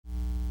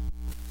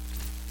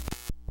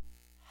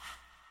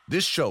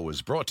This show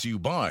is brought to you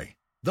by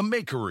The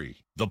Makery,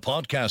 the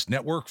podcast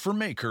network for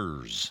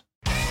makers.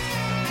 Are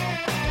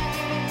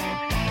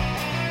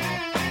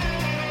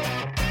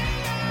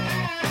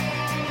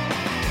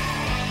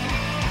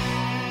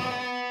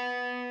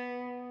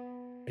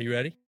you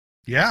ready?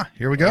 Yeah,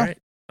 here we go. All right,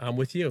 I'm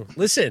with you.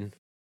 Listen,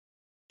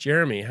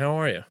 Jeremy, how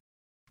are you?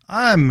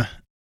 I'm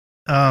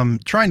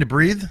trying to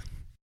breathe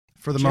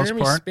for the most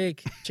part.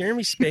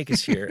 Jeremy Spake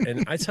is here,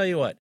 and I tell you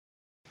what,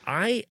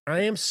 I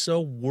am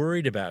so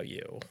worried about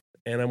you,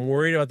 and I'm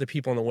worried about the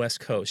people on the West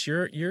Coast.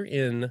 You're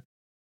in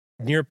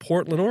near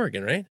Portland,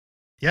 Oregon, right?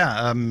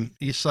 Yeah,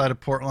 east side of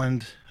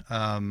Portland,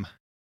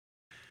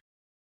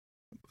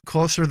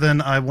 closer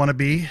than I want to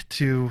be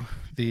to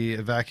the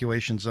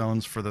evacuation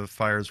zones for the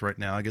fires right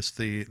now. I guess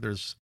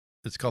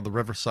it's called the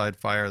Riverside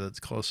Fire that's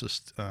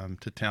closest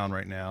to town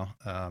right now.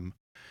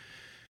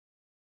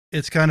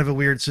 It's kind of a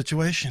weird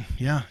situation.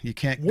 Yeah, you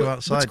can't go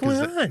outside.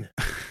 What's going on?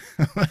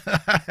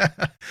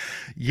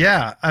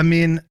 Yeah, I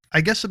mean,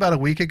 I guess about a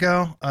week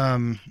ago,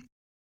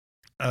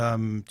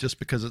 just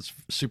because it's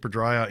super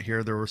dry out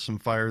here, there were some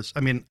fires.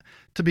 I mean,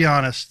 to be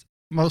honest,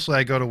 mostly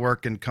I go to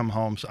work and come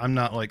home, so I'm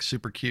not like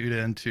super cued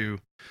into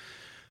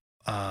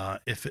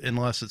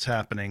unless it's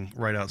happening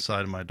right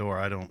outside of my door.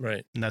 I don't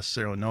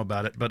necessarily know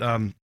about it. But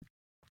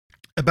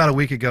about a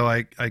week ago,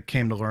 I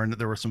came to learn that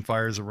there were some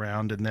fires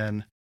around, and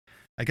then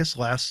I guess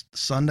last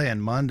Sunday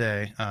and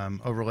Monday,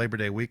 over Labor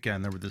Day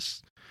weekend, there was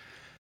this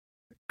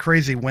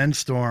crazy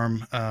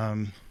windstorm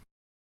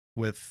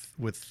with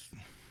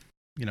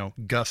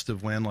gust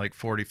of wind like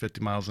 40,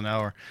 50 miles an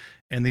hour,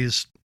 and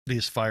these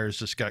fires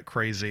just got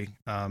crazy.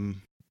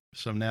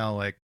 So now,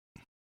 like,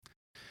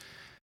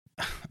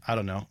 I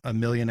don't know, 1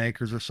 million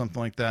acres or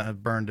something like that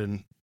have burned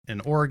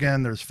in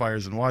Oregon. There's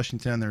fires in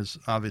Washington. There's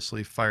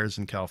obviously fires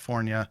in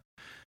California.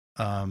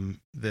 I've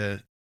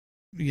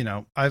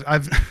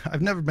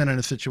never been in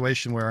a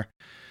situation where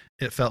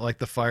it felt like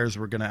the fires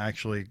were going to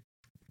actually,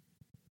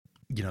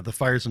 the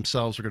fires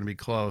themselves are going to be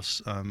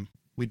close.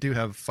 We do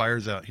have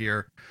fires out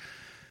here.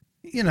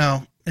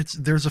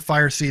 There's a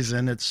fire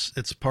season.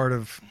 It's part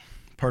of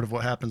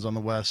what happens on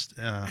the West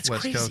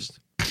Coast.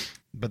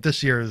 But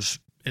this year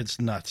it's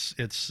nuts.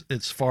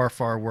 It's far,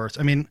 far worse.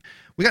 I mean,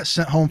 we got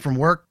sent home from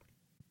work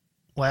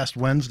last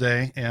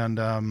Wednesday, and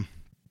I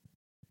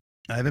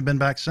haven't been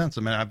back since.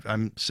 I mean,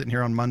 I'm sitting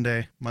here on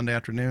Monday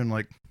afternoon,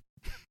 like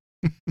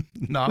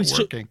not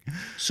working.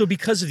 So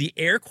because of the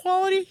air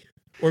quality,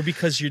 or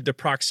because you're the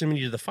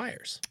proximity to the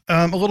fires?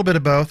 A little bit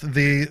of both.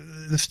 The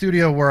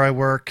studio where I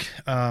work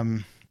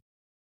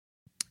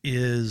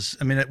is,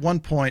 I mean, at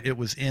one point it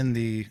was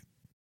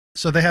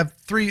so they have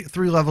three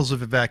levels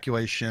of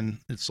evacuation.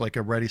 It's like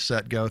a ready,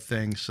 set, go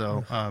thing.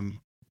 So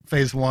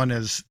phase one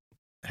is,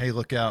 hey,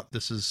 look out,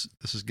 this is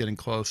getting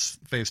close.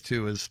 Phase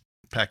two is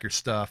pack your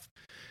stuff,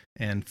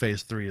 and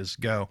phase three is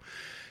go.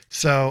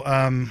 So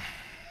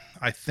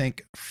I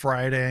think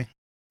Friday,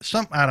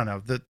 I don't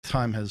know, the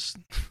time has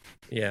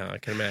yeah, I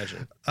can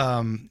imagine.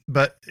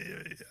 But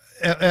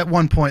at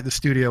one point the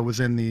studio was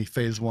in the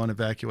phase one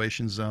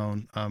evacuation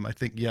zone. I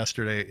think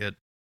yesterday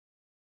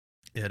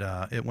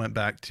it went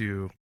back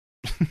to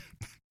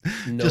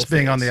just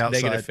being on the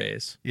outside. Negative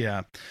phase.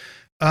 Yeah.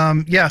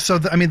 Yeah. So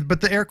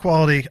but the air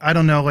quality, I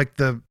don't know, like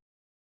the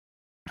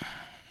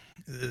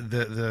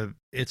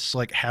it's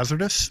like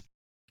hazardous.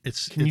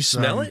 Can you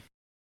smell it?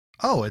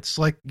 Oh, it's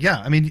like, yeah.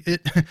 I mean,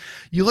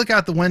 you look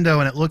out the window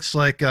and it looks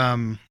like,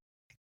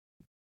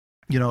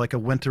 like a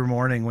winter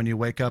morning when you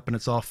wake up and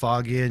it's all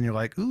foggy and you're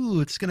like, ooh,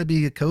 it's going to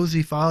be a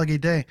cozy, foggy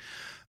day.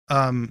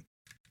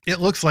 It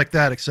looks like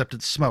that, except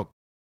it's smoke.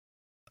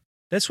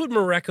 That's what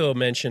Mareko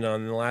mentioned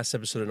on the last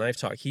episode of Knife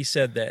Talk. He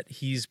said that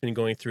he's been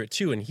going through it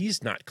too, and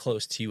he's not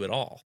close to you at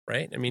all,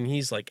 right? I mean,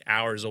 he's like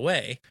hours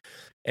away,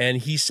 and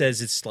he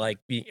says it's like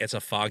it's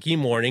a foggy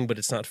morning, but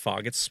it's not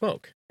fog, it's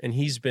smoke. And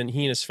he and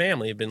his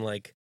family have been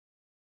like,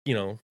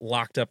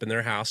 locked up in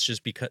their house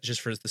just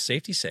for the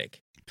safety's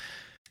sake.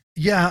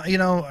 Yeah,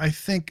 I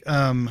think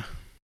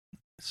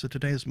so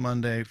today's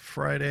Monday,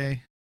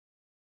 Friday,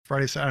 I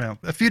don't know.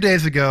 A few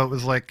days ago, it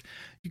was like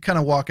you kind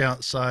of walk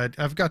outside.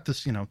 I've got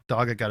this,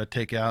 dog I got to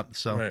take out.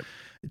 So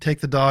you take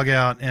the dog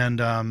out and,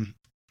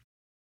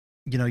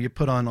 you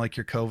put on like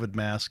your COVID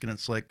mask and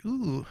it's like,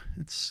 ooh,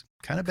 it's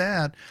kind of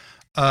bad.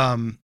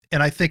 And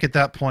I think at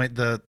that point,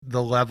 the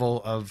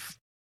level of,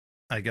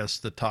 I guess,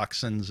 the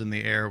toxins in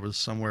the air was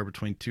somewhere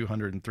between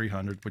 200 and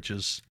 300, which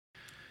is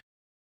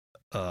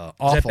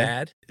awful. Is that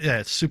bad? Yeah,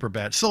 it's super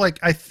bad. So like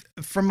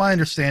from my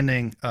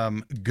understanding,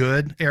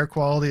 good air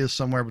quality is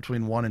somewhere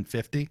between 1 and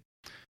 50.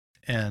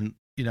 And,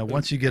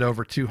 once you get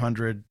over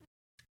 200,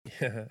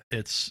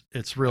 it's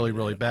really,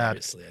 really bad.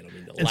 Obviously, I don't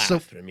mean to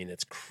laugh, but I mean,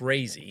 it's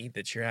crazy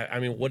that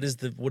what is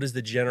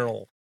the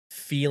general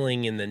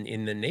feeling in the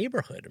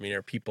neighborhood? I mean,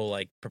 are people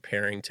like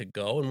preparing to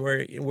go, and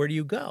where do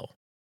you go?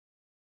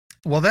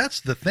 Well,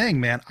 that's the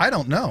thing, man. I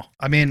don't know.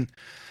 I mean,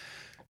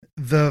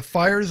 the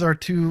fires are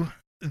to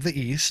the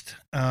east.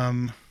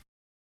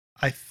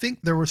 I think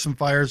there were some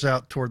fires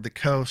out toward the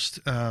coast.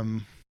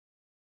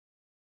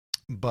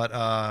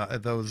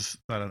 but those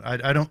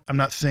I'm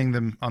not seeing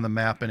them on the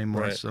map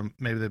anymore, Right. so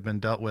maybe they've been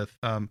dealt with.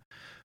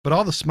 But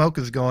all the smoke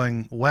is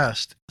going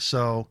west,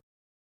 so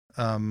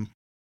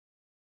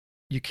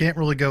you can't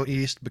really go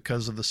east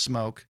because of the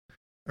smoke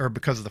or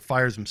because of the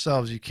fires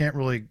themselves. You can't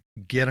really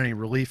get any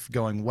relief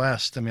going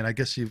west. I mean, I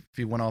guess if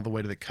you went all the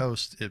way to the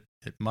coast, it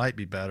might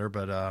be better,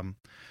 but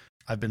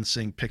I've been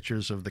seeing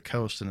pictures of the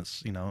coast and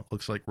it's, it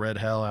looks like red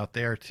hell out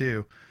there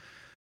too.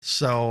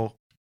 So,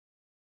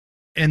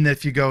 and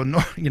if you go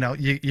north,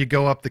 you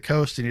go up the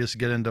coast and you just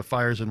get into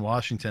fires in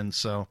Washington.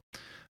 So,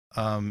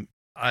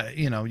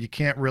 you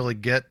can't really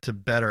get to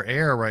better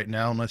air right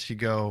now unless you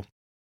go,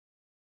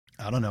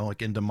 I don't know,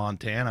 like into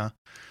Montana.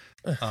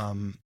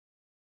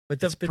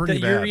 But it's pretty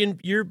bad.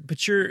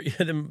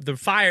 the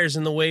fire's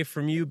in the way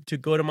from you to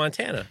go to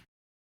Montana,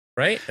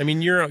 right? I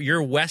mean,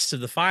 you're west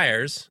of the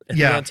fires. And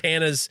Yeah.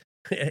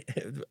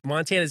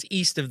 Montana's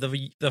east of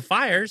the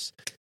fires.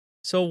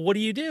 So what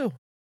do?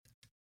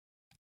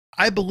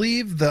 I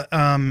believe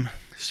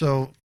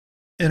so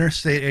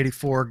Interstate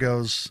 84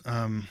 goes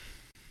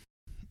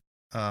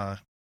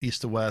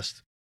east to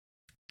west,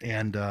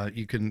 and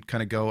you can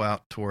kind of go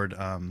out toward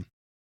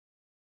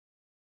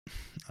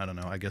I don't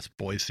know, I guess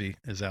Boise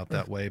is out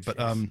that way, but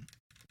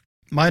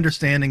my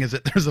understanding is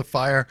that there's a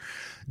fire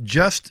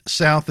just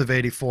south of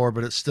 84,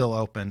 but it's still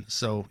open,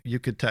 so you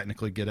could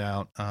technically get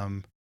out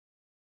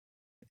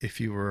if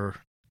you were.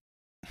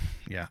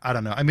 Yeah, I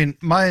don't know. I mean,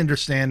 my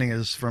understanding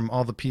is from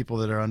all the people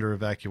that are under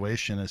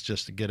evacuation is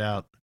just to get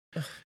out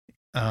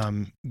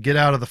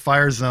of the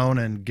fire zone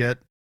and get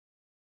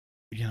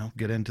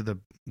into the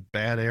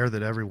bad air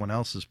that everyone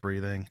else is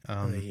breathing.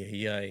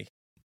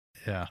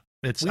 Yeah.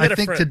 I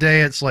think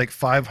today it's like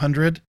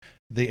 500,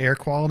 the air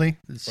quality.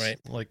 It's right.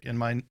 Like in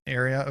my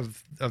area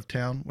of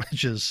town,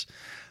 which is,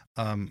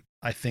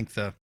 I think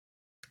the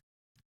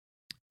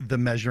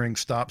measuring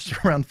stops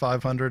around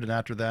 500. And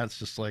after that, it's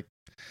just like,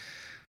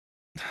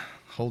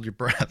 hold your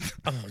breath.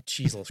 Oh,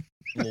 Jesus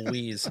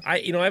Louise. I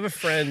have a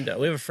friend,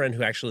 we have a friend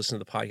who actually listens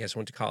to the podcast. I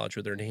went to college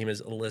with her. Her name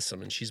is Alyssa,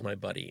 and she's my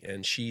buddy,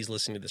 and she's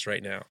listening to this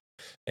right now.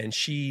 And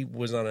she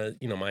was on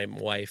my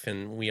wife,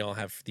 and we all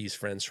have these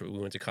friends who we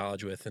went to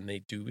college with, and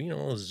they do,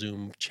 a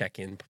Zoom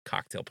check-in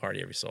cocktail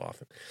party every so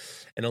often.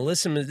 And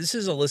this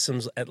is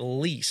Alyssa's at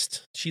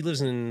least, she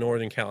lives in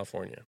Northern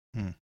California.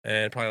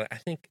 And probably, I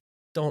think,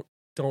 don't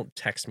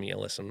text me,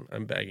 Alyssa.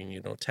 I'm begging you,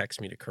 don't text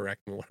me to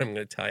correct me what I'm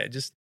going to tell you.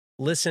 Just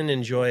listen,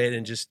 enjoy it,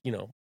 and just,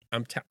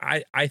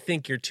 I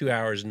think you're 2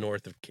 hours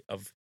north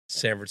of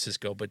San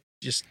Francisco, but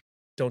just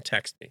don't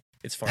text me.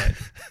 It's fine.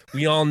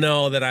 We all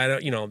know that I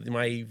don't,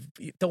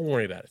 don't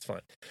worry about it. It's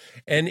fine.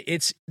 And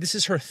this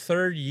is her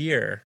third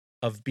year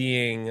of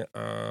being,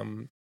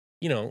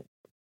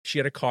 she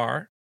had a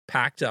car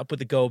packed up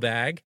with a go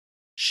bag.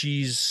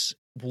 She's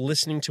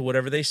listening to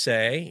whatever they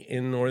say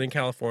in Northern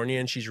California,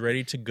 and she's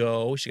ready to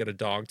go. She got a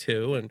dog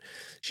too, and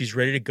she's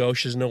ready to go.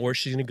 She doesn't know where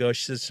she's going to go.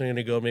 She says she's going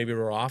to go maybe to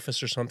her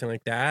office or something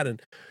like that.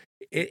 And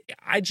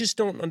I just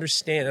don't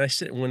understand. And I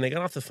said, when they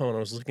got off the phone, I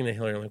was looking at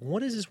Hillary, I'm like,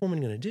 what is this woman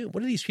going to do?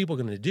 What are these people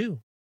going to do?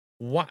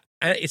 What?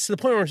 It's to the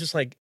point where it's just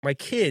like, my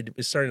kid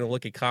is starting to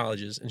look at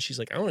colleges, and she's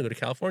like, I want to go to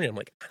California. I'm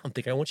like, I don't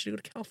think I want you to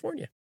go to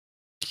California.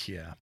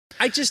 Yeah.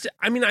 I just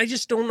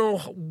don't know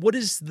what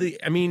is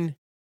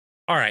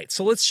all right.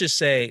 So let's just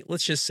say,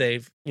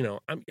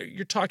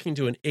 you're talking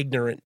to an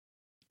ignorant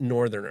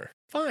northerner.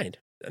 Fine.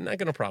 I'm not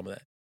going to problem with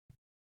that.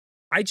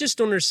 I just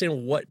don't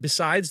understand what,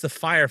 besides the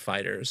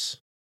firefighters,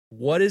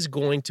 what is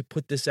going to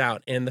put this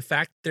out? And the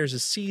fact that there's a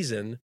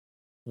season,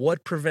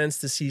 what prevents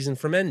the season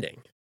from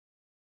ending?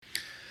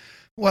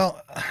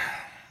 Well,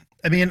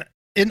 I mean,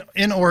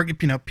 in Oregon,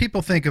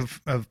 people think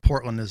of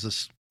Portland as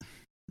this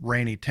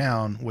rainy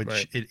town, which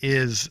Right. It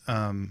is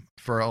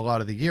for a lot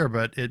of the year,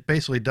 but it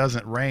basically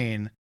doesn't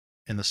rain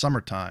in the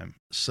summertime.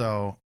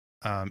 So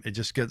it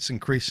just gets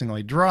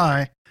increasingly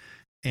dry,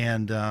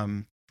 and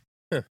then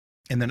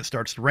it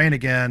starts to rain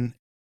again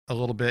a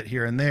little bit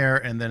here and there,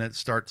 and then it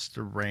starts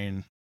to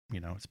rain.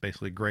 It's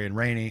basically gray and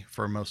rainy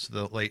for most of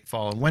the late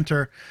fall and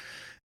winter,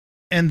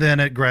 and then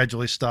it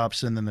gradually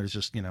stops, and then there's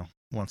just,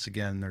 once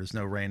again, there's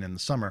no rain in the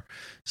summer.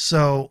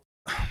 So,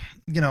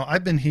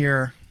 I've been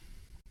in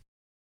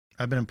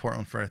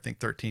Portland for, I think,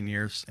 13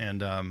 years,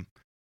 and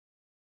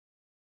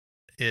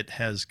it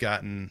has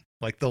gotten,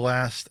 like, the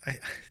last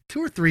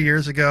 2 or 3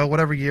 years ago,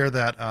 whatever year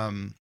that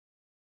the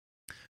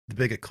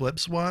big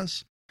eclipse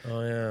was.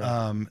 Oh,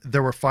 yeah.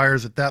 There were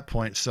fires at that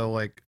point, so,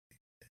 like,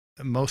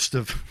 most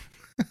of...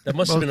 That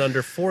must have been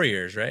under 4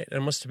 years, right?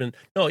 That must have been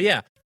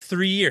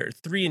 3 years,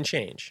 3 and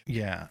change.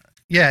 Yeah,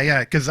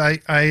 because I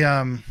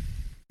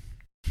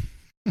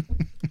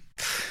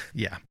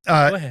yeah.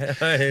 Go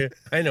ahead.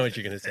 I know what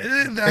you're going to say.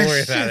 Don't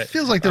worry about it. It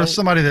feels like there was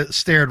somebody that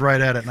stared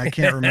right at it, and I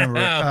can't remember.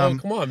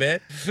 Come on, man.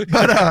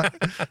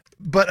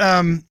 but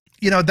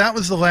that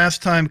was the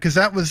last time, because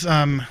that was,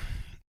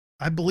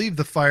 I believe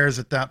the fires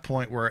at that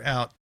point were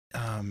out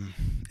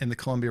in the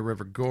Columbia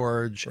River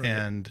Gorge,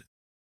 Right.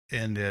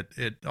 and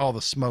it all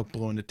the smoke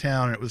blew into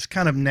town, and it was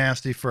kind of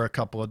nasty for a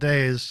couple of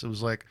days. It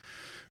was like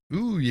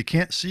ooh, you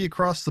can't see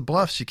across the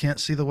bluffs. You can't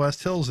see the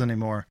West Hills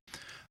anymore.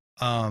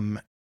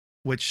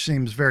 Which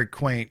seems very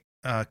quaint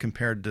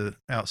compared to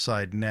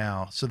outside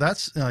now. So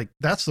that's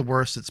the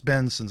worst it's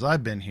been since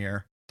I've been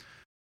here.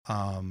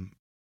 And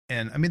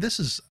I mean, this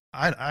is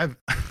I've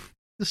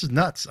this is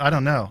nuts. I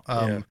don't know.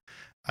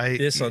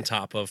 This on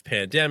top of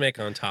pandemic,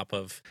 on top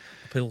of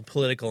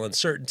political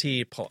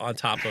uncertainty, on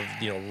top of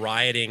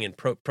rioting and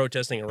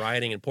protesting and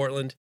rioting in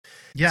Portland.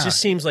 Yeah, it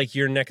just seems like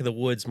your neck of the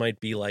woods might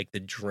be like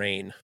the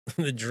drain,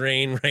 the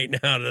drain right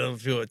now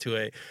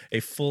to a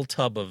full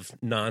tub of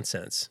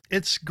nonsense.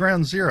 It's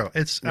ground zero.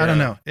 I don't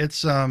know.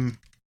 It's I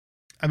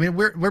mean,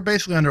 we're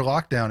basically under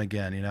lockdown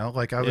again.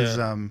 Like I was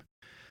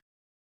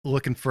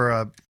looking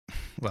for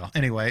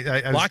anyway.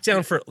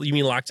 Lockdown for you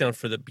mean lockdown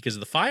for because of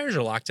the fires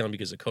or lockdown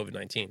because of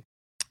COVID-19?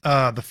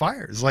 The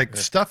fires,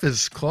 stuff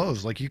is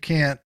closed. Like you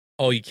can't.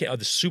 Oh, you can't. Oh,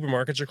 the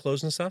supermarkets are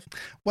closed and stuff.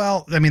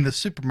 Well, I mean, the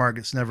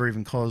supermarkets never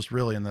even closed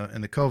really in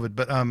the COVID.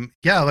 But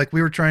like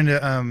we were trying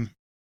to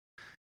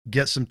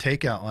get some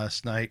takeout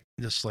last night,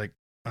 just like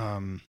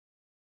and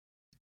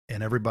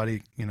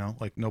everybody,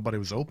 like nobody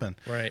was open.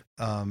 Right.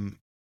 I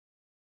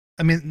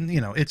mean,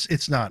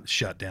 it's not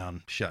shut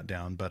down,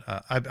 but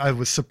I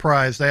was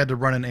surprised. I had to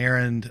run an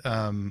errand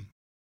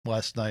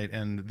last night,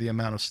 and the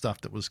amount of stuff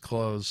that was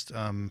closed.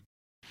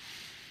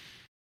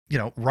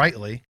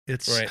 Rightly,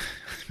 it's right.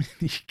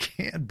 You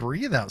can't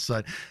breathe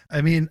outside. I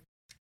mean,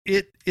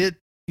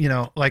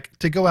 like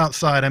to go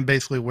outside, I'm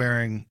basically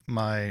wearing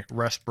my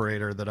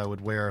respirator that I would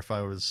wear if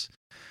I was,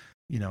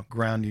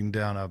 grounding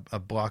down a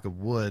block of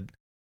wood.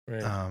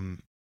 Right.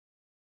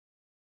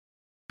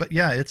 But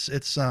yeah,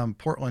 it's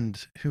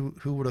Portland. Who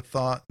would have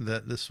thought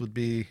that this would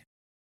be,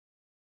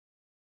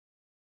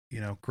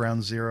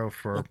 ground zero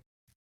for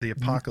the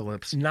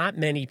apocalypse? Not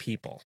many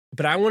people.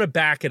 But I want to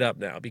back it up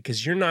now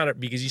because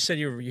because you said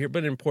you've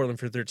been in Portland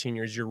for 13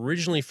 years. You're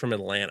originally from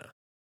Atlanta.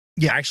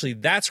 Yeah. Actually,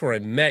 that's where I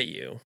met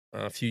you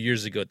a few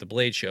years ago at the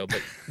Blade Show.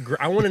 But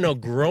I want to know,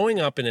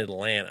 growing up in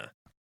Atlanta,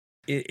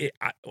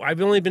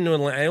 I've only been to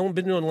Atlanta. I only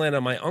been to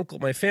Atlanta.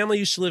 My family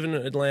used to live in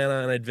Atlanta,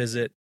 and I'd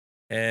visit.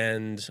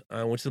 And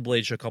I went to the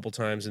Blade Show a couple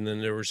times, and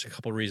then there was a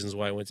couple reasons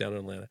why I went down to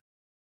Atlanta.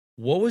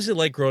 What was it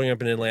like growing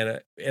up in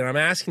Atlanta? And I'm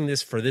asking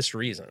this for this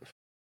reason.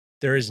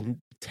 There is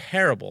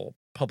terrible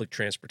public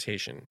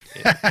transportation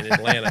in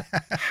Atlanta.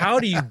 How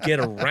do you get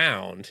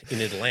around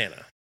in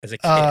Atlanta as a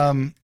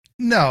kid?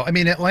 No, I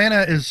mean,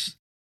 Atlanta is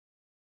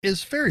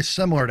very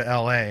similar to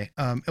LA.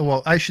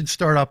 Well, I should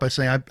start off by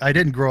saying I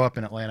didn't grow up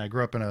in Atlanta. I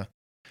grew up in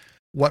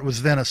what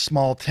was then a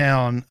small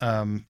town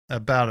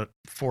about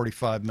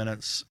 45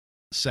 minutes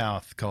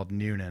south called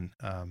Newnan.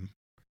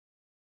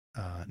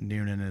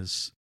 Newnan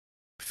is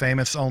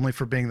famous only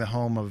for being the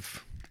home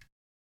of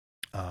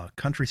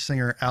country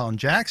singer Alan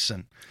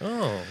Jackson.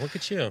 Oh, look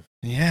at you.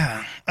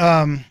 Yeah.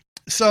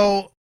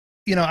 So,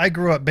 I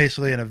grew up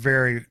basically in a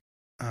very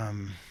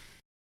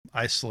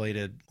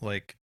isolated,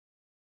 like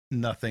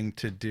nothing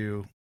to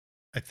do.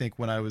 I think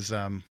when I was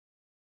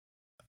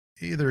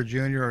either a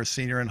junior or a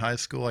senior in high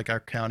school, like our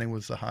county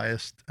was the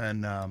highest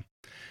in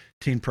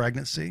teen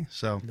pregnancy.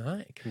 So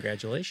nice.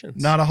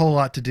 Congratulations. Not a whole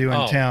lot to do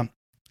in town.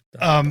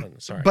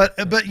 Sorry.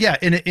 But yeah,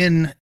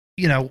 in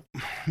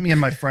me and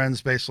my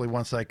friends, basically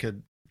once I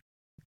could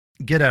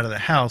get out of the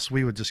house,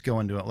 we would just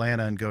go into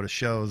Atlanta and go to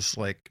shows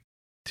like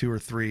 2 or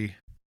 3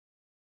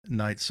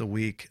 nights a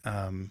week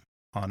on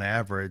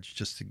average,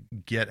 just to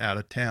get out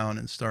of town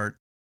and start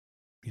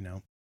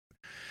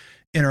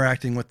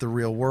interacting with the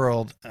real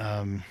world.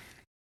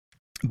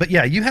 But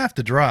yeah, you have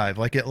to drive.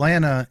 Like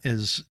Atlanta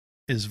is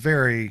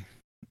very,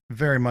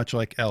 very much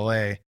like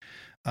LA.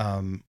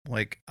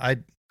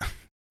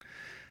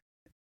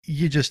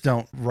 You just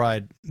don't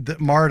ride. The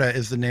MARTA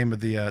is the name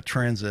of the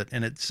transit,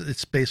 and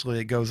it's basically,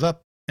 it goes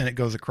up and it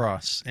goes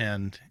across,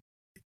 and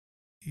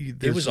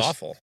it was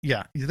awful.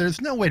 Yeah,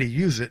 there's no way to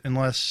use it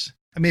unless,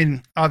 I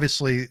mean,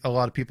 obviously a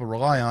lot of people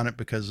rely on it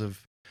because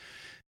of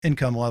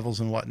income levels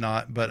and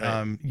whatnot, but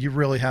right. You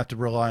really have to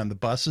rely on the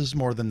buses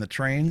more than the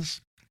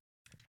trains.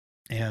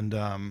 And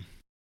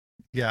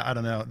yeah, I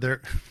don't know.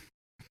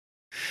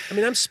 I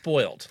mean, I'm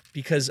spoiled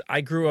because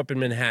I grew up in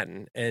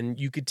Manhattan, and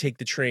you could take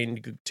the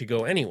train to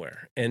go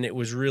anywhere, and it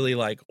was really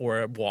like, or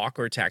a walk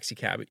or a taxi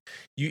cab.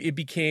 It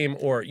became,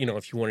 or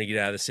if you want to get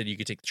out of the city, you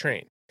could take the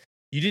train.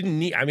 You didn't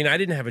need. I mean, I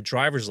didn't have a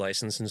driver's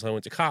license until I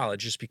went to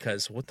college, just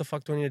because. What the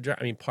fuck do I need to drive?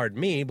 I mean, pardon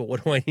me, but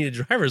what do I need a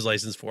driver's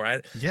license for? I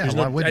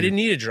didn't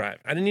need to drive.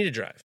 I didn't need to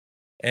drive,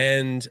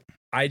 and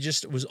I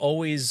just was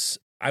always.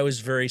 I was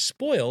very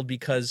spoiled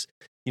because.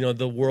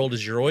 The world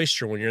is your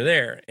oyster when you're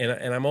there.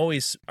 And I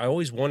always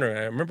wonder,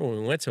 I remember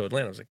when we went to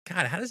Atlanta, I was like,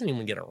 God, how does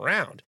anyone get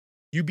around?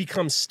 You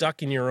become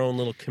stuck in your own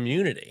little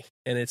community.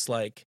 And it's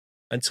like,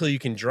 until you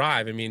can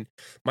drive. I mean,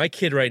 my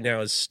kid right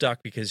now is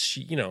stuck because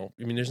she,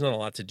 there's not a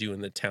lot to do in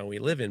the town we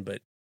live in,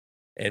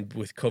 and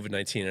with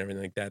COVID-19 and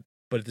everything like that.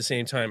 But at the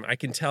same time, I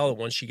can tell that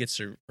once she gets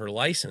her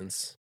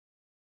license,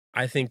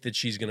 I think that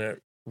she's going to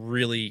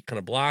really kind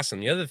of blossom.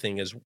 The other thing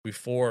is,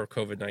 before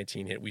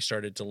COVID-19 hit, we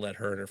started to let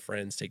her and her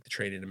friends take the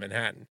train into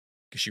Manhattan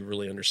because she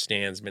really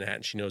understands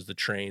Manhattan. She knows the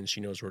trains,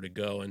 she knows where to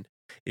go. And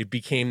it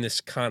became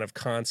this kind of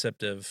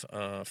concept of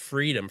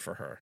freedom for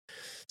her.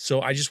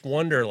 So I just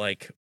wonder,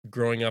 like,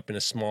 growing up in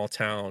a small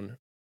town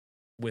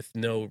with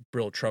no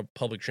real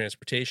public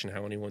transportation,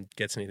 how anyone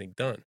gets anything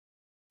done.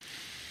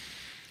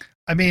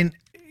 I mean,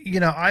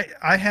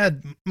 I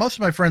had most of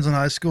my friends in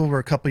high school were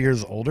a couple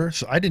years older,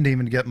 so I didn't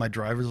even get my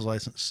driver's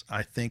license,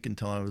 I think,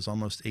 until I was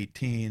almost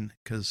 18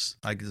 because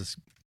I could just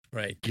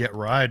get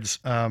rides.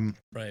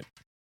 Right.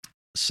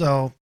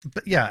 So,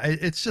 but yeah,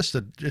 it's just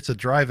it's a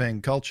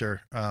driving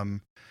culture. I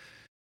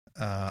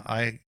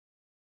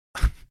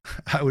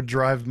would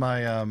drive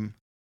my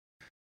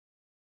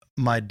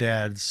my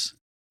dad's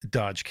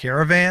Dodge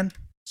Caravan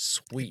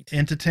Sweet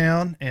into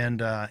town,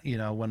 and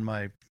when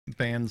my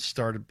band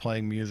started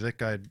playing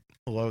music, I'd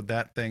load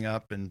that thing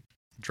up and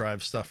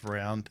drive stuff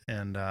around,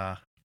 and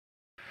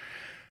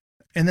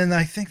then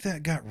I think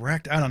that got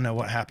wrecked. I don't know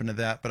what happened to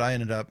that, but I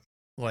ended up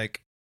like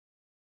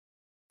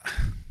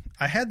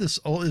I had this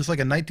old, it was like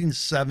a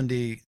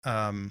 1970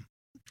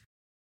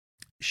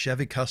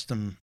 Chevy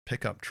Custom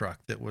pickup truck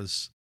that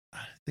was,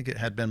 I think it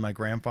had been my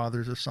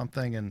grandfather's or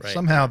something, and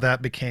somehow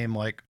that became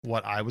like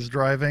what I was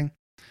driving.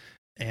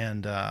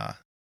 And I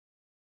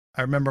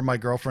remember my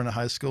girlfriend in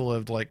high school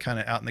lived like kind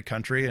of out in the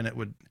country, and it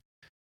would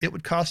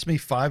cost me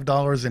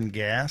 $5 in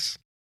gas,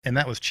 and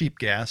that was cheap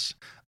gas,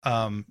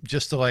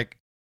 just to like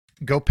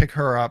go pick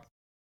her up,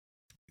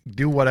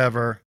 do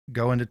whatever,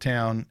 go into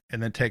town,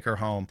 and then take her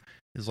home.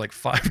 Is like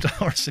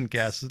 $5 in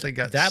gas. They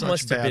got that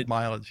such bad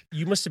mileage.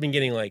 You must have been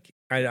getting like,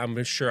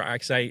 I'm sure,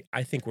 because I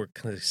think we're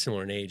kind of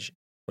similar in age.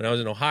 When I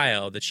was in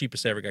Ohio, the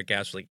cheapest I ever got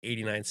gas was like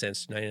 89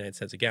 cents to 99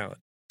 cents a gallon.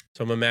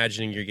 So I'm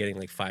imagining you're getting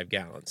like 5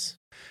 gallons.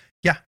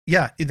 Yeah,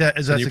 that's you're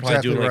probably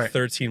exactly doing right. like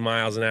 13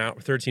 miles an hour,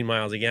 13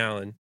 miles a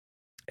gallon,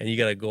 and you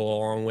got to go a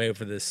long way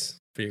for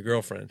your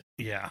girlfriend.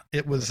 Yeah,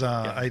 it was.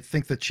 I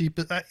think the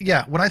cheapest.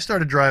 When I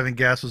started driving,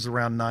 gas was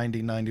around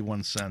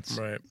 91 cents.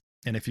 Right.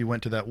 And if you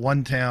went to that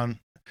one town,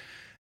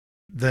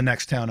 the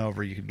next town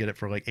over, you could get it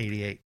for like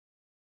 88.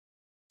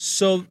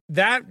 So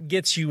that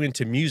gets you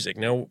into music.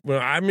 Now,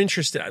 I'm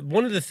interested.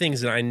 One of the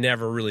things that I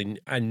never really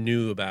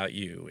knew about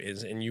you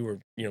is, and you were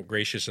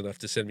gracious enough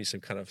to send me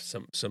some kind of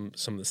some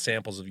of the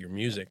samples of your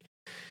music.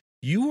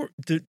 You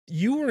did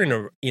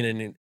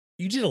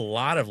a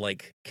lot of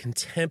like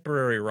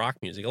contemporary rock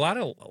music. A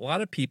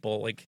lot of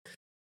people like.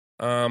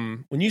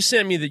 When you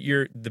sent me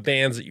the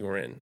bands that you were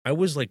in, I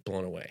was like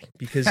blown away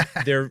because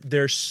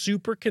they're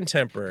super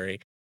contemporary.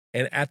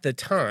 And at the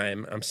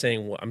time, I'm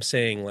saying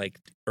like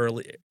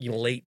early,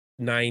 late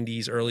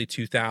 90s, early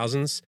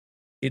 2000s,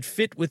 it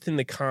fit within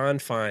the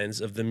confines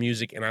of the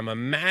music. And I'm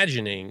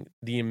imagining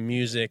the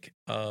music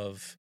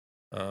of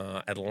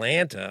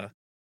Atlanta,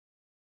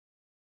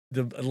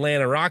 the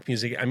Atlanta rock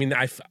music. I mean,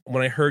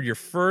 when I heard your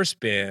first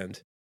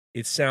band,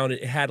 it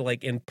had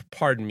like, and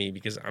pardon me,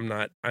 because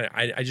I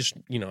just,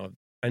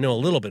 I know a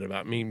little bit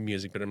about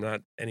music, but I'm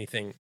not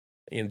anything.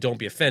 Don't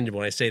be offended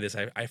when I say this.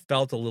 I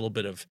felt a little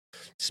bit of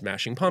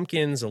Smashing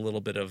Pumpkins, a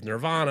little bit of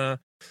Nirvana.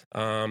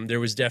 There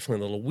was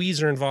definitely a little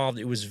Weezer involved.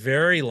 It was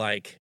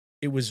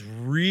it was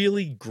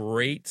really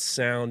great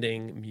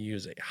sounding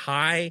music.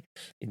 High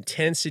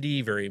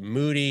intensity, very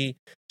moody,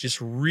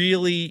 just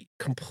really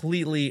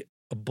completely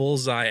a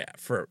bullseye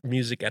for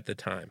music at the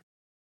time.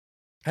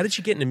 How did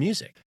you get into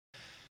music?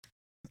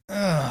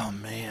 Oh,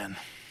 man.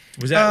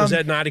 Was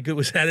that not a good?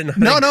 Was that a not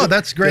no? A good,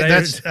 That's great.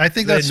 I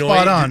think that's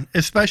spot on.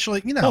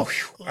 Especially, I thought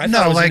you were going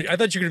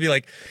to be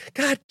like,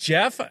 God,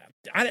 Jeff,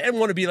 I didn't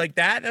want to be like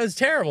that. That was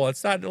terrible.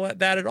 It's not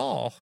that at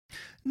all.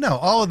 No,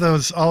 all of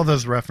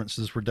those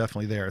references were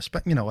definitely there.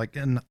 Like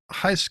in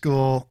high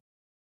school,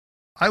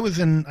 I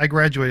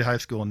graduated high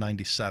school in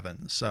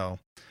 '97, so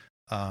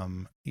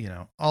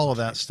all of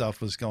that stuff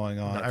was going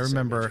on. I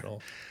remember.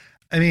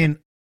 I mean,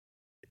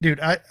 dude,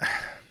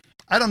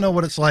 I don't know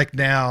what it's like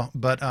now,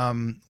 but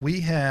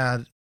we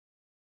had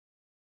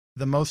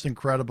the most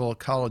incredible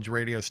college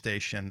radio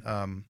station.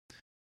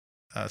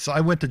 So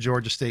I went to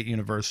Georgia State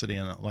University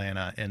in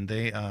Atlanta, and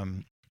they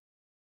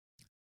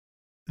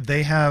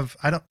have,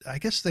 I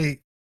guess they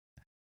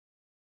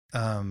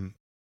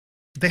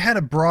had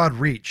a broad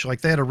reach. Like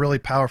they had a really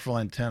powerful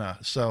antenna.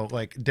 So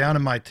like down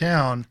in my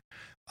town,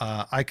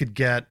 I could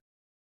get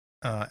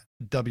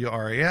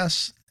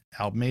WRAS,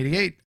 Album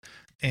 88.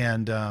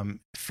 And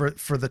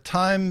for the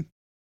time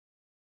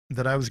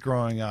that I was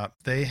growing up,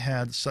 they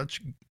had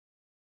such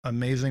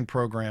amazing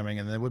programming,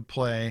 and they would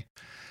play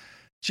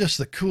just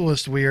the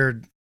coolest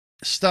weird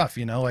stuff,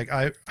 like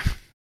I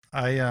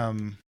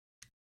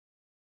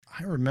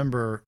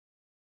remember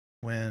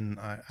when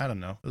I don't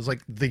know, it was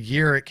like the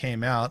year it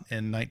came out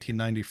in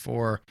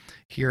 1994,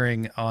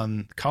 hearing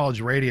on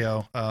college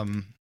radio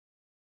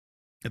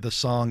the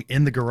song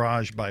In the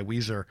Garage by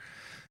Weezer.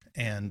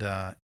 And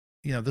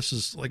this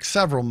is like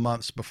several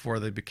months before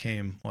they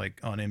became like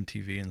on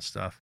MTV and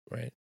stuff.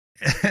 Right.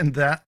 And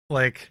that,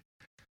 like,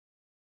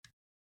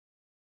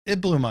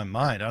 it blew my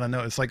mind. I don't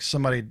know. It's like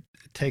somebody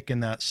taken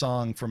that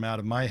song from out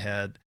of my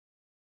head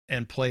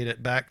and played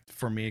it back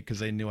for me because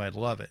they knew I'd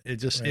love it.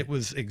 It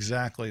was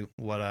exactly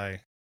what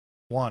I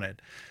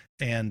wanted.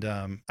 And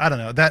I don't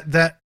know,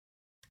 that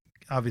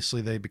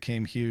obviously they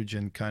became huge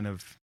and kind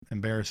of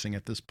embarrassing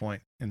at this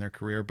point in their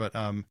career. But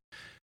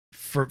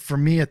for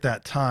me at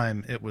that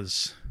time, it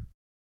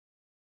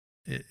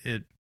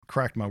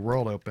cracked my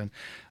world open.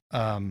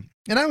 And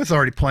I was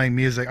already playing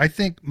music. I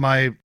think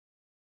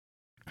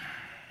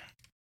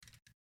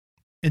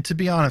and to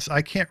be honest,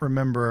 I can't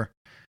remember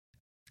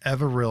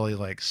ever really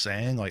like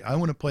saying like, I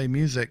want to play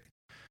music.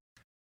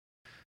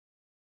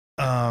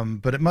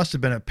 But it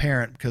must've been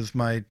apparent because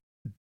my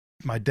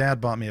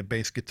dad bought me a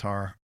bass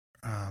guitar.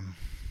 I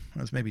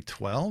was maybe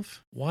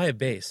 12. Why a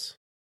bass?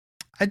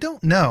 I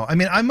don't know. I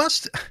mean,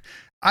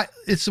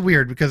 it's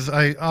weird because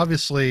I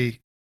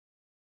obviously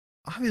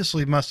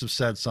must have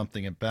said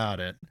something about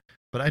it,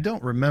 but I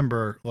don't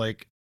remember,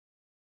 like,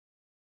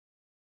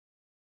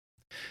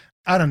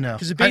 I don't know.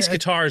 Because the bass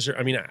guitars are,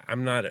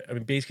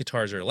 bass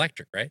guitars are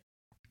electric, right?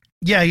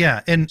 Yeah,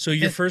 yeah. And so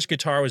your first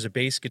guitar was a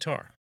bass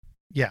guitar.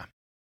 Yeah.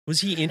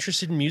 Was he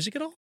interested in music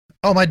at all?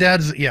 Oh, my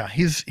dad's, yeah,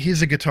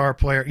 he's a guitar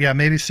player. Yeah,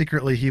 maybe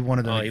secretly he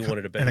wanted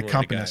an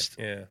accompanist.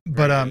 Yeah.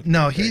 But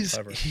no,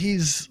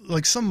 he's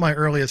like some of my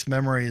earliest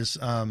memories.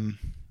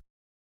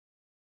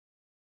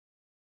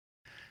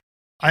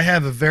 I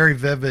have a very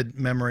vivid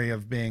memory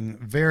of being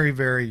very,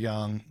 very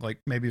young, like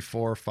maybe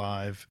 4 or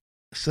 5,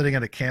 sitting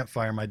at a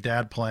campfire, my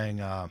dad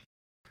playing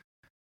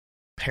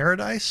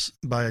Paradise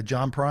by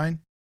John Prine.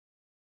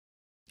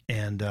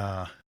 And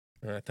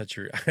I thought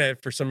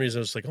for some reason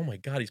I was like, oh my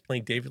God, he's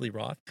playing David Lee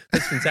Roth.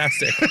 That's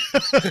fantastic.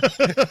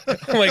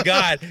 Oh my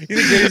God. He's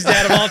the greatest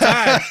dad of all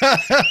time.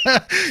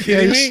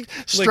 Kidding me?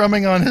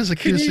 Strumming on his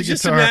acoustic guitar. Can you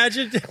just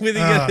imagine with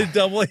the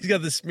double,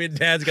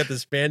 dad's got the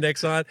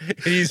spandex on and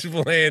he's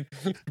playing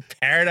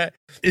Paradise.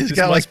 He's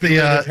got like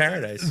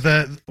Paradise.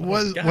 Didn't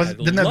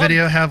that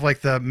video have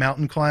like the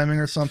mountain climbing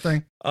or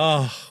something?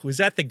 Oh, was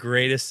that the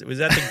greatest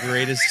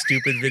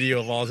stupid video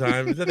of all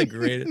time? Was that the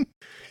greatest?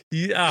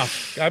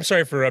 I'm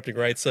sorry for interrupting.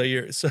 Right, so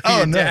your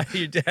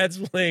dad's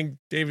playing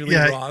David Lee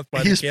Roth.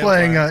 He's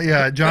playing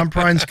John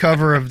Prine's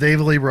cover of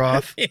David Lee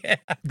Roth. Yeah.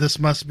 This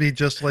must be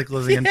just like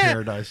living in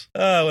paradise.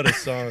 Oh, what a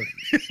song!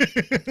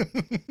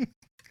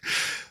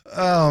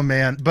 Oh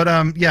man, but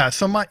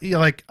so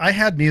I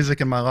had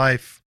music in my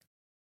life,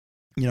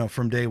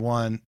 from day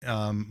one.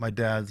 My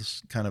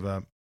dad's kind of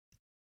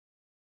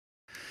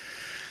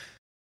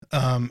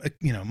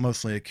a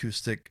mostly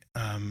acoustic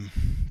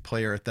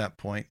player at that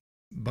point.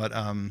 But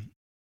I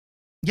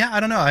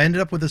don't know. I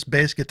ended up with this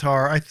bass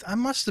guitar. I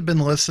must have been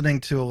listening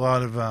to a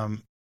lot of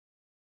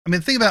the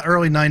thing about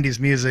early 90s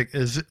music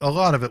is a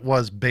lot of it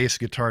was bass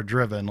guitar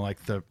driven,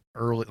 like the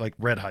early, like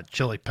Red Hot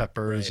Chili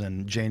Peppers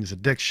and Jane's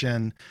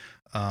Addiction.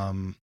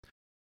 I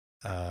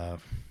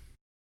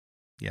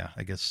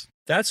guess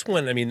that's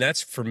when,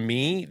 that's for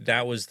me,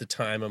 that was the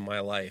time of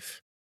my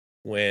life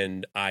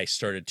when I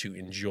started to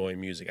enjoy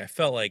music. I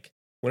felt like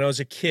when I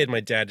was a kid, my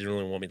dad didn't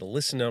really want me to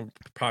listen to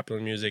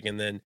popular music, and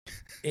then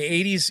the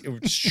 80s, it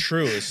was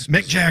true.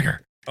 Mick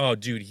Jagger. Oh,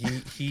 dude,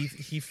 he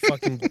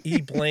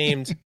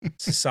blamed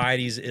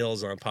society's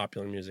ills on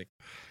popular music.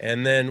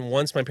 And then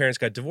once my parents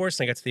got divorced,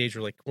 and I got to the age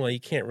where like, well, you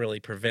can't really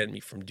prevent me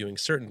from doing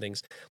certain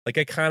things. Like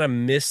I kind of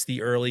missed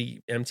the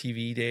early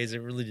MTV days. I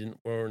really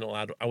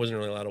I wasn't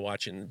really allowed to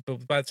watch it.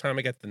 But by the time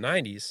I got to the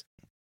 90s,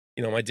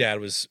 my dad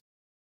was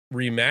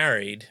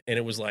remarried, and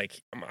it was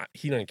like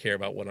he doesn't care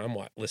about what I'm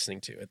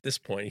listening to at this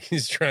point.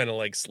 He's trying to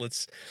like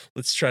let's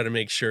try to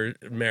make sure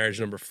marriage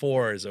number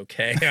 4 is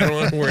okay. I don't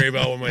want to worry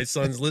about what my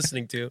son's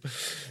listening to.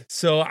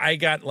 So I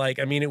got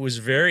it was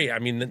very the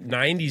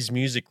 90s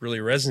music really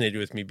resonated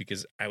with me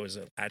because I was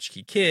a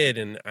latchkey kid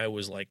and I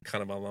was like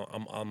kind of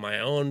on my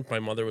own. My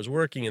mother was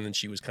working and then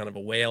she was kind of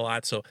away a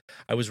lot, so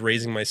I was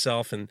raising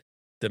myself, and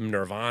the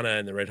Nirvana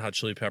and the Red Hot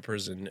Chili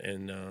Peppers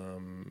and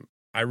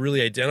I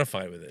really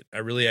identify with it. I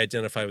really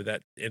identify with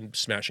that in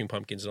Smashing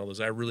Pumpkins and all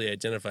those. I really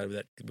identify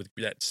with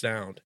that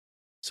sound.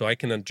 So I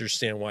can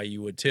understand why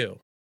you would too.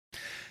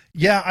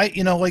 Yeah,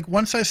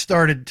 once I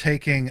started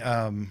taking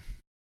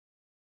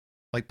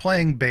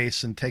playing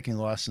bass and taking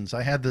lessons,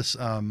 I had this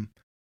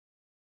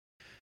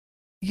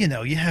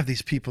you have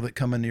these people that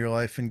come into your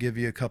life and give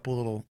you a couple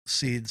little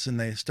seeds and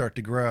they start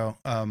to grow.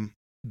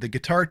 The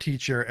guitar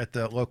teacher at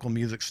the local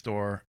music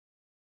store,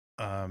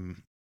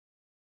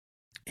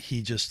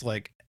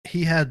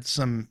 he had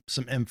some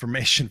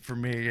information for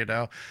me,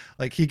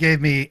 like he gave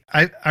me,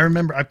 I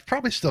remember, I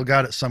probably still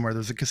got it somewhere.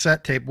 There's a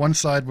cassette tape. One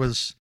side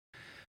was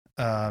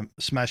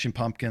Smashing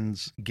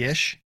Pumpkins'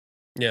 Gish.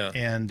 Yeah.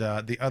 And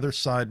the other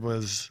side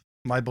was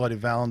My Bloody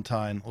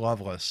Valentine,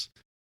 Loveless.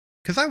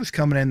 Cause I was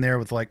coming in there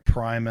with like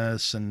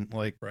Primus and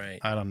like,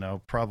 I don't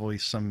know, probably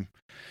some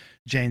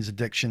Jane's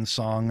Addiction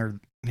song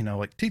or,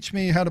 like teach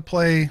me how to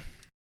play,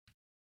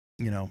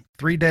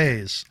 3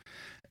 days.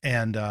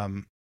 And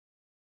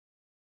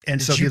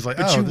so he's like,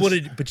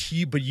 but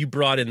you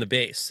brought in the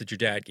bass that your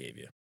dad gave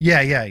you.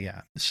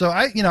 Yeah. So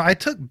I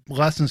took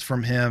lessons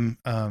from him,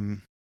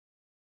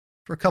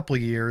 for a couple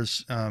of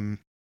years. And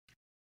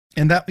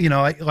that,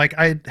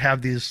 I'd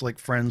have these like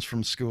friends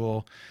from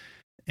school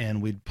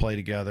and we'd play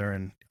together,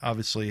 and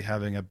obviously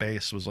having a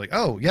bass was like,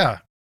 oh yeah,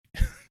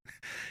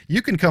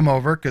 you can come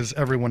over because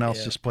everyone else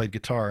Yeah. just played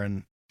guitar.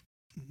 And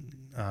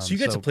So you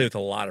get to play with a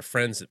lot of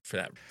friends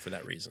for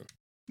that reason.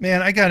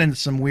 man, I got into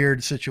some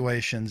weird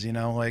situations,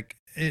 like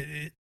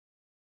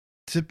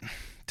to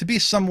be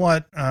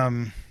somewhat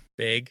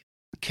Vague.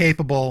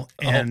 capable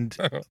and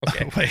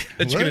Okay. wait,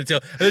 I thought you're what?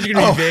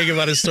 gonna be vague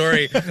about a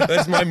story.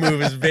 That's my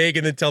move, is vague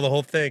and then tell the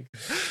whole thing.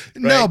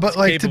 No, Right? but It's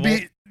like capable.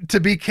 to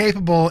be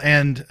capable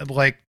and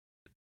like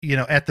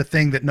at the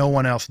thing that no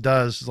one else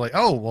does, like,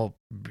 oh well,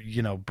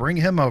 bring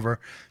him over.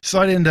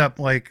 So I'd end up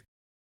like,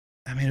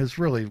 I mean, it was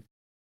really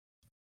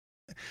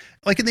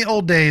like in the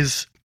old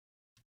days,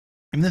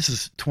 and this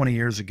is 20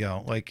 years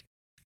ago, like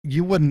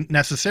you wouldn't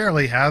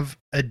necessarily have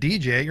a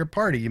DJ at your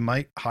party. You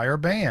might hire a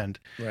band.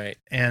 Right.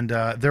 And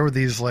there were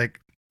these like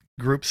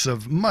groups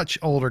of much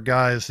older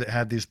guys that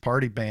had these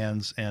party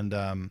bands. And,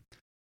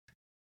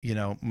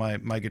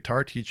 my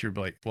guitar teacher would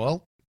be like,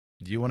 well,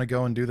 do you want to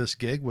go and do this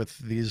gig with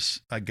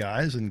these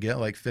guys and get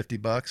like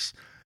 $50?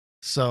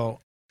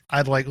 So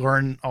I'd like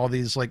learn all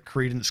these like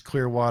Creedence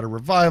Clearwater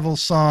Revival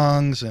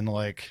songs and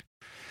like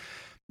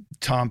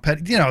Tom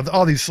Petty,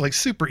 all these like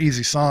super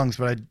easy songs,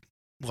 but I'd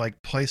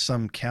like play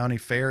some county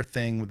fair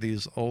thing with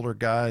these older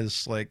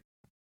guys, like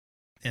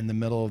in the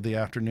middle of the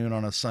afternoon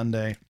on a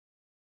Sunday.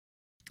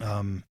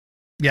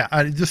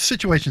 Just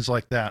situations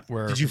like that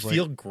where Did you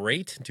feel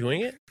great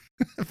doing it?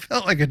 I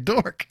felt like a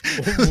dork.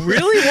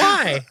 Really?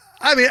 Why?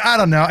 I mean, I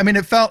don't know. I mean,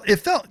 it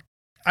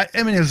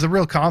was a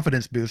real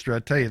confidence booster.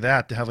 I'd tell you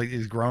that, to have like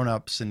these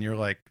grown-ups and you're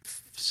like,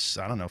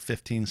 I don't know,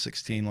 15,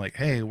 16, like,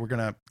 hey, we're going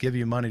to give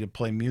you money to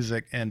play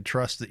music and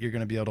trust that you're going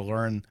to be able to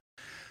learn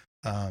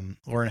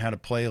how to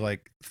play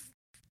like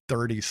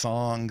 30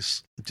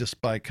 songs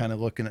just by kind of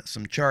looking at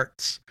some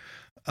charts.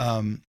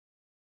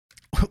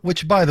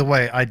 Which by the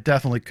way, I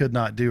definitely could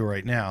not do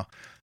right now.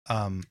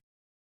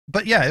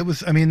 But yeah, it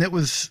was,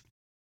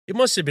 It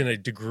must have been a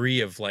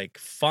degree of like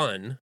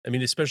fun. I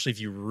mean, especially if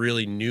you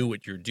really knew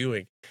what you're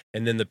doing,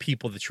 and then the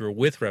people that you were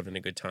with were having a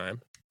good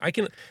time.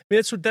 Isn't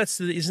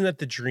that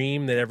the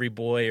dream that every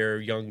boy or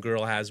young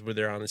girl has, where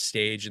they're on a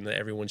stage and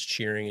everyone's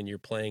cheering and you're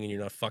playing and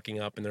you're not fucking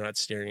up and they're not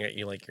staring at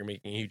you like you're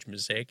making a huge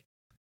mistake?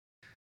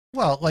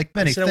 well, like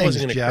many I things, I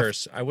wasn't going to Jeff.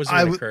 curse. I wasn't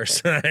going to curse.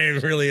 I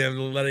really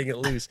am letting it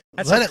loose.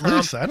 Let it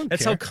loose. I don't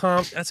That's care.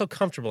 that's how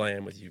comfortable I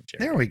am with you,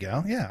 Jeremy. There we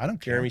go. Yeah, I don't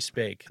care. Jeremy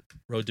Spake,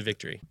 Road to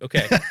Victory.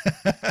 Okay.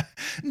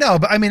 No,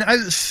 but I mean, I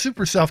was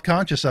super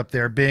self-conscious up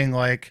there being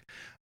like,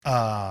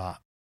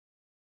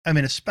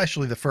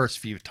 especially the first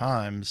few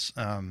times,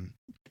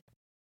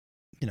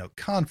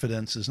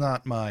 confidence is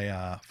not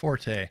my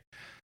forte.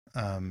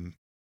 I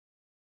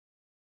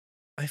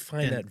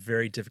find that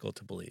very difficult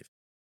to believe.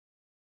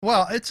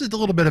 Well, it's a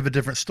little bit of a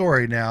different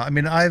story now. I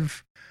mean,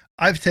 I've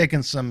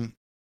taken some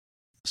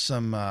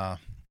what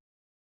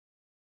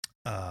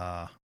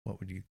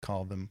would you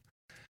call them?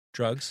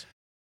 Drugs?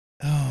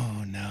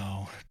 Oh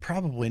no,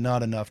 probably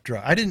not enough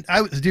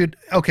dude,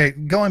 okay,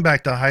 going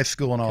back to high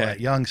school and all that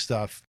young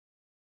stuff,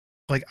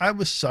 like I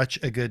was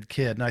such a good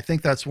kid. And I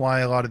think that's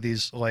why a lot of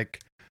these, like,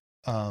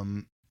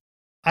 I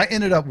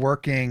ended up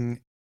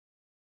working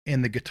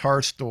in the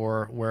guitar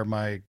store where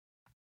my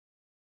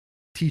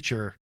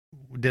teacher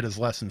did his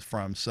lessons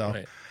from. So,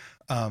 Right.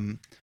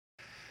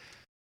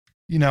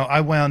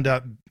 I wound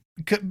up,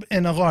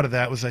 and a lot of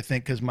that was, I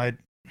think, because my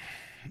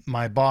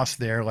boss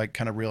there, like,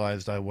 kind of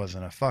realized I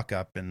wasn't a fuck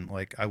up and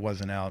like I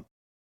wasn't out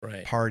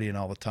partying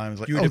all the time. It was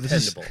like, you were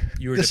dependable.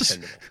 You were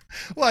dependable.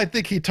 Well, I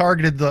think he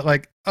targeted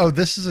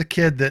this is a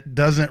kid that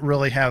doesn't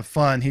really have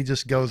fun. He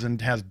just goes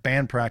and has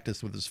band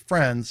practice with his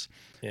friends.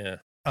 Yeah.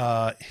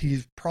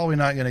 He's probably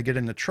not going to get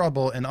into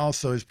trouble, and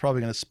also he's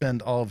probably going to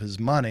spend all of his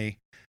money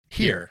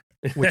here.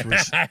 Which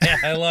was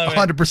I love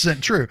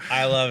 100% true.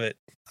 I love it.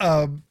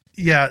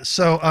 Yeah.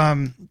 So,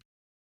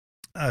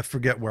 I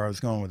forget where I was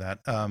going with that.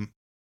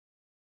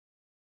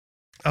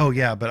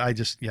 But I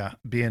just,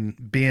 being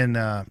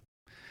a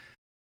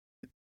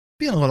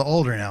little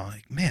older now,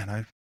 like, man,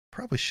 I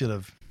probably should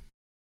have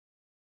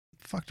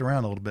fucked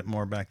around a little bit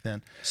more back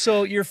then.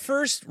 So your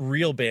first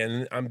real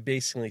band, I'm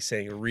basically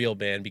saying a real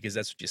band because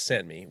that's what you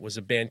sent me, was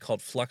a band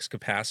called Flux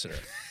Capacitor.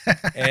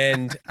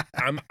 And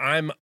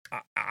I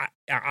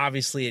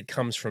obviously it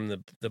comes from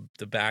the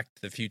Back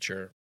to the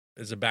Future.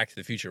 There's a Back to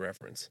the Future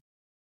reference,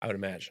 I would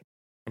imagine.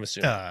 I'm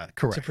assuming.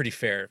 Correct. It's pretty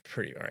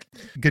all right.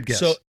 Good guess.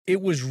 So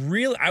it was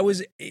real.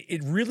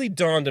 It really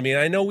dawned on me. And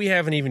I know we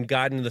haven't even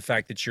gotten to the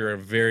fact that you're a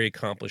very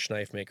accomplished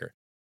knife maker,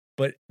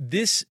 but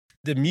the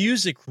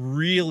music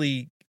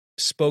really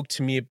spoke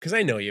to me because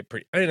I know you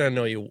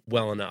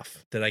well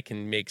enough that I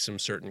can make some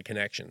certain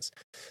connections.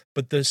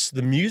 But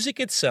the music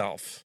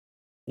itself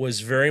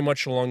was very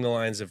much along the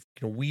lines of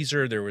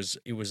Weezer.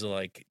 It was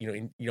like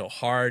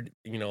hard.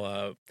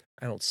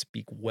 I don't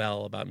speak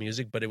well about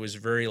music, but it was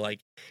very like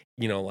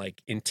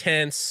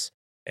intense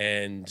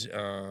and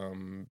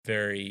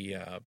very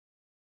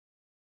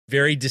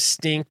very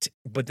distinct.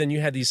 But then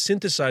you had these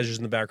synthesizers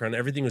in the background.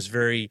 Everything was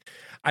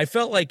I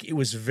felt like it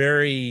was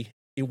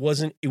it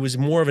was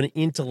more of an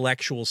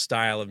intellectual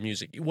style of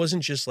music. It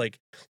wasn't just like,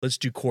 let's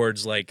do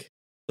chords like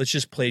let's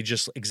just play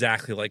just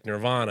exactly like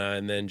Nirvana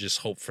and then just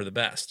hope for the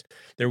best.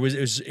 It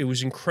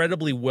was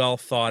incredibly well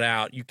thought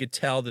out. You could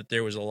tell that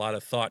there was a lot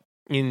of thought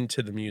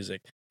into the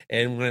music.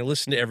 And when I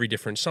listened to every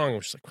different song, I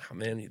was just like, wow,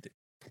 man,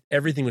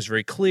 everything was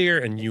very clear,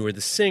 and you were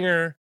the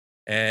singer,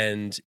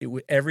 and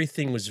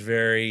everything was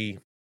very.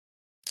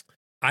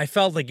 I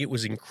felt like it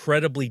was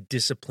incredibly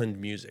disciplined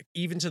music,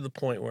 even to the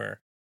point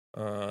where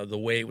the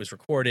way it was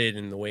recorded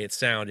and the way it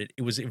sounded,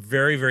 it was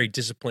very, very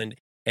disciplined,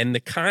 and the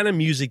kind of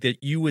music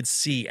that you would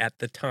see at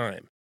the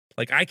time.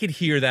 Like I could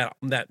hear that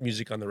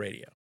music on the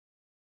radio.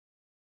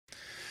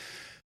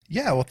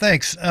 Yeah, well,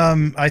 thanks.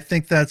 I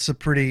think that's a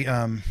pretty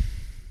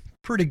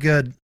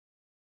good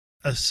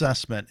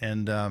assessment,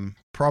 and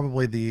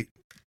probably the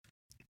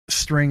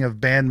string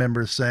of band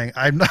members saying,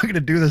 I'm not going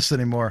to do this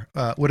anymore,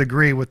 would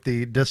agree with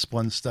the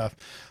discipline stuff.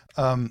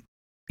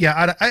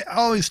 Yeah, I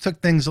always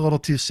took things a little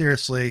too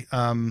seriously.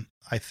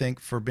 I think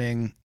for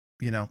being,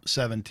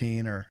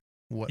 17 or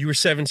what. You were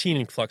 17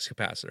 in Flux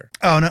Capacitor.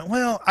 Oh no.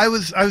 Well, I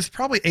was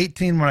probably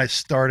 18 when I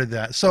started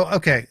that. So,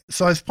 okay.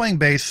 So I was playing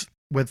bass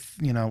with,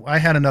 I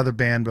had another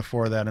band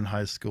before that in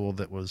high school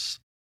that was,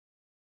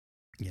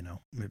 it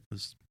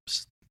was,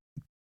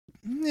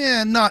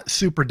 not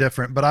super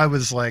different, but I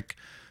was like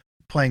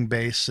playing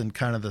bass and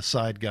kind of the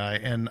side guy.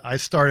 And I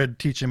started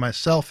teaching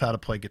myself how to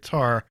play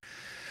guitar,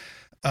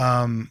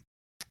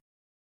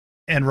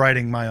 and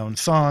writing my own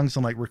songs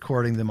and like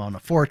recording them on a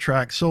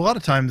 4-track. So a lot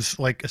of times,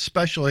 like,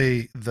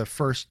 especially the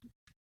first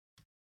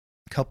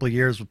couple of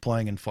years of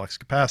playing in Flux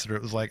Capacitor,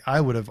 it was like, I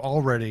would have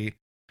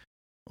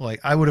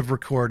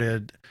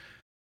recorded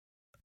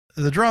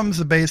the drums,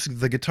 the bass,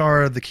 the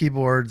guitar, the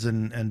keyboards,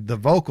 and the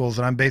vocals.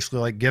 And I'm basically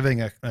like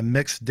giving a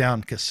mixed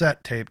down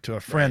cassette tape to a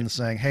friend, right,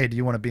 saying, hey, do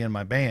you want to be in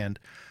my band?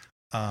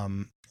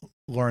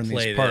 Learn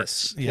play these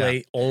parts.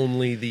 Play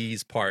only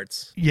these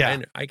parts.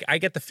 Yeah. I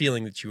get the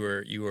feeling that you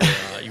were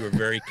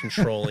very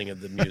controlling of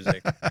the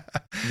music.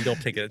 You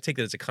don't take it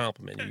as a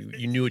compliment.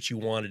 You knew what you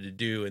wanted to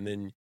do, and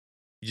then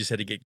you just had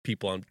to get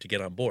people to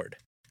get on board.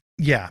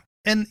 Yeah.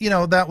 And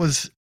that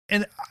was,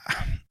 and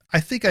I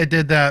think I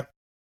did that.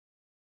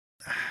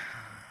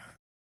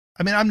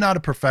 I mean, I'm not a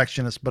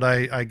perfectionist, but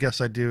I guess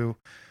I do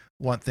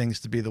want things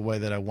to be the way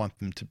that I want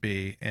them to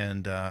be.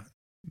 And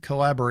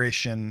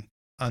collaboration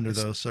under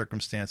those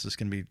circumstances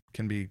can be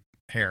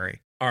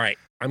hairy. All right.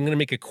 I'm going to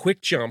make a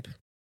quick jump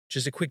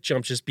just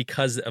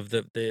because of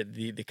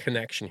the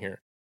connection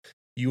here.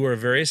 You are a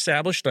very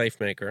established knife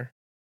maker.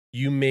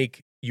 You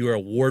are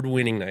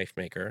award-winning knife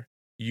maker.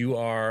 You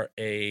are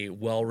a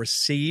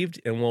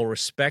well-received and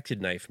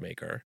well-respected knife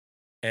maker.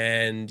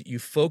 And you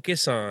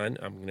focus on,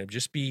 I'm going to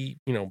just be,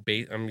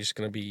 I'm just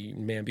going to be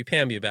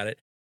mamby-pamby about it.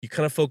 You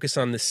kind of focus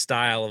on the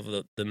style of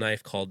the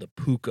knife called the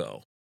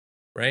Puukko,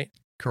 right?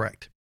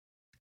 Correct.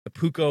 The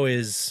Puukko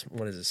is,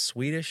 what is it,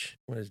 Swedish?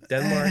 What is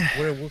Denmark?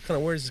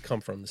 Where does it come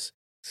from?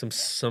 Some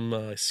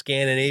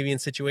Scandinavian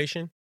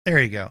situation?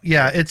 There you go.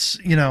 Yeah, it's,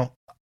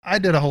 I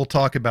did a whole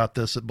talk about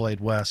this at Blade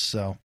West,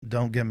 so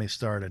don't get me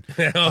started.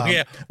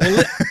 Yeah.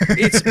 Well,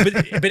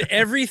 but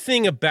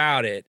everything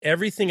about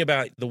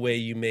the way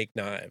you make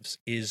knives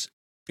is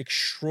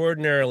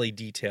extraordinarily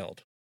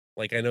detailed.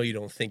 Like, I know you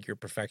don't think you're a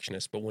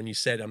perfectionist, but when you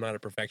said I'm not a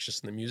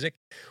perfectionist in the music,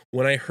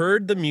 when I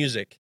heard the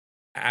music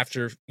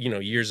after,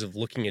 years of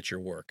looking at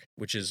your work,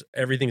 which is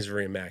everything's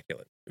very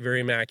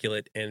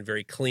immaculate and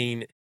very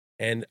clean.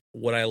 And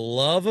what I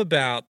love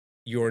about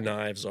your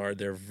knives are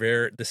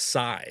the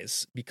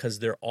size, because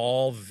they're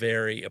all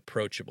very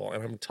approachable.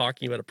 And I'm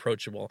talking about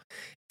approachable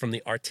from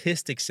the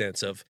artistic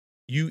sense of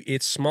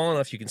it's small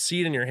enough you can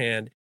see it in your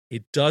hand.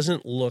 It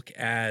doesn't look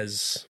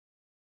it's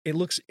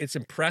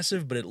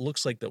impressive, but it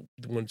looks like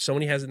when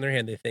somebody has it in their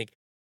hand, they think,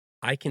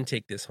 I can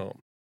take this home.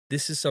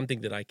 This is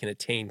something that I can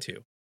attain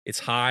to.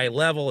 It's high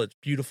level, it's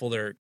beautiful,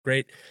 they're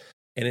great.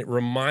 And it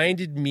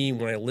reminded me,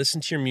 when I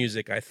listened to your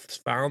music, I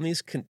found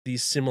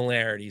these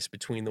similarities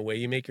between the way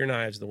you make your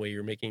knives and the way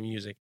you're making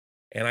music.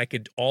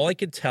 And all I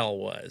could tell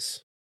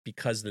was,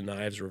 because the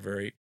knives were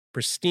very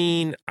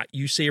pristine,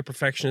 you say you're a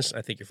perfectionist,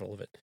 I think you're full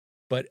of it.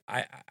 But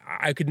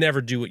I could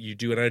never do what you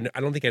do, and I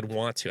don't think I'd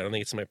want to. I don't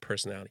think it's in my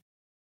personality.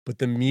 But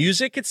the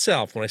music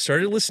itself, when I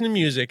started listening to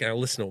music, and I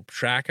listened to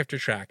track after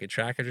track,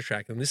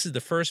 and this is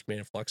the first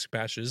band, Flux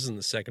Capacitor, this isn't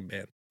the second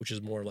band, which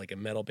is more like a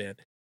metal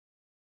band.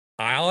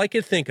 All I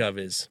could think of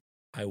is,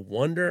 I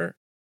wonder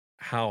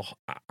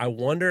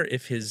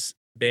if his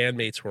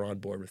bandmates were on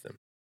board with him.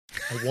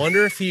 I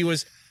wonder if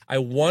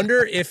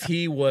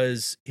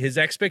his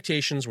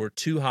expectations were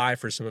too high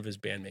for some of his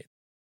bandmates.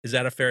 Is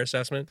that a fair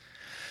assessment?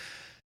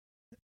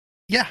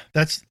 Yeah,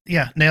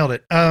 nailed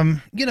it.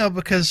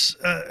 Because,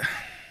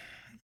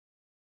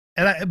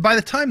 by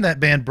the time that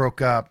band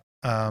broke up,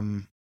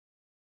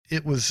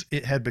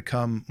 it had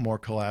become more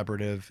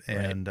collaborative,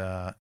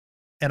 right.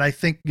 And I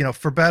think,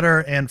 for better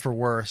and for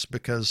worse,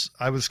 because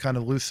I was kind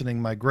of loosening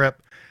my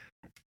grip,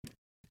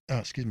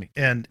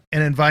 and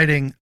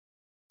inviting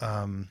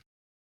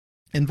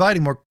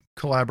more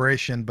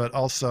collaboration, but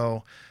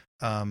also,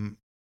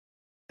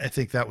 I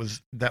think that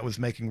was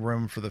making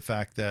room for the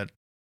fact that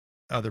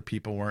other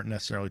people weren't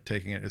necessarily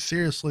taking it as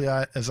seriously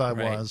as I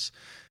Right. was.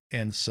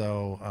 And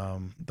so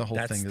the whole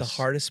That's thing the is,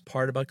 hardest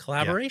part about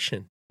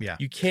collaboration. yeah.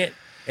 You can't,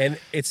 and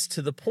it's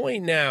to the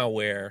point now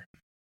where,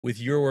 with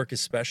your work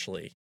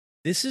especially,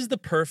 this is the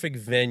perfect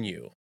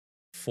venue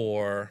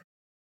for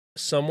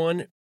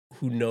someone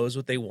who knows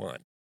what they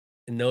want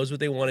and knows what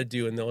they want to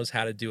do and knows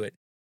how to do it.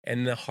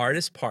 And the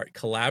hardest part,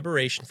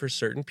 collaboration for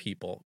certain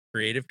people,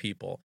 creative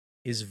people,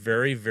 is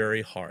very,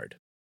 very hard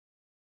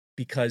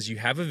because you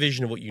have a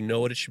vision of what you know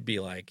what it should be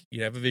like.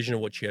 You have a vision of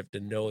what you have to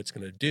know it's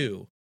going to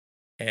do.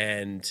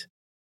 And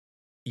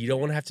you don't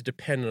want to have to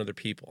depend on other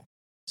people.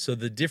 So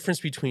the difference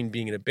between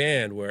being in a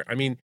band where, I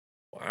mean,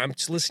 I'm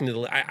just listening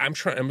to, I'm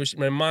trying, in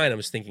my mind, I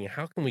was thinking,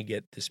 how can we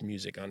get this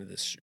music on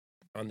this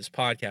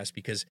podcast?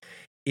 Because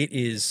it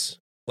is,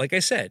 like I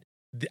said,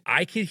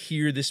 I could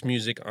hear this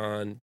music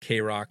on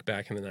K-Rock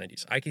back in the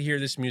 90s. I could hear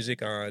this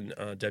music on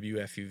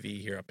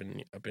WFUV here up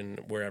in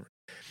wherever,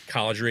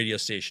 college radio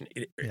station.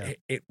 It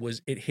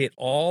hit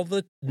all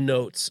the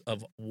notes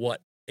of what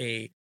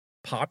a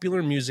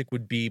popular music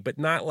would be, but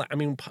not like, I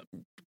mean,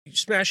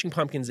 Smashing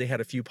Pumpkins, they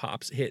had a few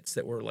hits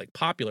that were like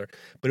popular,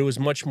 but it was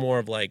much more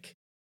of like,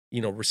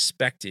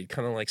 respected,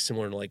 kind of like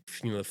similar to like,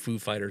 the Foo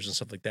Fighters and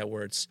stuff like that,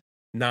 where it's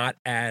not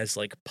as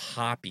like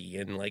poppy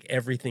and like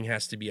everything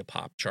has to be a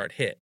pop chart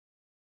hit.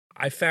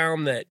 I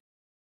found that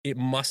it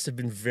must have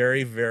been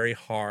very, very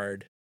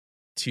hard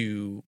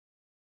to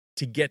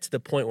get to the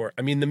point where,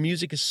 I mean, the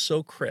music is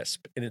so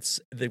crisp and it's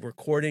the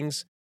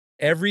recordings,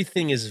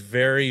 everything is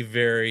very,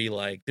 very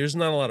like, there's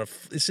not a lot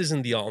of, this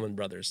isn't the Allman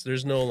Brothers.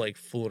 There's no like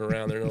fooling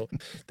around.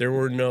 There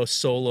were no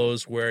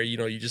solos where, you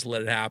just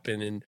let it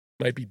happen and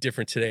it might be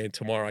different today and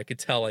tomorrow. I could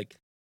tell, like,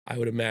 I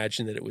would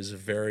imagine that it was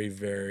very,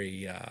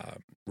 very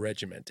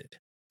regimented.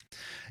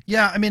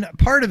 Yeah. I mean,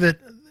 part of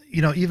it,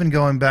 even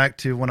going back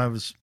to when I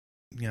was,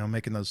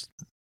 making those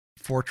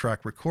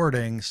 4-track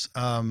recordings,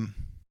 and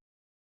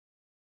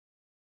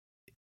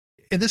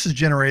this is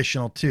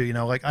generational too,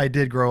 like I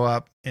did grow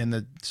up in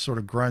the sort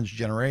of grunge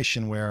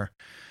generation where,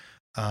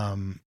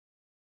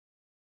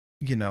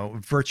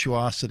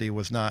 virtuosity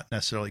was not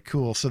necessarily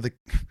cool. So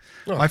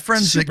my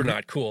friends, super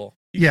not cool.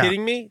 You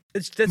kidding me?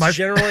 That's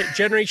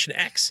Generation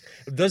X.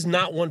 It does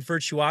not want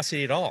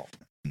virtuosity at all.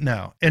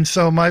 No. And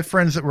so my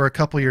friends that were a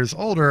couple years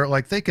older,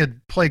 like they could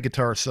play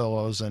guitar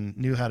solos and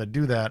knew how to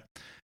do that.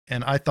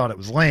 And I thought it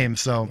was lame.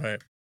 So,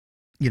 right.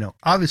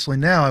 Obviously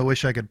now I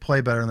wish I could play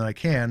better than I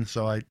can.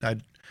 So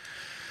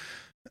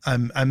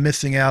I'm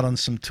missing out on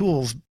some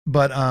tools,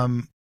 but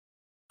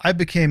I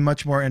became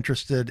much more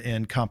interested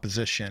in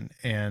composition,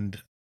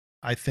 and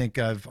I think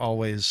I've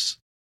always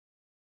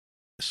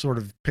sort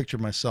of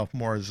pictured myself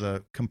more as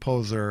a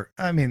composer.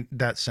 I mean,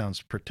 that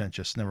sounds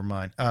pretentious. Never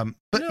mind.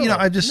 But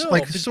I just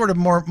sort of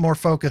more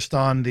focused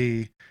on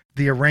the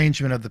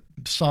arrangement of the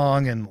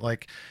song and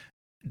like,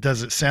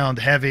 does it sound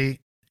heavy?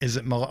 Is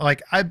it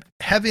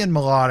heavy and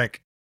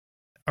melodic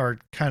are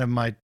kind of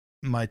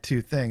my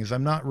two things.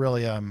 I'm not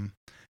really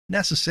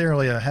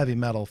necessarily a heavy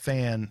metal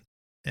fan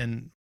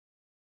and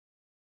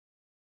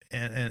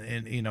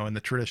in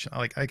the tradition,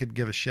 like I could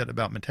give a shit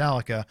about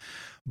Metallica,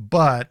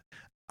 but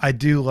I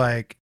do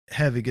like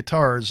heavy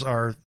guitars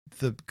are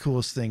the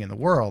coolest thing in the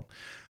world.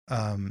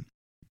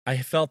 I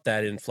felt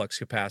that in Flux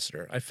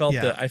Capacitor. I felt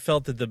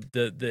that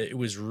the it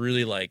was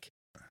really like,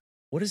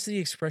 what is the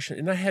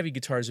expression? Not heavy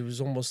guitars. It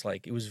was almost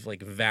like, it was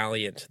like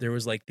valiant. There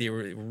was like, they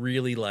were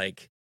really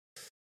like,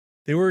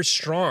 they were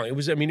strong. It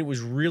was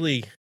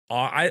really,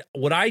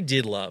 what I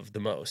did love the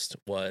most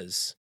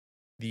was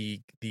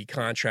the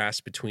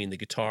contrast between the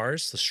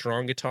guitars, the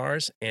strong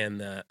guitars,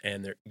 and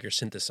your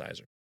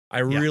synthesizer. I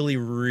really,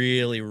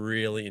 really,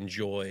 really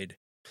enjoyed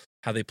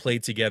how they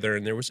played together.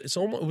 And it was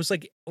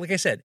like I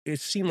said,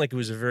 it seemed like it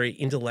was a very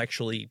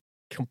intellectually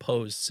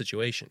composed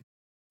situation.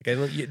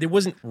 Like it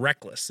wasn't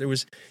reckless. It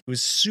was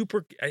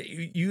super.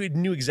 You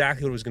knew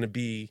exactly what it was going to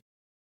be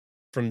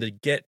from the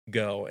get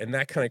go, and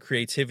that kind of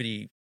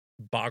creativity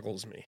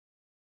boggles me.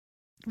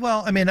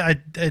 Well, I mean,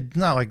 it's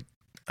not like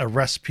a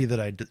recipe that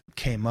I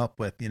came up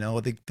with.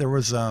 There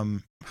was I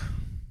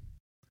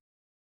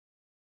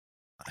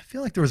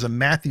feel like there was a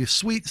Matthew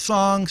Sweet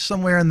song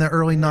somewhere in the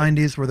early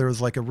 '90s where there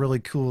was like a really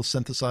cool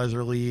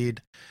synthesizer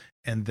lead,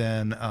 and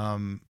then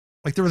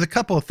like there was a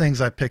couple of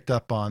things I picked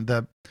up on.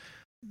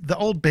 The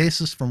old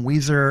bassist from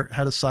Weezer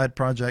had a side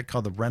project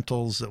called The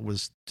Rentals that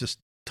was just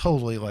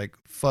totally like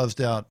fuzzed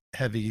out,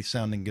 heavy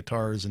sounding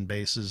guitars and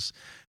basses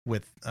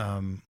with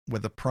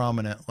a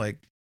prominent like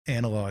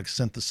analog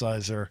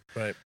synthesizer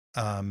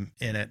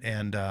in it,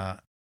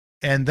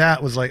 and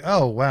that was like,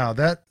 oh wow,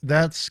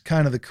 that's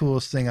kind of the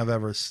coolest thing I've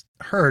ever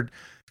heard,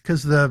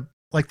 because the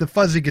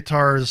fuzzy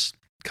guitars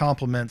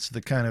complements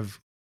the kind of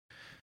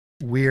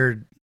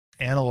weird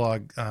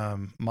analog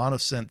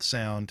monosynth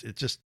sound. It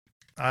just,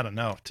 I don't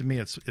know, to me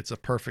it's a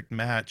perfect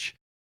match.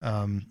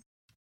 And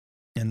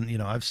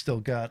I've still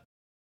got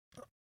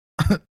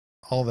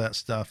all that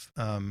stuff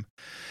that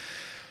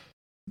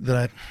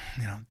I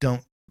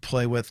don't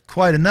play with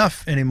quite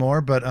enough anymore,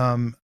 but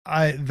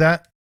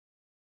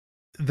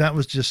that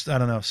was just, I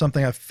don't know,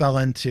 something I fell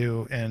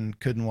into and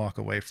couldn't walk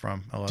away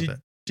from. I love it.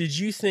 Did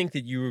you think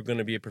that you were going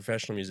to be a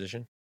professional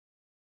musician?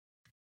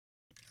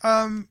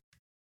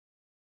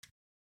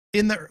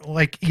 In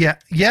the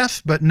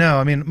yes, but no.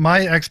 I mean,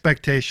 my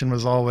expectation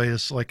was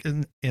always like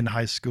in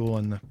high school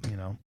and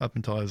up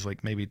until I was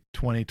like maybe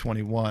 20,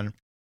 21.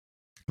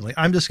 Like,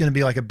 I'm just going to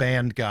be like a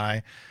band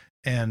guy,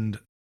 and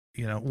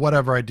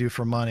whatever I do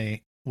for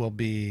money will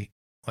be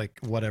like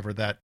whatever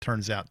that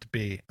turns out to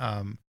be.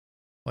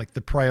 Like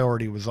the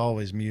priority was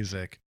always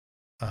music.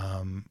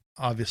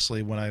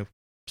 Obviously, when I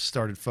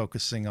started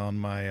focusing on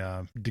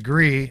my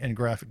degree in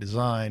graphic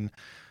design,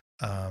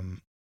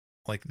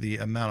 like the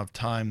amount of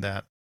time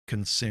that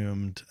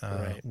consumed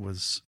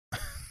was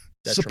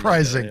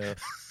surprising. Yeah.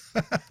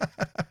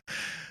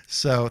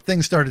 So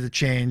things started to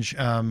change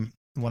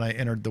when I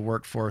entered the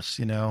workforce,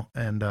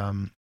 and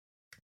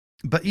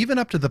but even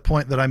up to the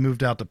point that I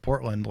moved out to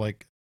Portland,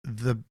 like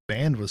the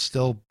band was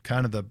still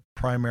kind of the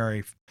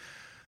primary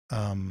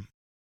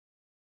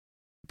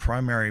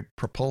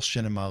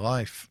propulsion in my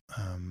life.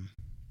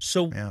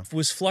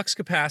 Was Flux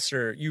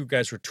Capacitor, you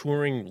guys were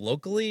touring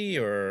locally,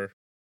 or?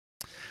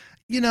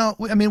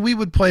 I mean, we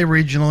would play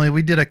regionally.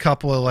 We did a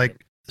couple of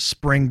like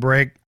spring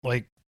break,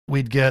 like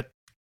we'd get,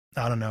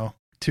 I don't know,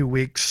 2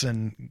 weeks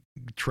and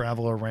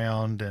travel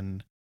around.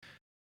 And,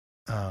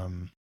 at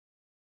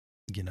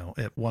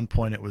one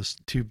point it was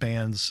 2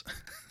 bands,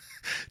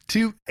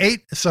 8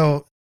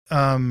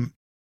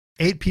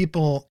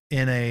 people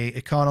in a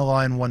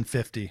Econoline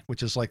 150,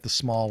 which is like the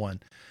small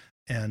one.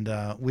 And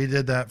we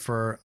did that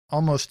for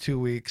almost 2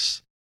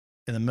 weeks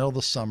in the middle of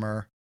the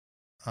summer.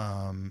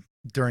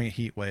 During a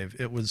heat wave.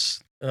 It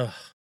was,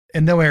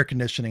 and no air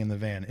conditioning in the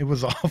van. It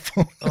was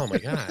awful. Oh my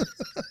God.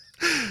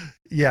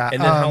 Yeah.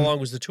 And then how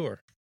long was the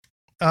tour?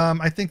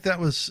 I think it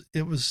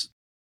was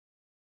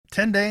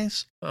 10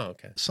 days. Oh,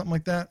 okay. Something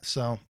like that.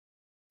 So,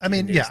 I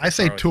mean, yeah, I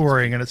say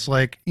touring and it's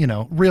like,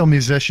 real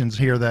musicians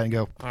hear that and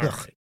go,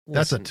 right.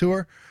 That's a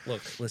tour.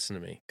 Look, listen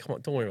to me. Come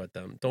on. Don't worry about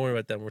them. Don't worry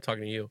about them. We're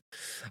talking to you.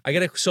 And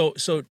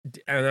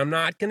I'm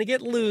not going to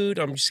get lewd.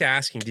 I'm just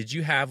asking, did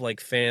you have like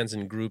fans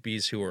and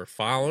groupies who were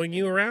following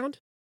you around?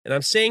 And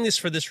I'm saying this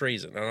for this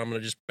reason, and I'm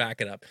going to just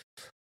back it up.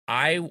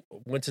 I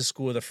went to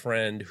school with a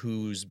friend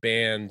whose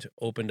band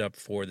opened up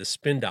for the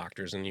Spin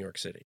Doctors in New York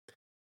City.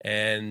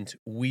 And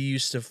we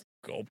used to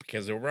go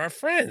because they were our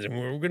friends and we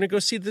were going to go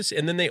see this.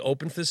 And then they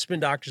opened for the Spin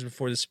Doctors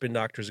before the Spin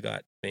Doctors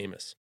got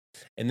famous.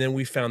 And then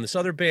we found this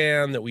other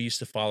band that we used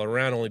to follow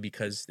around only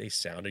because they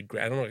sounded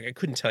great. I don't know. I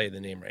couldn't tell you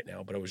the name right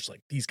now, but I was just like,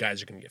 these guys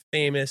are going to get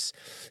famous.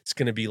 It's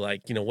going to be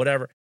like,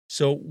 whatever.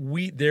 So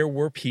there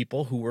were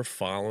people who were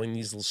following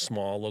these little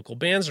small local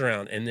bands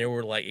around, and there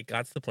were like, it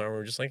got to the point where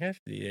we're just like, hey,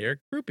 they're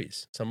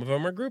groupies. Some of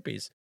them are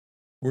groupies.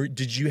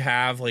 Did you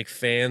have like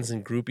fans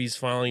and groupies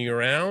following you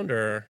around?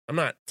 Or I'm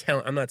not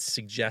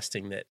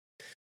suggesting that,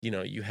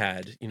 you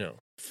had,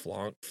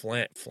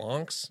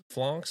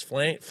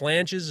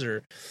 flanges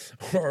or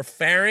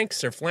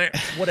pharynx or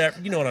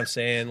whatever, you know what I'm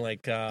saying?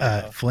 Like,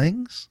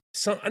 flings?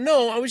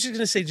 No, I was just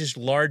going to say just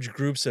large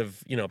groups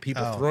of,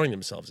 people throwing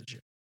themselves at you.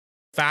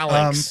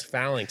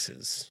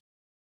 Phalanxes.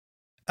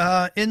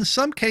 In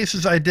some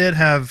cases, I did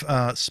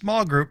have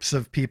small groups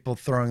of people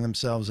throwing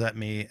themselves at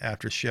me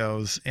after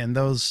shows, and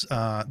those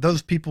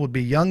people would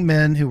be young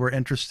men who were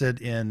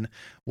interested in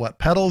what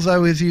pedals I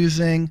was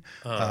using,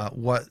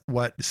 what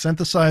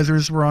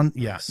synthesizers were on.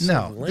 Yeah, so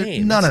no,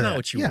 lame. None That's of not that.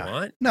 what you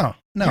want. No.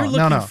 You're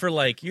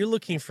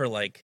looking for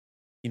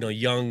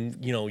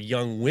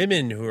young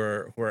women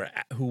who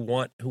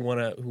want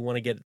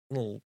to get a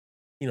little,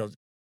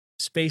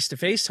 space to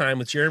face time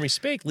with Jeremy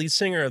Spake, lead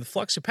singer of the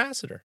Flux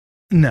Capacitor.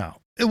 No.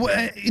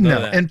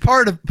 And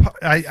part of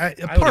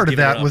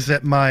that was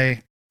that what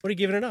are you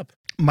giving it up?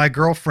 My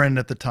girlfriend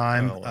at the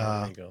time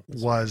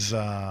was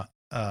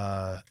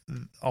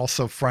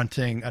also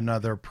fronting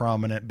another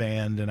prominent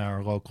band in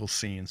our local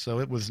scene.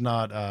 So it was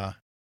not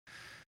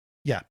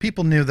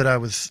people knew that I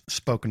was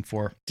spoken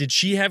for. Did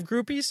she have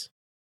groupies?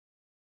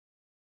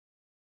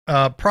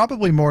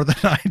 Probably more than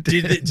I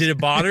did. Did it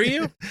bother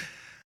you?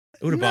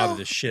 It would have bothered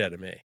the shit out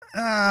of me.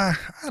 I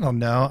don't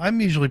know.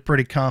 I'm usually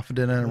pretty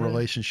confident in a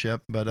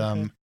relationship, but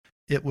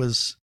it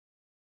was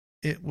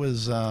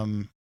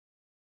don't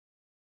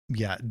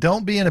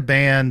be in a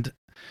band,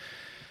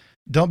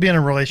 don't be in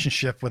a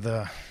relationship with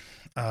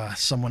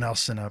someone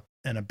else in a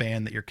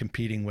band that you're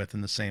competing with in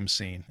the same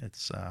scene.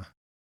 It's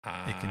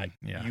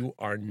you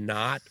are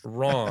not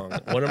wrong.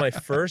 One of my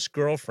first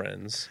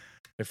girlfriends,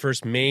 my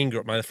first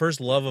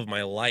love of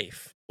my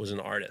life was an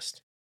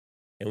artist.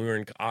 And we were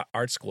in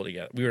art school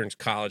together. We were in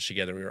college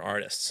together. We were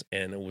artists.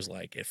 And it was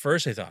like, at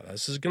first I thought,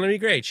 this is going to be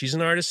great. She's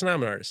an artist and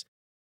I'm an artist.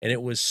 And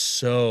it was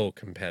so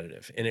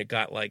competitive. And it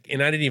got like,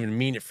 and I didn't even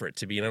mean it for it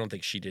to be, and I don't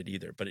think she did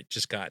either, but it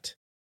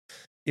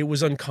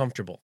was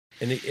uncomfortable.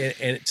 And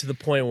to the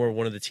point where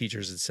one of the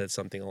teachers had said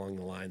something along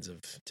the lines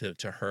of,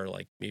 to her,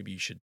 like, maybe you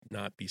should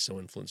not be so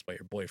influenced by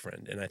your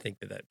boyfriend. And I think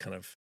that kind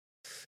of,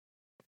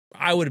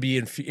 I would be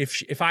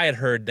if I had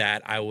heard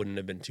that, I wouldn't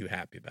have been too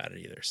happy about it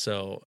either.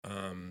 So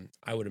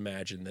I would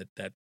imagine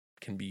that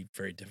can be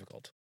very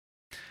difficult.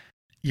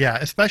 Yeah,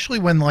 especially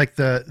when like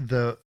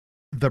the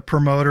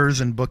promoters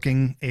and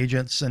booking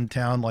agents in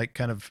town like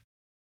kind of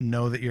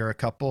know that you're a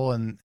couple,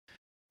 and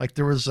like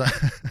there was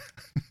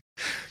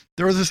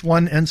there was this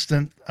one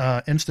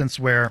instance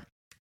where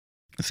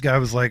this guy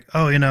was like,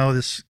 "Oh,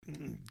 this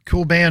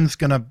cool band's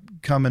gonna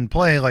come and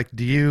play. Like,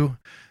 do you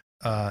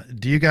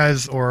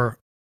guys or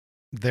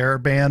their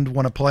band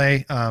want to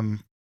play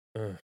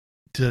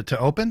to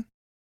open?"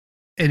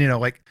 And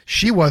like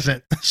she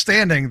wasn't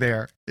standing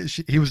there.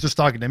 He was just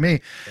talking to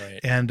me, Right.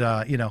 and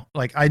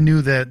like I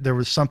knew that there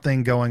was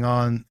something going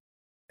on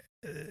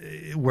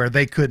where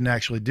they couldn't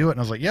actually do it, and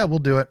I was like, "Yeah, we'll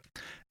do it."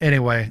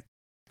 Anyway,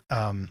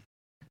 that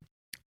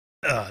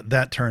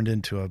turned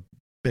into a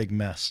big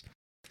mess.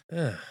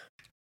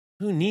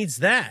 Who needs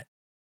that?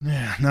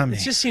 Yeah, not me.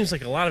 It just seems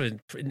like a lot of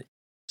it.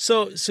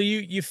 So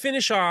you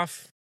finish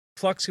off,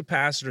 flux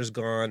capacitor's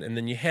gone, and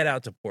then you head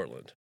out to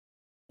Portland.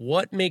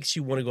 What makes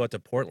you want to go out to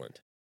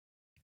Portland?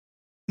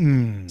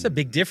 It's a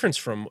big difference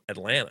from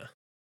Atlanta.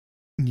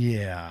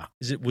 Yeah.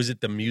 Was it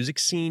the music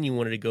scene? You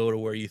wanted to go to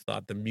where you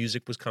thought the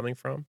music was coming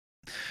from?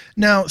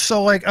 No,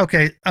 so like,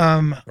 okay,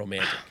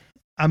 romantic.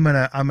 I'm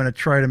gonna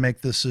try to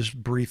make this as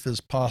brief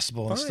as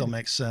possible and Fine. still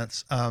make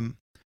sense.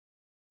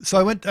 So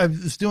I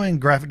was doing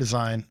graphic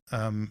design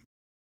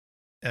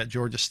at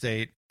Georgia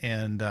State,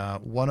 and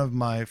one of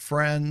my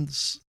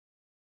friends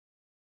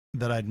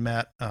that I'd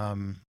met,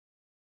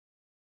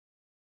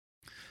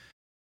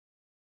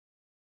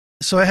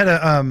 so I had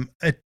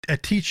a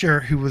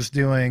teacher who was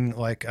doing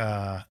like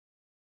a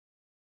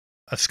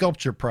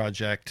sculpture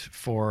project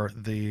for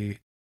the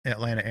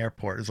Atlanta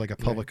airport. It was like a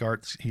public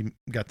arts. He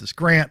got this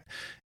grant,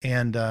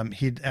 and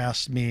he'd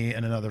asked me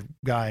and another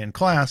guy in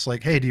class,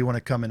 like, "Hey, do you want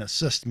to come and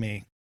assist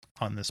me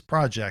on this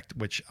project?"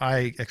 Which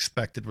I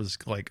expected was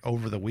like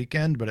over the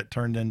weekend, but it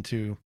turned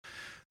into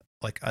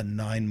like a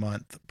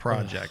 9-month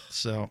project.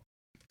 So,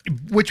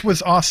 which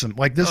was awesome.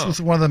 Like this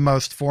was one of the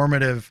most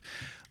formative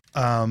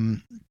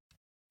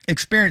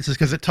experiences,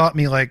 because it taught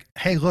me like,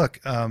 hey, look,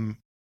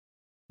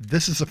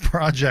 this is a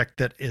project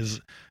that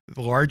is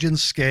large in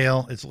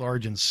scale. It's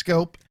large in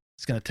scope.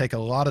 It's going to take a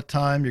lot of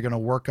time. You're going to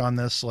work on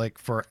this like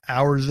for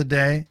hours a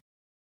day,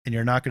 and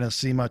you're not going to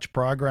see much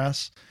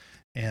progress.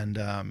 And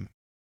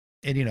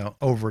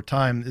over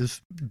time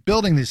is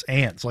building these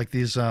ants, like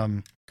these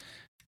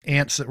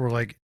ants that were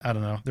like, I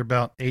don't know, they're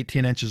about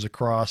 18 inches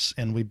across,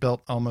 and we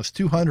built almost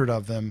 200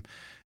 of them,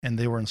 and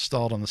they were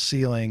installed on the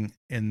ceiling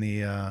in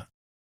the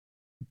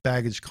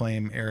baggage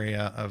claim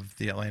area of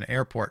the Atlanta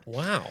airport.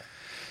 Wow.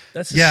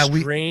 That's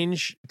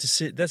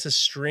that's a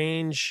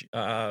strange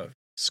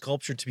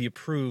sculpture to be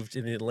approved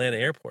in the Atlanta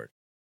airport.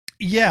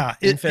 Yeah.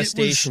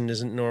 Infestation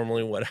isn't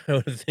normally what I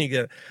would think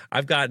of.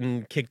 I've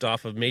gotten kicked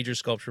off of major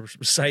sculpture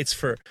sites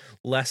for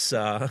less,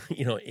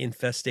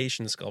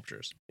 infestation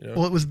sculptures.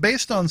 Well, it was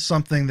based on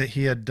something that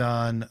he had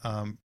done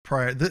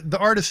prior. The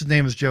artist's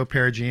name is Joe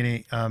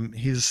Perugini.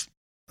 He's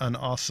an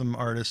awesome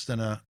artist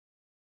and a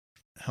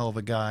hell of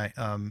a guy.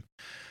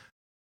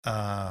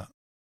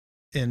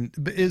 And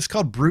it's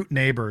called Brute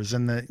Neighbors,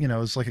 and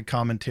it's like a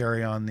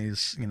commentary on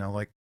these,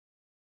 like,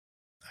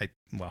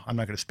 I'm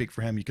not going to speak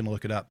for him. You can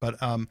look it up, but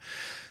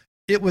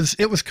it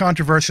was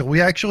controversial.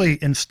 We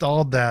actually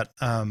installed that,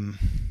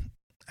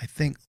 I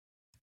think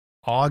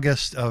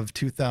August of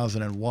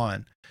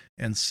 2001.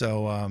 And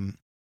so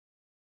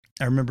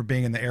I remember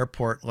being in the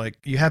airport, like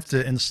you have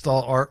to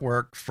install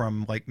artwork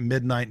from like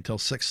midnight until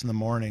 6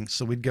 a.m.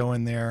 So we'd go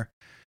in there,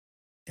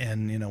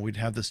 and we'd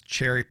have this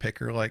cherry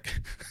picker,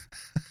 like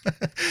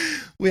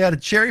we had a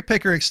cherry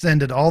picker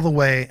extended all the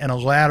way and a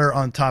ladder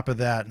on top of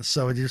that. And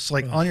so you're just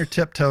like on your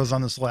tiptoes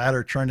on this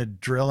ladder trying to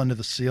drill into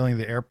the ceiling of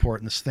the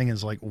airport, and this thing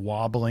is like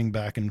wobbling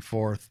back and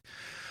forth.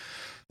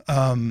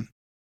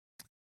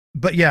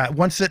 But yeah,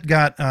 once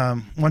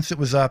it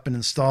was up and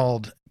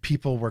installed,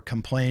 people were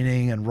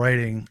complaining and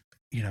writing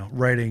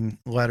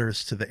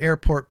letters to the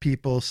airport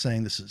people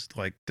saying this is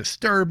like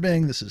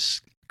disturbing, this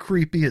is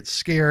creepy, it's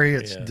scary,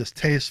 it's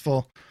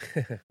distasteful.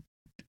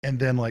 And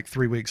then like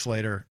 3 weeks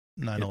later,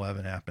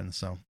 9/11 happened.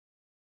 So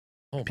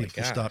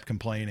people stopped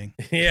complaining.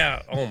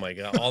 Yeah. Oh my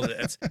God. All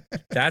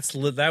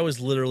that was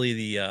literally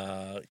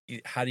the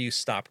how do you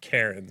stop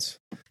Karens?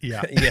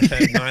 Yeah.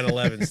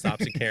 9/11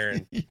 stops a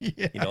Karen.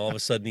 Yeah. All of a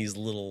sudden these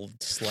little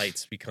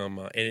slights become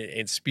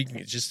and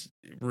speaking just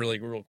really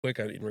real quick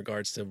in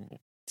regards to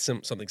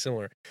something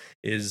similar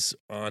is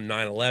on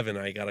 9/11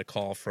 I got a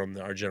call from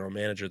our general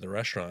manager of the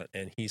restaurant,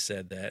 and he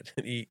said that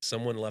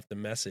someone left a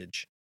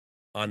message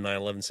on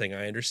 9/11 saying,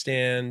 "I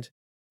understand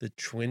the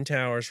Twin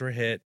Towers were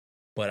hit,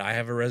 but I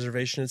have a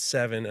reservation at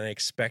 7 and I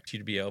expect you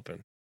to be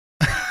open."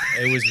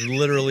 It was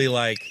literally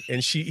like,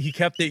 and he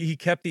kept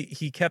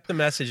the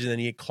message, and then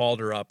he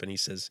called her up and he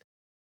says,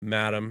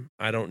 "Madam,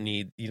 I don't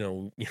need,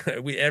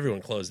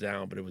 everyone closed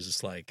down, but it was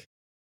just like,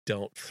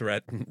 don't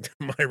threaten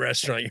my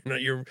restaurant.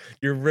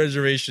 Your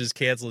reservation is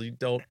canceled. You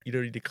don't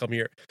need to come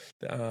here."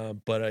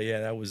 But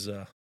that was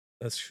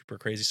That's super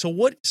crazy. So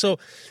what? So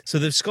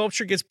the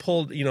sculpture gets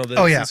pulled. You know,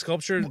 Oh, yeah. the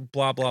sculpture,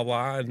 blah blah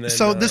blah, and then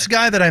So this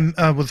guy that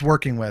I was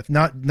working with,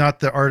 not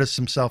the artist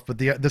himself, but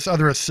this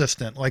other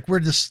assistant, like we're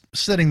just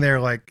sitting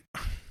there like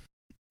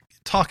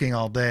talking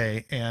all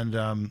day,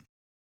 and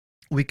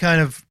we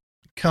kind of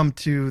come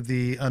to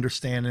the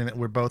understanding that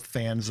we're both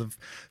fans of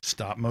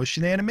stop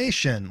motion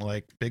animation,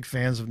 like big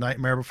fans of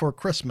Nightmare Before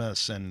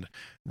Christmas and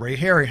Ray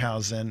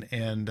Harryhausen,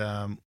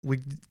 and we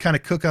kind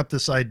of cook up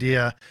this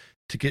idea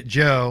to get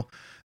Joe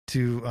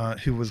to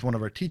who was one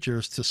of our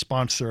teachers to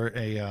sponsor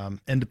a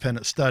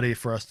independent study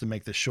for us to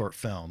make this short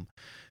film.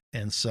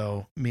 And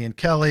so me and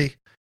Kelly,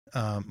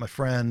 my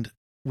friend,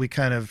 we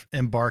kind of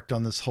embarked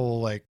on this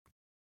whole like,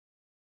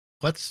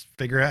 let's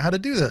figure out how to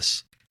do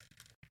this.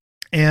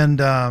 And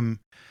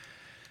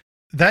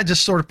that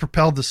just sort of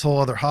propelled this whole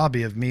other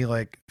hobby of me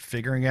like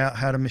figuring out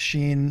how to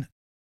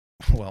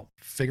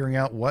figuring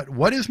out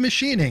what is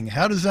machining,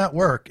 how does that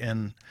work,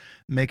 and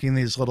making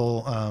these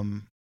little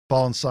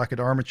ball and socket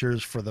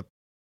armatures for the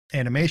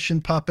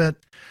animation puppet.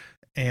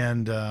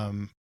 And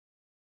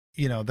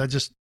that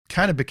just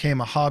kind of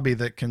became a hobby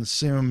that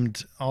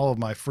consumed all of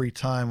my free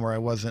time where I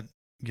wasn't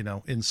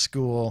in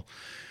school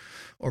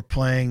or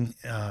playing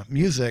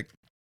music.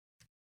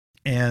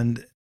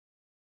 And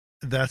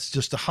that's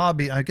just a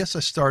hobby. I guess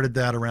I started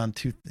that around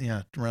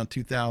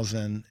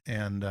 2000.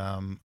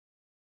 And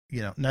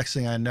next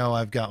thing I know,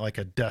 I've got like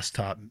a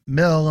desktop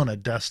mill and a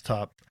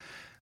desktop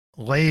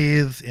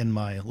lathe in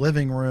my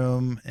living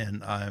room,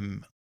 and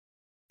I'm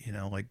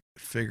like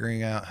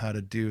figuring out how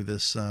to do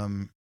this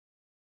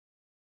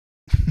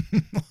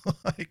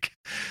like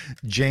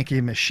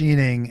janky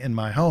machining in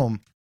my home.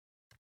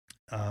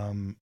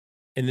 And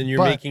then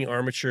you're making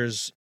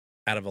armatures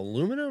out of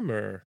aluminum,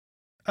 or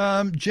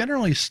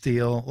generally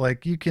steel.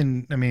 Like you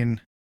can, I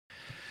mean,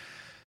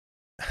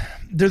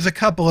 there's a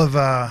couple of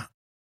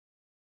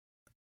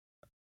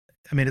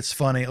it's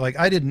funny. Like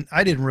I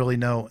didn't really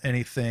know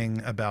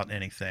anything about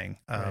anything.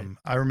 Right.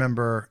 I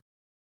remember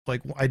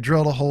like I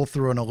drilled a hole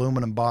through an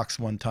aluminum box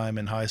one time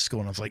in high school,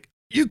 and I was like,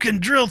 you can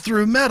drill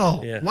through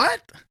metal. Yeah.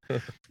 What?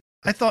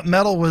 I thought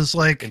metal was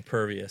like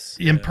impervious.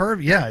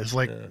 Yeah, it's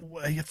like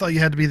you thought you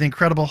had to be the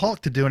Incredible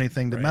Hulk to do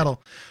anything to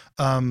metal.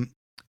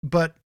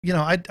 But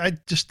I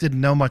just didn't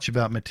know much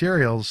about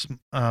materials.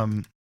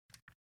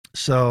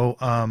 So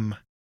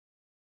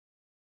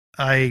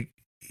I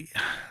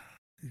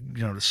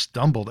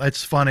stumbled.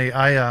 It's funny.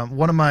 I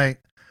one of my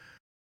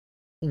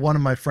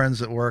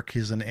friends at work,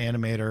 he's an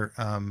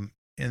animator.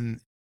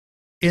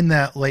 In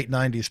that late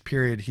 90s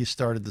period, he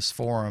started this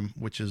forum,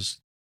 which is,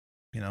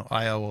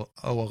 I owe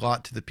a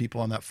lot to the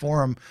people on that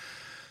forum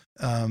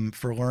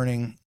for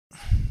learning,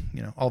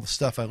 all the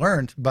stuff I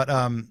learned. But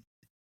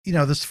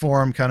this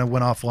forum kind of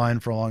went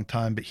offline for a long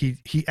time. But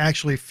he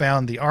actually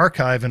found the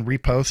archive and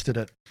reposted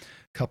it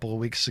a couple of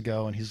weeks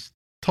ago, and he's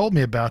told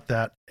me about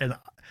that. And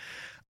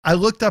I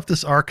looked up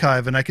this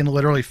archive, and I can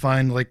literally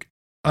find like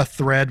a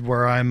thread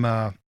where I'm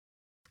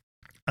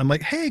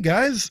like, hey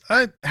guys,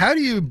 how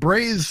do you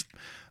braze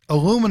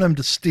aluminum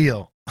to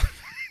steel?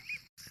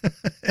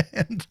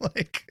 And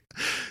like,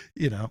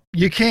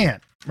 you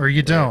can't, or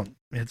you don't.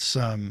 It's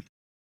I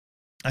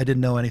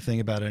didn't know anything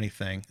about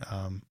anything.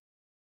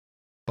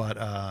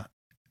 But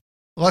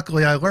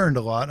luckily I learned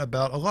a lot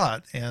about a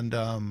lot, and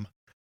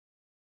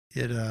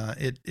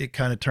it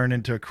kind of turned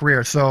into a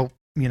career. So,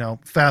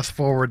 fast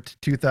forward to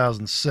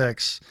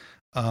 2006,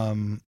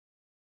 I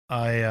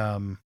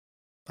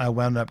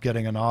wound up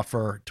getting an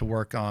offer to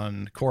work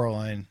on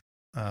Coraline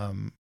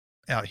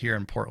out here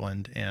in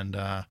Portland, and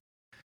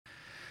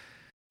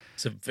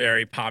it's a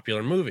very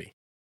popular movie.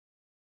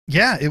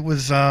 Yeah, it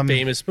was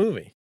famous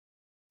movie.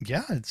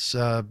 Yeah, it's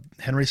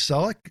Henry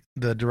Selick,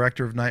 the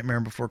director of Nightmare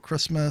Before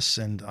Christmas,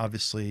 and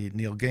obviously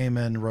Neil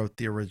Gaiman wrote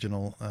the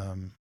original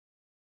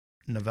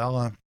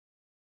novella.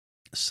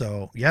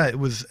 So yeah, it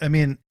was. I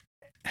mean,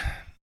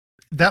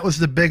 that was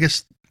the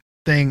biggest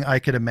thing I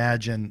could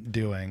imagine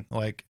doing.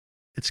 Like,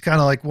 it's kind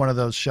of like one of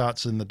those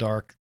shots in the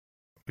dark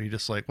where you're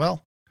just like,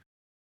 well,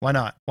 why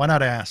not? Why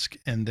not ask?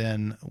 And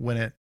then when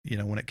it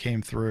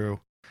came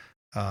through,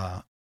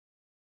 I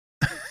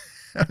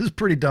was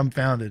pretty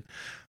dumbfounded.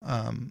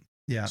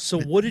 Yeah. So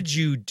what did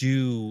you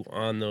do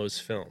on those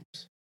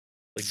films?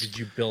 Like, did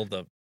you build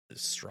the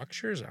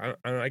structures?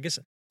 I guess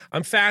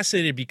I'm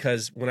fascinated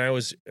because when I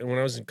was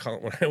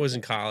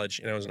in college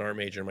and I was an art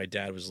major, my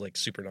dad was like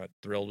super not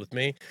thrilled with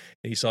me.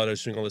 And he saw that I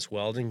was doing all this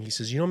welding. He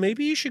says,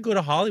 maybe you should go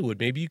to Hollywood.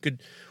 Maybe you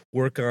could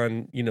work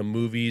on,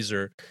 movies,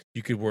 or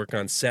you could work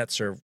on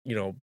sets, or,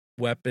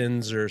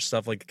 weapons or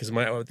stuff like, because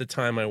at the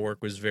time my work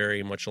was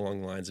very much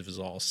along the lines of it was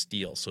all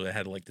steel, so it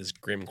had like this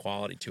grim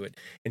quality to it.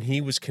 And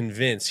he was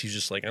convinced. He's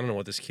just like, I don't know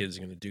what this kid's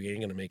going to do. He ain't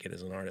going to make it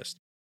as an artist.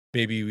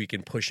 Maybe we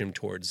can push him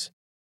towards,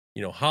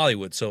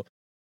 Hollywood. So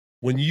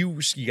when you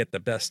get the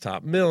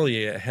desktop mill,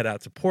 you head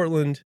out to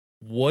Portland.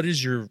 What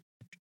is your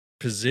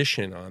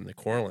position on the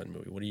Coraline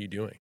movie? What are you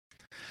doing?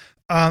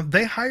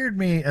 They hired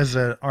me as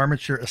an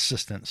armature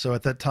assistant. So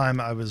at that time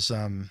I was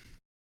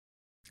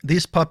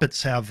these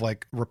puppets have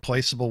like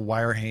replaceable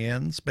wire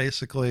hands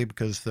basically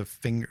because the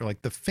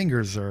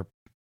fingers are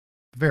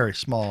very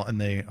small and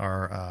they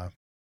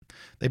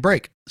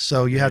break.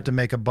 So you have to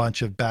make a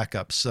bunch of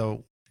backups.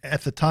 So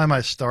at the time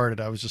I started,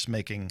 I was just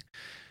making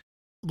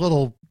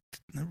little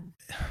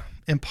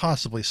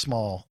impossibly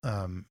small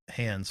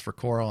hands for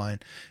Coraline.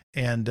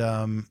 And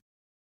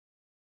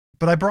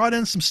but I brought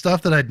in some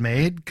stuff that I'd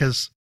made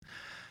because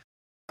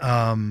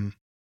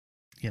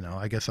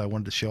I guess I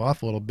wanted to show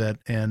off a little bit.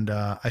 And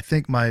I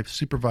think my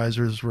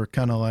supervisors were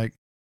kind of like,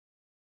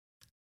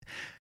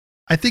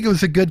 I think it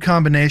was a good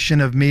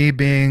combination of me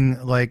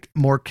being like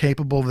more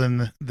capable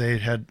than they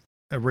had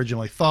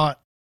originally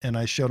thought. And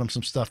I showed them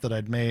some stuff that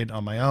I'd made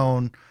on my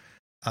own.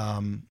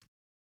 And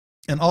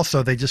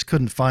also they just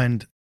couldn't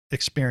find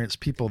experienced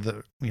people that,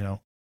 were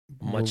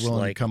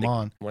willing to come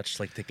on. Much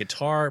like the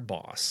guitar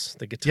boss,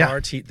 the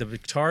guitar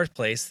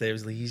place,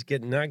 he's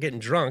not getting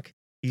drunk.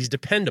 He's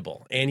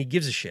dependable and he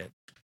gives a shit.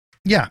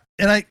 Yeah.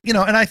 And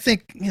I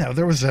think,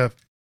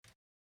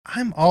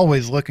 I'm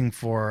always looking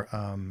for,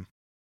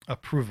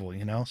 approval,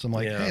 so I'm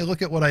like, hey,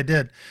 look at what I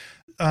did.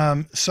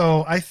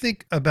 So I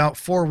think about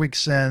 4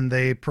 weeks in,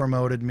 they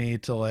promoted me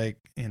to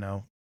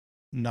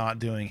not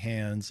doing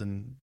hands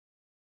and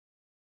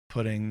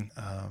putting,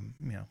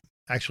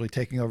 actually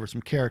taking over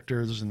some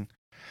characters. And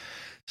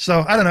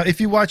so I don't know if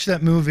you watch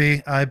that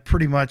movie, I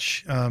pretty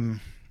much,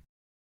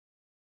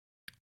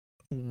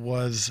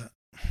 was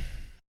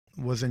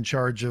in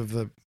charge of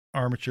the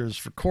armatures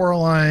for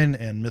Coraline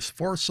and Miss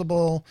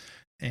Forcible.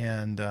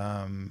 And,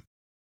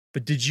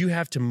 but did you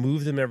have to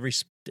move them every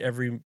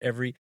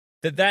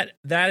that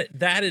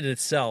in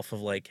itself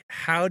of like,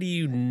 how do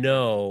you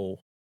know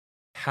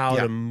how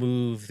to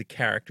move the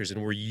characters?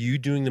 And were you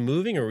doing the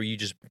moving or were you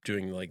just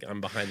doing like, I'm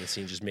behind the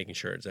scenes, just making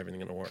sure it's everything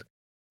going to work?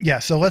 Yeah.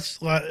 So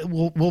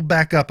we'll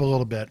back up a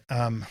little bit.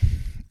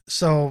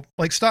 So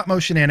like stop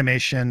motion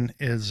animation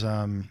is,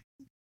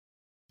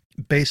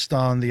 based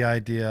on the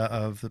idea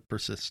of the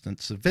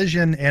persistence of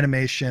vision.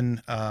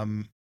 Animation,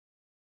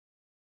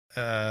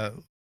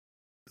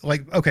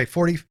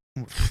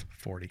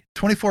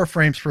 24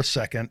 frames per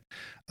second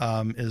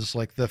is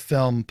like the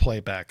film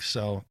playback.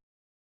 So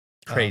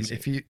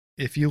crazy.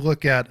 If you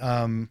look at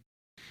I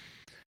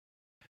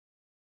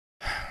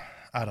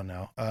don't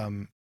know,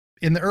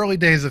 in the early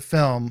days of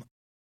film,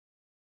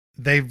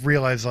 they've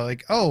realized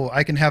like, oh,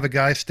 I can have a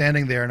guy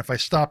standing there, and if I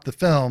stop the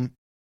film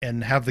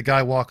and have the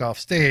guy walk off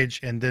stage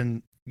and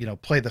then,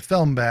 play the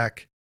film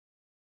back,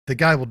 the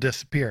guy will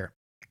disappear.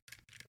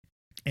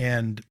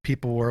 And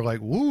people were like,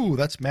 woo,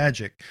 that's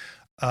magic.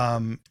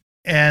 And,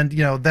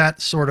 that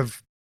sort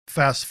of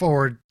fast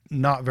forward,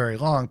 not very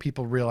long,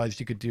 people realized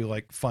you could do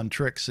like fun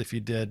tricks if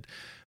you did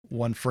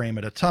one frame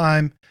at a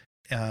time,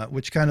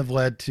 which kind of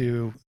led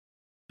to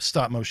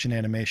stop motion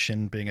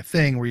animation being a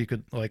thing where you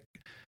could like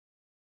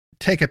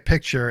take a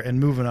picture and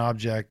move an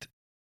object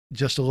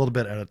just a little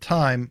bit at a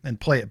time and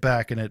play it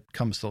back and it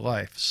comes to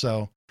life.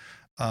 So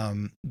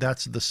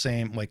that's the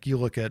same. Like you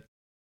look at,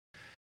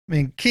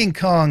 King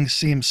Kong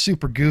seems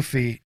super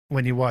goofy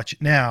when you watch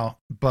it now,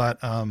 but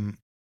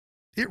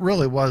it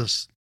really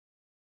was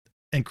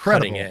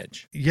incredible. Cutting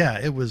edge. Yeah,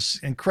 it was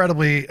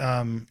incredibly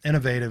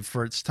innovative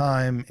for its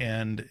time,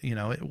 and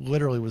it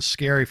literally was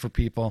scary for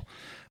people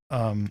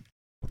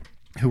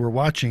who were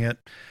watching it.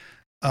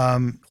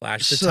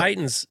 Clash of the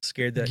Titans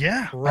scared the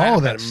crap all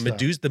that out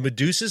of the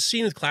Medusa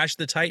scene with Clash of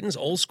the Titans,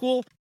 old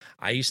school.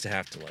 I used to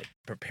have to like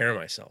prepare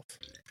myself.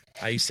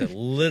 I used to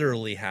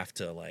literally have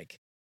to like,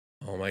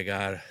 oh my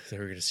God, they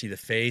were going to see the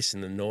face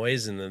and the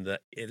noise and then the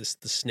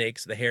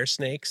snakes, the hair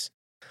snakes.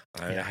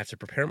 I have to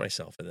prepare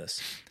myself for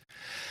this.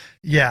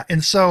 Yeah,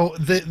 and so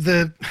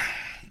the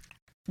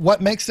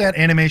what makes that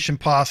animation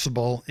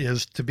possible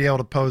is to be able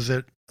to pose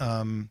it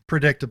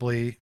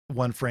predictably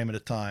one frame at a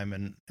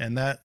time, and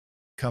that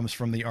comes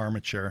from the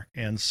armature.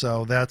 And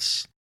so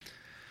that's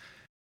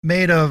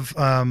made of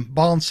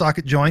ball and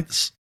socket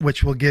joints,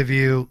 which will give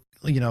you,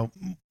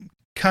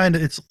 kind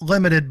of, it's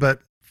limited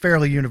but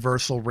fairly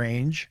universal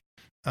range.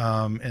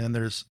 And then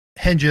there's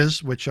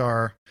hinges, which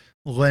are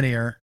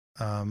linear,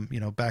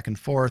 back and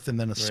forth, and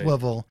then a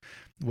swivel,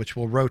 which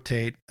will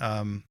rotate.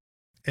 And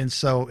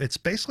so it's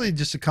basically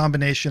just a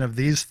combination of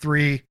these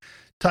three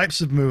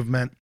types of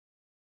movement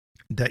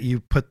that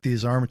you put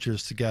these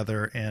armatures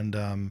together.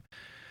 And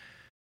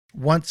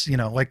once,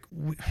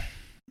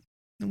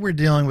 we're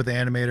dealing with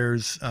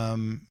animators,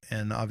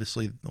 and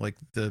obviously like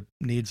the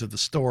needs of the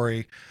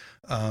story,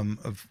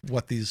 of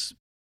what these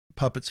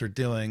puppets are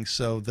doing.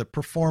 So the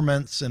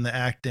performance and the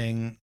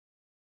acting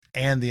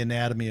and the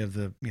anatomy of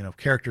the,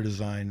 character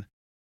design,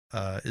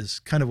 is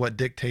kind of what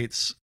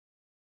dictates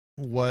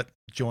what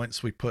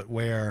joints we put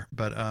where.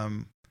 But, I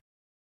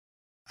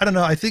don't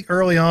know. I think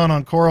early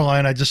on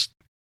Coraline,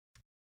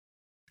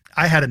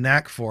 I had a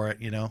knack for it,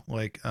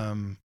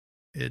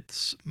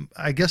 it's,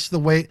 I guess the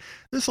way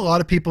there's a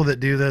lot of people that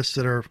do this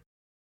that are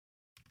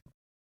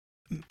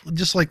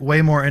just like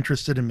way more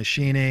interested in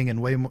machining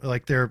and way more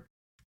like they're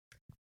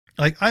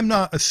like, I'm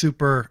not a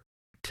super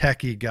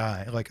techie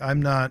guy. Like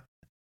I'm not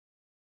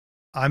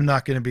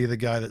going to be the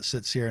guy that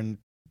sits here and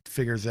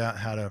figures out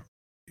how to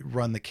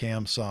run the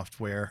cam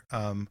software.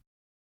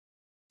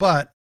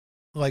 But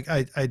like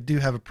I do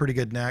have a pretty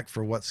good knack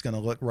for what's going to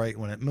look right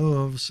when it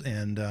moves,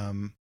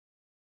 and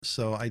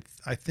so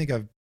I think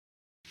I've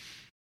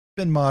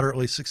been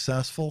moderately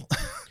successful.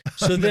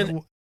 So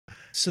then,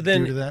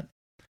 due to that.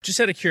 just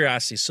out of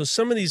curiosity, so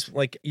some of these,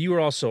 like you were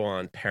also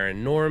on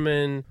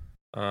Paranorman,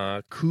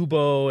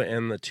 Kubo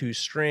and the Two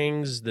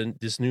Strings,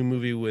 this new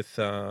movie with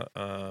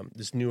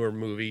this newer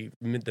movie,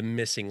 The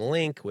Missing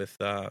Link with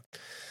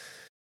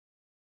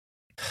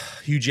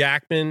Hugh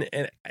Jackman,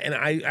 and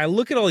I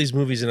look at all these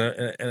movies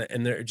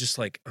and they're just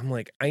like, I'm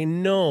like, I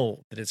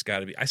know that it's got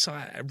to be. I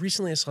saw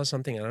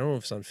something, I don't know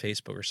if it's on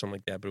Facebook or something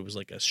like that, but it was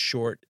like a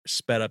short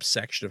sped up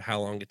section of how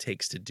long it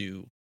takes to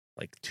do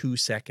like 2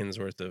 seconds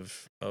worth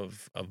of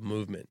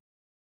movement.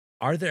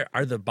 Are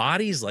the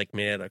bodies like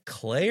made out of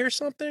clay or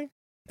something?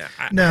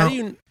 No. How do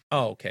you?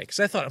 Oh, okay. Because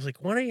I thought, I was like,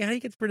 how do you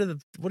get rid of the?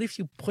 What if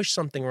you push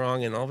something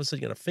wrong and all of a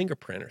sudden you get a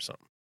fingerprint or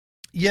something?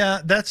 Yeah,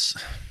 that's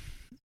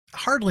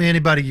hardly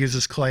anybody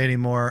uses clay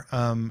anymore.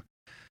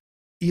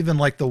 Even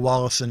like the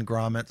Wallace and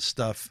Gromit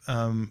stuff,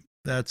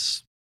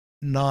 that's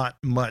not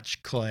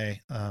much clay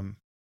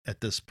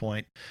at this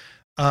point.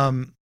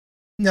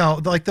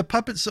 No, like the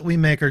puppets that we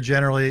make are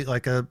generally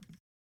like a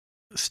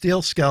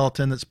steel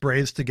skeleton that's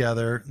brazed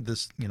together,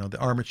 this, the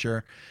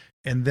armature,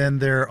 and then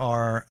there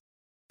are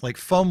like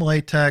foam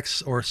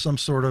latex or some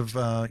sort of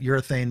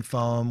urethane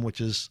foam, which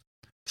is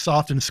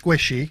soft and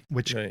squishy,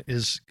 which Right.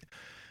 is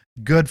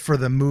good for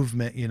the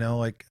movement, and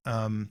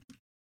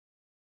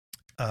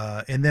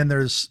then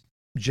there's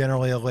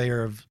generally a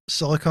layer of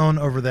silicone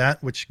over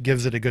that, which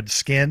gives it a good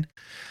skin.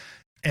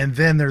 And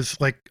then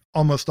there's like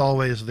almost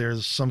always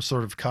there's some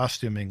sort of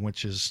costuming,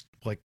 which is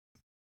like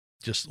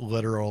just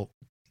literal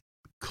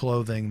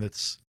clothing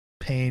that's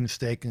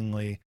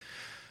painstakingly,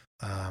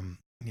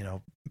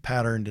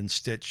 patterned and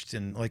stitched,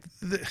 and like,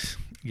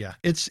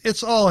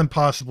 it's all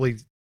impossibly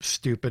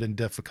stupid and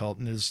difficult,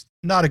 and is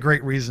not a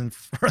great reason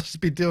for us to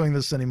be doing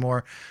this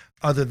anymore,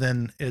 other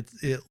than it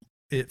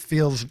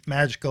feels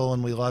magical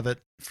and we love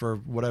it for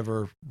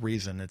whatever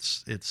reason.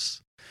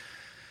 It's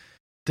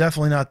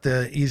definitely not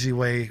the easy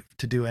way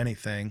to do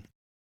anything.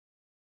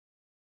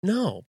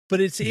 No, but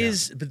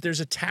but there's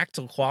a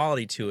tactile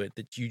quality to it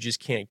that you just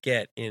can't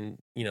get in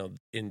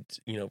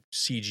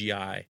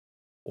CGI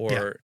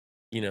or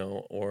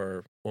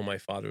or what my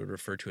father would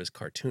refer to as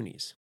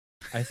cartoonies.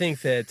 I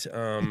think that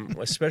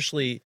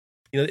especially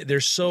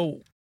there's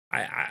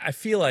I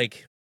feel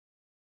like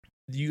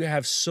you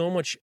have so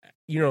much,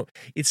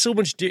 it's so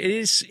much,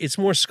 it's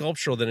more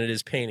sculptural than it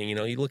is painting.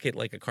 You look at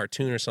like a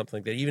cartoon or something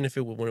like that, even if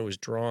when it was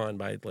drawn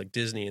by like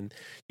Disney, and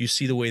you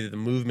see the way that the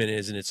movement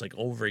is, and it's like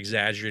over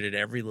exaggerated,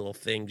 every little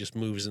thing just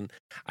moves. And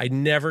I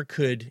never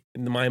could,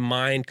 my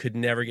mind could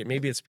never get,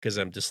 maybe it's because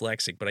I'm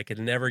dyslexic, but I could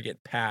never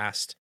get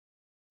past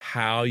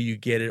how you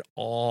get it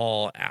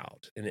all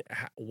out, and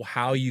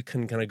how you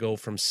can kind of go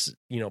from,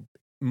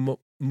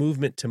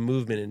 movement to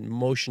movement and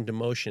motion to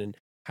motion, and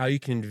how you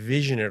can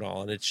envision it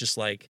all. And it's just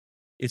like,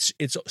 it's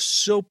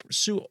so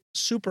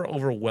super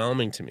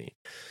overwhelming to me.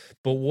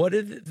 But what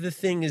the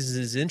thing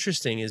is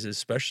interesting is,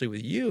 especially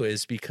with you,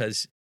 is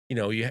because,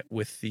 you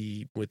with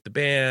the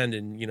band,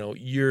 and,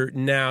 you're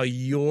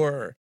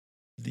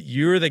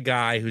the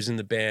guy who's in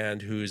the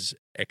band who's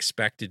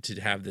expected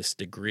to have this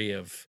degree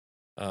of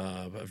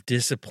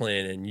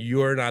discipline, and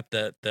you're not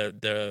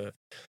the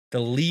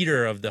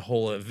leader of the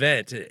whole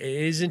event. It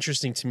is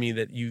interesting to me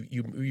that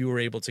you were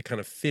able to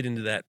kind of fit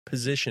into that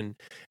position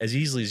as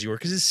easily as you were,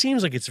 because it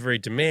seems like it's very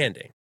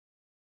demanding.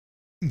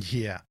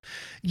 Yeah.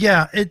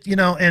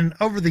 And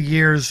over the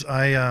years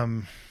I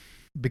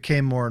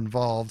became more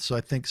involved. So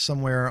I think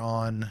somewhere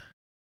on,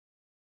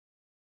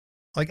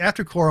 like,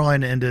 after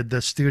Coraline ended,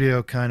 the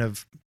studio kind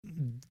of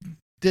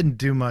didn't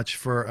do much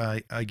for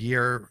a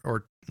year,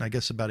 or I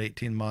guess about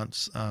 18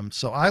 months.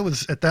 So I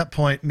was, at that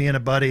point, me and a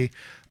buddy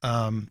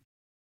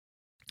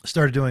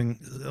started doing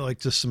like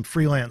just some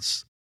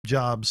freelance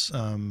jobs,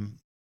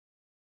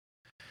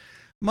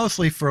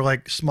 mostly for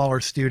like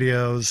smaller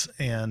studios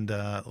and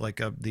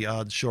like the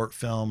odd short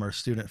film or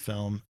student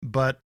film.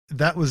 But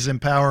that was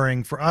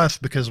empowering for us,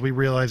 because we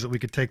realized that we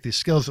could take these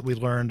skills that we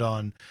learned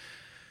on,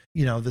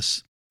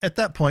 this, at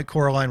that point,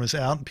 Coraline was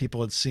out and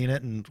people had seen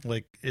it, and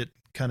like it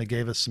kind of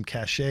gave us some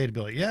cachet to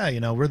be like,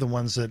 yeah, we're the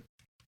ones that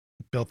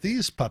built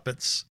these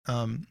puppets.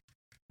 And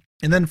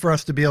then for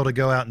us to be able to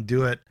go out and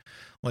do it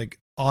like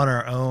on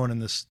our own in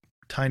this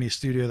tiny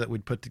studio that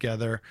we'd put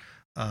together,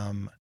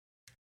 I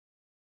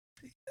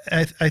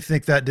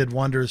think that did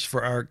wonders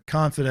for our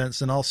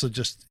confidence, and also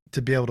just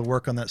to be able to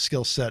work on that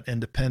skill set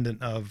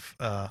independent of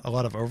a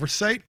lot of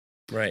oversight.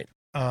 Right.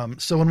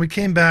 So when we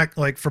came back,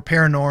 like for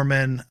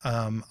Paranorman,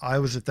 I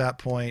was at that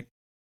point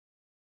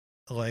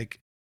like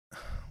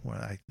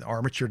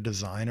armature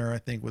designer, I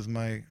think was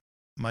my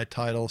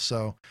title.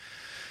 So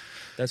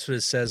that's what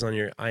it says on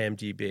your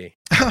IMDb.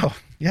 Oh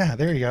yeah,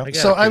 there you go.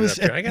 So I was,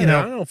 I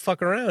don't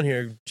fuck around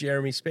here,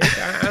 Jeremy Space.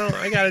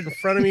 I got it in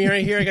front of me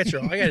right here. I got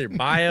your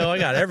bio. I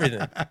got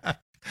everything.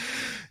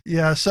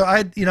 Yeah. So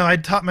I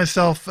taught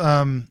myself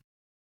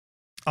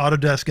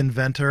Autodesk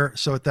Inventor.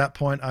 So at that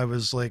point, I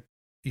was like,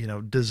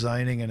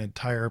 designing an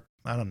entire,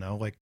 I don't know,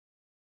 like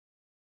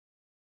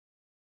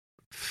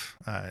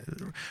uh,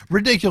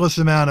 ridiculous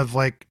amount of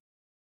like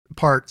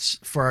parts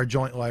for our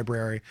joint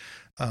library.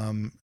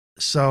 Um,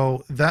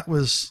 so that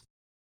was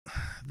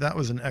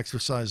an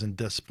exercise in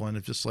discipline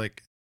of just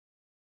like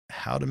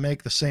how to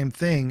make the same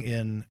thing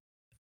in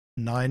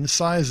 9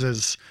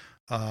 sizes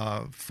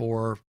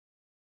for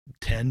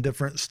 10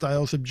 different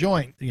styles of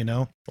joint,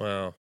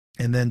 Wow.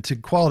 and then to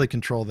quality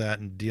control that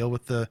and deal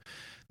with the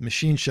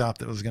machine shop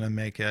that was going to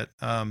make it.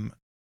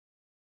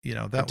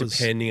 That was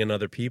depending on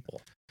other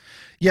people.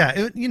 yeah,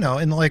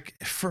 and like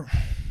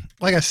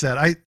like I said,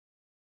 I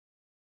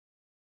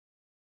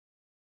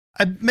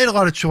made a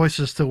lot of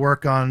choices to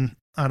work on,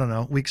 I don't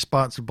know, weak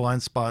spots or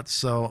blind spots.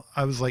 So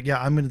I was like,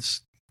 yeah, I'm going to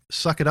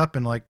suck it up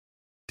and like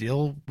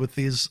deal with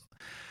these.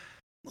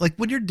 Like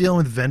when you're dealing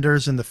with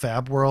vendors in the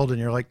fab world and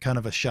you're like kind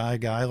of a shy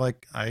guy,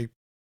 like I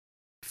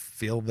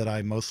feel that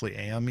I mostly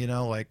am,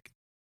 like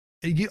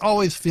you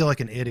always feel like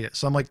an idiot.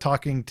 So I'm like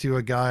talking to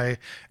a guy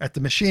at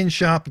the machine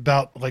shop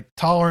about like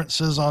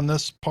tolerances on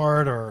this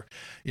part or,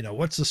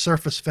 what's the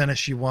surface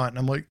finish you want? And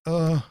I'm like,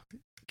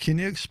 can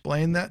you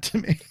explain that to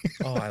me?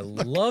 Oh, I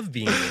love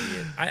being an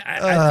idiot.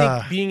 I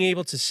think being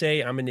able to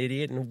say I'm an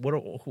idiot and what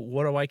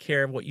do I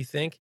care what you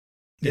think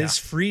has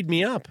freed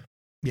me up.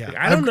 Yeah, like,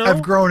 I don't know.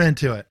 I've grown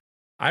into it.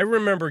 I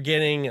remember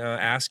getting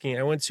asking.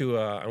 I went to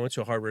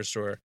a hardware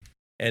store,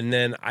 and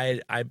then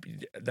I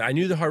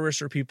knew the hardware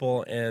store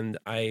people, and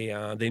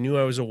they knew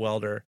I was a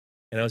welder,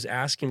 and I was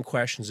asking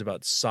questions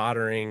about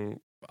soldering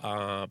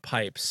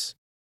pipes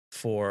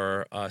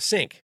for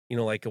sink.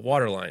 Like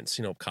water lines,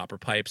 copper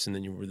pipes, and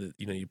then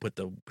you put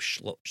the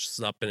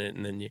stuff in it,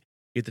 and then you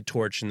get the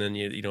torch, and then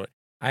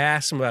I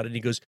asked him about it, and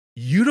he goes,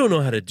 "You don't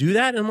know how to do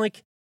that?" And I'm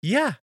like,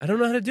 "Yeah, I don't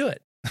know how to do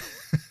it."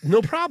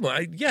 No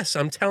problem. Yes,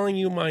 I'm telling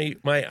you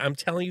I'm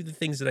telling you the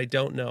things that I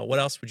don't know. What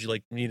else would you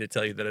like me to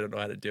tell you that I don't know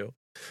how to do?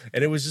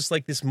 And it was just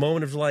like this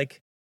moment of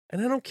like,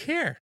 and I don't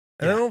care.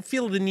 And I don't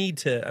feel the need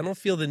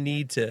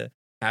to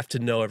have to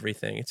know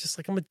everything. It's just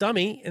like I'm a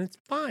dummy and it's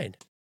fine.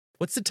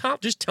 What's the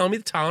top? Just tell me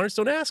the tolerance.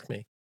 Don't ask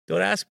me.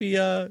 Don't ask me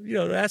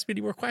don't ask me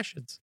any more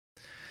questions.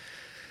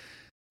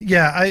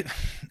 Yeah,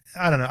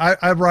 I don't know.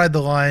 I ride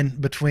the line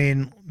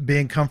between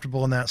being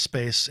comfortable in that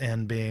space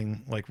and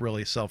being like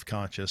really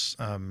self-conscious.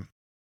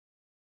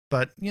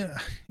 But yeah,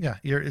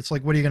 it's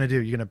like, what are you going to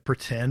do? You're going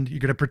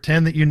to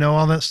pretend that you know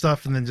all that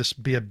stuff and then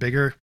just be a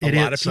bigger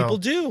idiot. A lot of people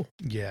do.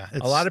 Yeah.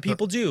 A lot of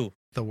people do.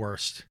 The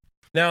worst.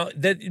 Now,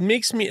 that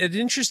makes it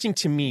interesting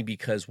to me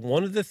because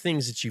one of the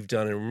things that you've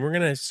done, and we're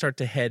going to start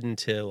to head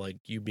into like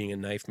you being a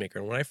knife maker.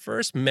 And when I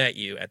first met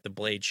you at the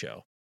Blade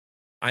Show,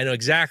 I know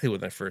exactly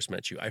when I first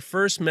met you. I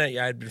first met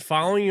you. I'd been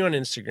following you on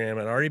Instagram.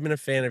 I'd already been a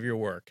fan of your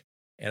work.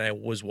 And I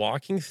was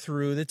walking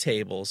through the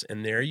tables,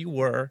 and there you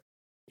were.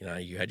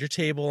 You had your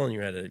table, and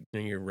you had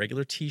your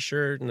regular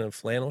T-shirt and a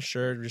flannel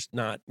shirt.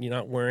 You're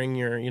not wearing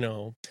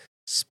your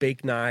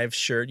Spake Knives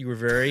shirt. You were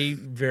very,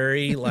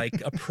 very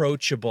like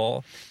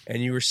approachable,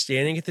 and you were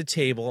standing at the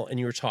table, and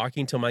you were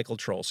talking to Michael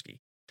Trolsky.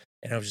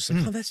 And I was just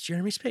like, oh, that's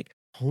Jeremy Spake.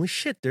 Holy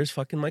shit, there's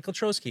fucking Michael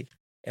Trolsky.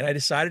 And I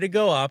decided to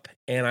go up,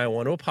 and I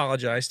want to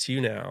apologize to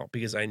you now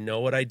because I know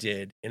what I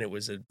did, and it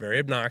was very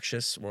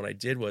obnoxious. What I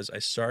did was I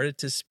started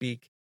to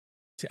speak.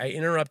 I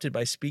interrupted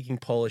by speaking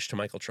Polish to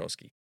Michael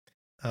Trolsky.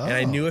 Oh. And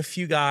I knew a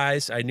few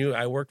guys. I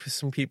worked with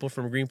some people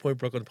from Greenpoint,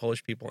 Brooklyn,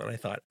 Polish people, and I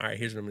thought, all right,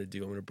 here's what I'm going to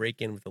do. I'm going to break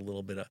in with a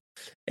little bit of,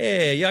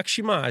 hey, jak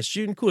się masz,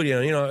 dziękuję,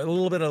 a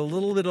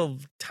little bit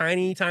of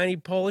tiny, tiny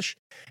Polish.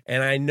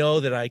 And I know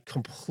that I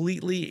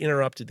completely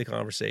interrupted the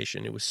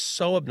conversation. It was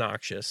so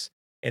obnoxious,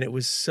 and it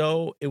was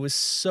so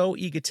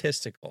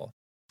egotistical.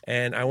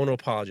 And I want to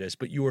apologize,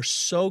 but you were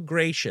so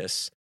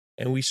gracious,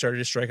 and we started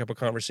to strike up a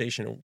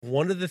conversation.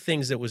 One of the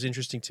things that was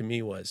interesting to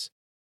me was,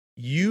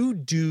 you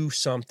do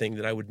something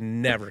that I would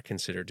never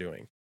consider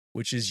doing,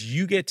 which is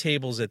you get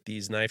tables at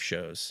these knife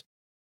shows,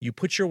 you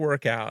put your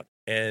work out,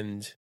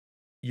 and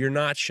you're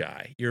not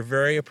shy. You're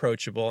very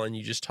approachable, and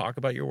you just talk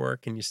about your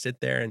work, and you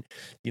sit there, and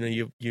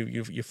you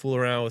fool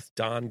around with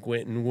Don,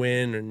 Gwent, and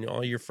Win, and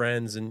all your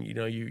friends, and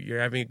you're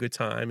having a good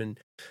time.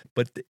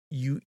 But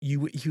you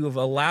have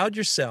allowed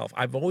yourself.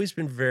 I've always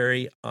been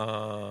very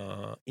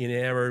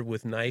enamored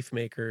with knife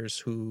makers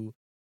who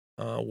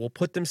will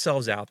put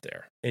themselves out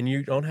there, and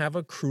you don't have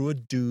a crew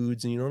of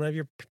dudes, and you don't have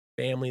your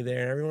family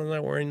there. Everyone's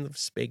not wearing the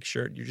Spake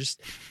shirt.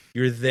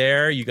 You're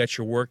there. You got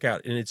your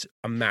workout, and it's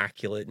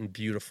immaculate and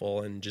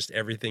beautiful, and just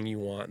everything you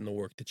want in the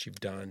work that you've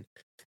done.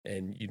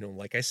 And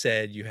like I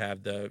said, you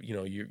have the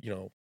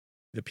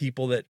the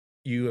people that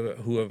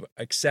who have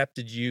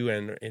accepted you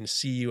and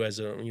see you as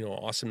a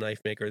awesome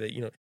knife maker. That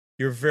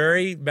you're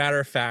very matter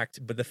of fact,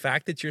 but the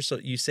fact that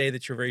you say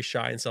that you're very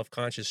shy and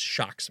self-conscious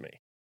shocks me.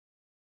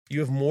 You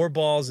have more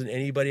balls than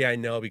anybody I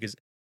know because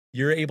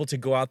you're able to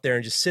go out there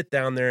and just sit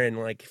down there and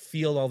like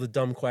field all the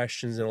dumb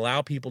questions and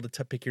allow people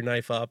to pick your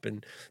knife up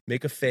and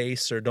make a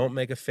face or don't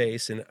make a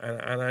face. And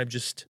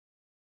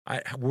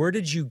where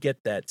did you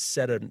get that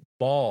set of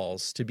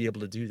balls to be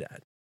able to do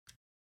that?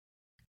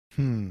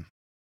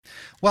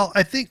 Well,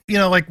 I think,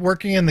 like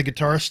working in the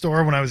guitar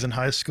store when I was in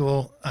high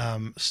school,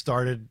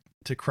 started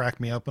to crack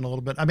me open a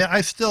little bit. I mean,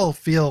 I still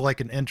feel like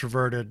an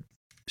introverted,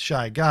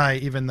 shy guy,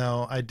 even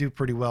though I do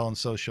pretty well in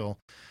social,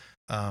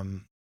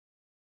 um,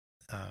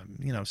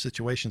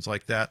 situations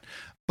like that.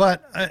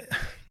 But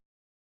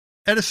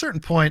at a certain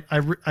point,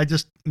 I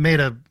just made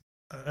a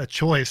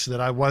choice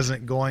that I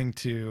wasn't going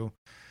to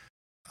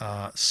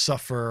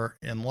suffer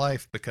in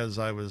life because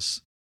I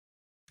was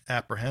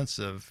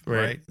apprehensive,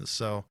 right?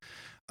 So,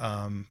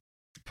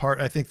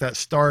 I think that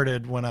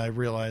started when I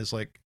realized,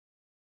 like,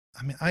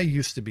 I mean, I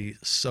used to be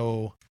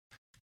so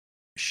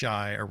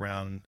shy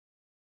around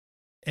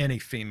any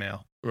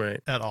female, Right.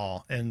 at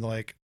all, and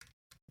like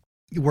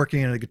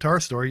working in a guitar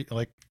store,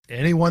 like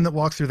anyone that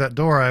walks through that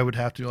door, I would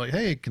have to be like,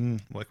 hey,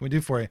 what can we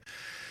do for you?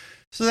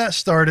 So that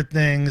started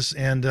things,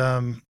 and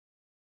and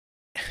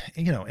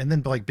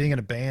then like being in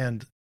a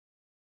band,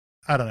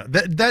 I don't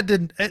know.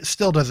 It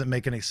still doesn't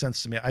make any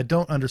sense to me. I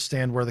don't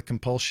understand where the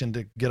compulsion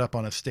to get up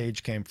on a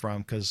stage came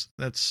from, because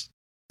that's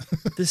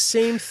The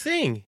same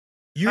thing.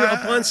 You're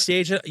up on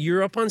stage.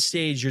 You're up on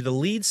stage. You're the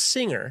lead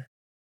singer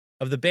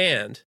of the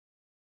band,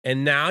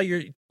 and now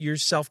you're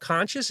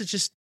self-conscious. It's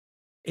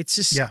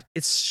just Yeah.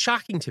 It's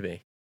shocking to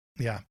me.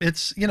 Yeah.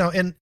 It's,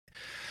 and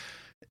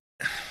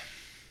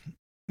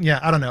yeah,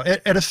 I don't know.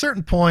 At a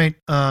certain point,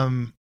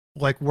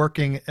 like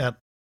working at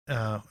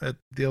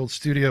the old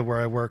studio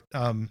where I worked,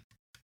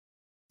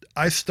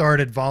 I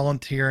started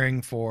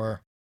volunteering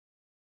for,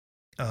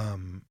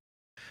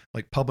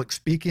 like public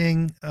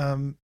speaking,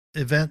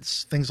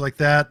 events, things like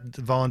that,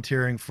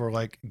 volunteering for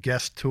like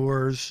guest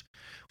tours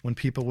when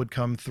people would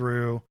come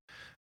through.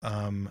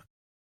 So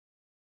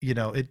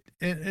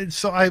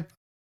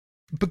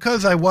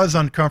because I was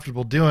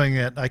uncomfortable doing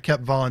it, I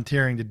kept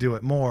volunteering to do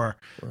it more,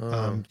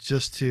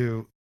 just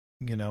to,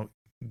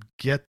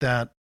 get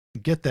that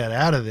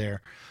out of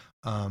there.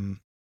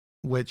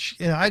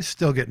 Which, I'd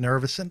still get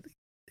nervous, and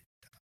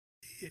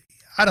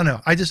I don't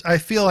know. I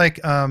feel like,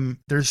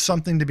 there's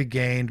something to be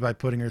gained by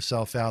putting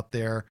yourself out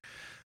there,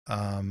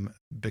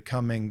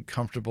 becoming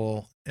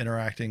comfortable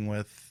interacting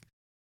with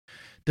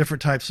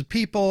different types of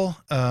people.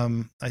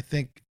 I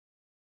think,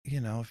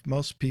 if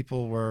most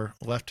people were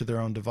left to their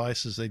own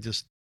devices, I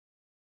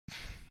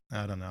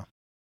don't know.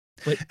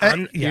 But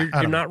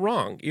you're not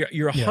wrong.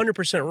 You're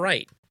 100%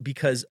 right,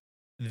 because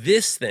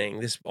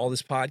all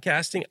this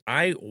podcasting,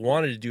 I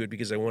wanted to do it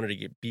because I wanted to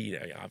get beat.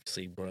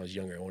 Obviously, when I was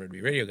younger, I wanted to be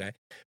a radio guy.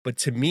 But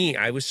to me,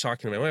 I was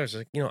talking to my wife. I was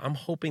like, I'm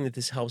hoping that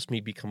this helps me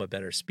become a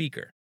better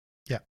speaker.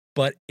 Yeah.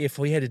 But if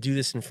we had to do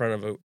this in front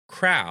of a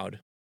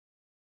crowd,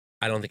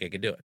 I don't think I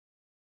could do it.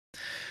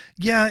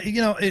 Yeah,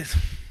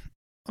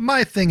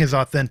 my thing is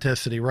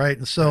authenticity, right?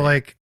 And so,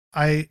 like,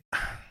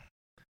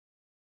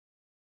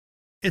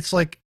 it's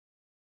like,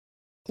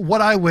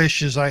 what I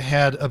wish is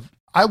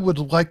I would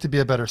like to be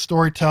a better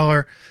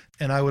storyteller,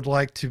 and I would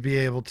like to be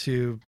able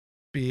to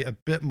be a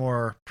bit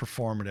more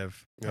performative,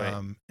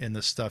 in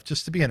this stuff,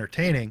 just to be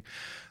entertaining.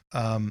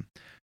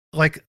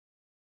 Like,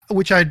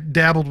 which I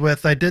dabbled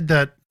with. I did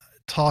that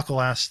talk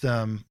last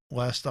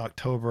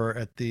October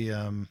at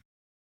the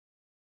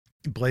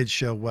Blade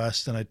Show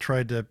West, and I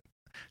tried to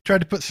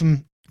put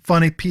some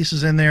funny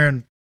pieces in there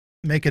and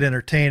make it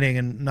entertaining,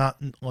 and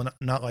not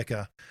like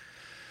a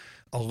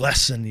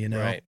lesson,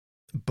 Right.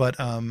 But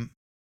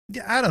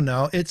yeah, I don't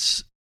know.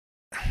 Is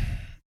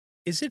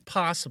it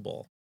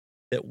possible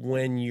that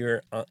when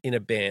you're in a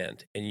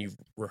band and you've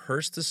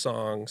rehearsed the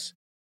songs,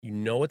 you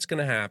know what's going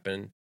to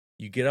happen,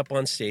 you get up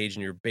on stage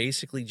and you're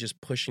basically just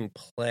pushing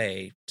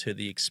play to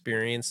the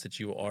experience that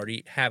you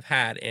already have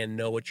had and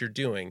know what you're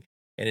doing,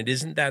 and it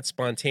isn't that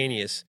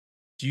spontaneous?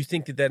 Do you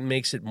think that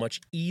makes it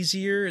much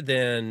easier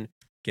than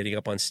getting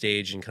up on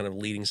stage and kind of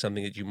leading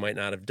something that you might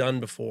not have done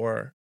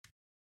before?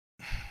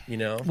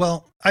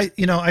 Well, I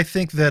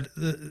think that,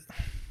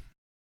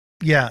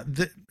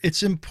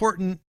 it's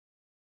important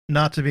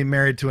not to be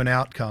married to an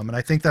outcome. And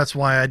I think that's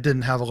why I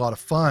didn't have a lot of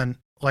fun.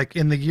 Like,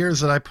 in the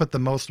years that I put the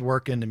most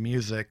work into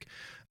music,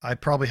 I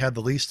probably had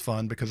the least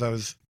fun, because I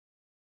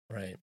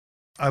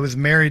was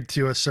married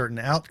to a certain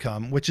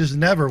outcome, which is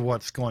never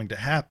what's going to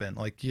happen.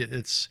 Like,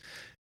 it's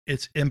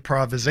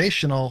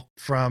improvisational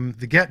from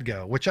the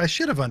get-go, which I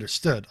should have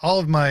understood. All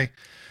of my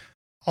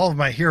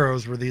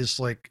heroes were these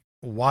like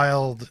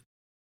wild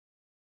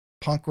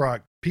punk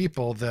rock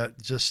people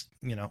that just,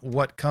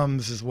 what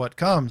comes is what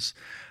comes.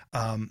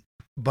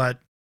 But,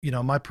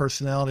 my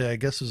personality, I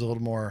guess, is a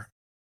little more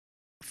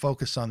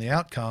focused on the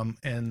outcome.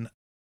 And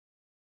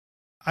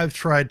I've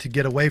tried to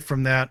get away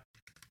from that,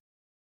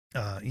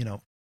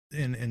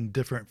 in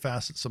different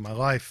facets of my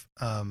life.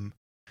 And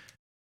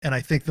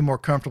I think the more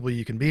comfortable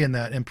you can be in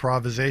that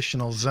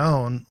improvisational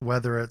zone,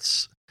 whether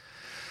it's,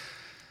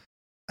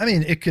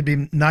 it could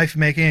be knife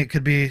making, it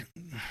could be,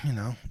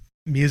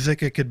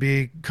 music, it could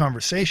be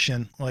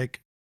conversation. Like,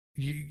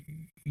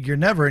 you're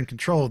never in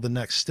control of the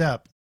next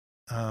step.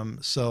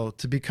 So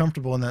to be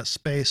comfortable in that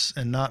space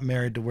and not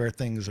married to where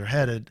things are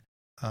headed,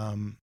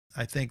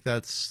 I think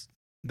that's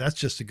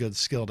just a good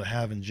skill to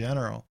have in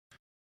general.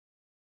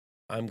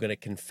 I'm going to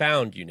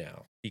confound you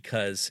now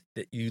because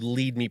you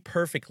lead me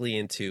perfectly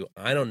into,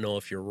 I don't know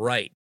if you're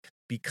right,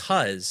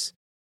 because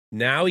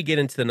now we get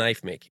into the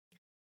knife making.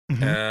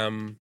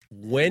 Mhm.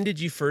 When did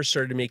you first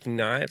started making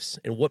knives,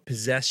 and what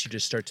possessed you to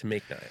start to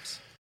make knives?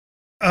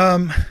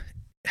 Um,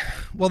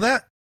 well,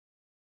 that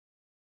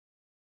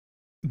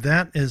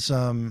is,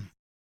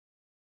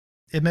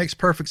 it makes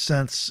perfect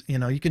sense. You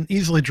know, you can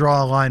easily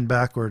draw a line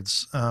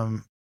backwards.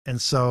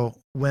 And so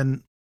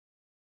when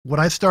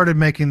I started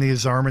making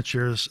these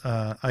armatures,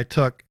 I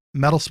took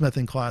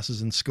metalsmithing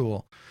classes in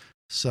school.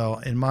 So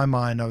in my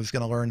mind, I was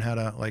going to learn how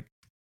to like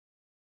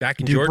Back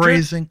in do Georgia?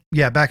 brazing.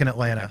 Yeah, back in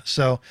Atlanta. Okay.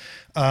 So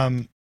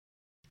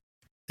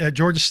at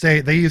Georgia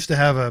State, they used to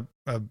have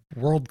a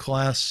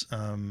world-class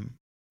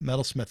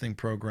metalsmithing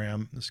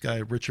program. This guy,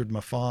 Richard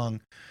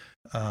Mafong,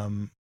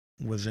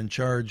 was in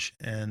charge,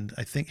 and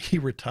I think he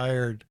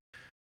retired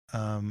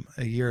a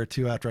year or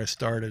two after I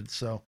started.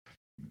 So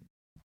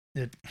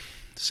it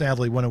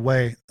sadly went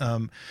away.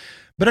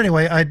 But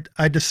anyway,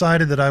 I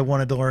decided that I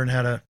wanted to learn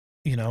how to,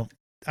 you know,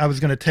 I was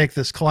going to take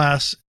this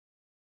class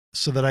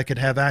so that I could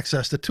have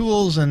access to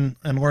tools and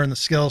learn the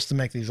skills to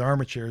make these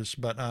armatures.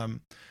 But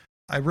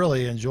I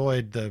really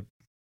enjoyed the,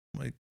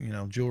 like, you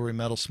know, jewelry,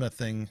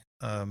 metalsmithing,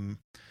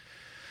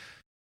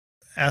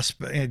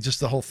 aspect, just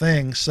the whole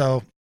thing.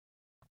 So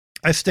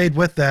I stayed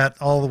with that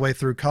all the way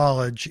through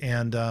college.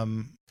 And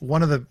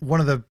one of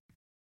the,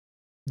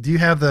 do you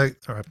have the,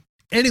 or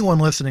anyone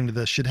listening to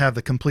this should have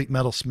the Complete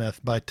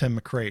Metalsmith by Tim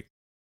McCreight.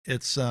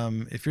 It's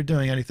if you're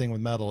doing anything with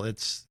metal,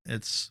 it's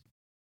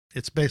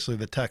basically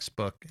the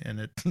textbook, and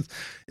it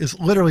is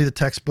literally the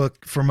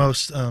textbook for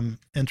most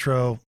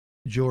intro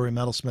jewelry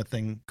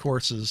metalsmithing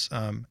courses.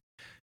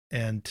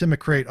 And Tim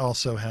McCreight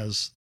also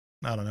has,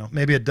 I don't know,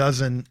 maybe a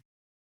dozen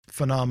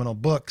phenomenal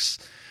books,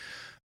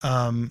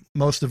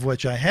 most of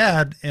which I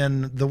had,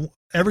 and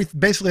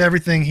basically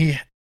everything he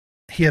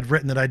had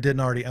written that I didn't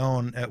already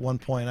own at one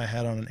point I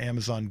had on an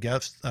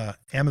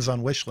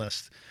Amazon wish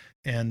list.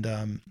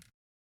 And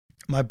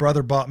my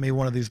brother bought me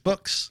one of these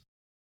books,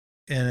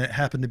 and it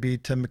happened to be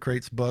Tim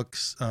McCreight's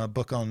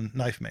book on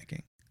knife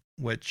making,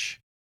 which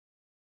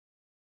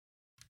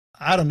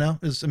I don't know.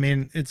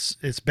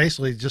 It's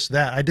basically just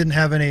that. I didn't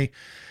have any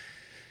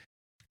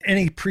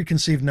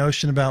preconceived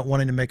notion about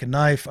wanting to make a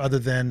knife other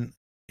than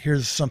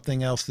here's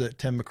something else that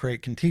Tim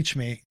McCreight can teach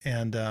me.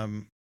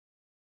 And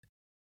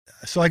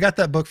so I got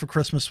that book for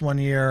Christmas one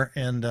year,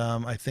 and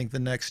I think the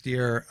next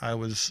year I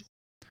was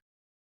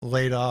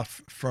laid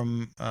off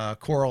from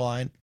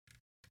Coraline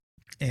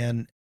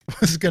and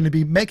was going to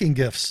be making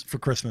gifts for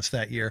Christmas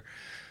that year,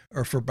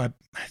 or I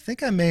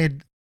think I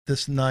made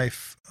this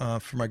knife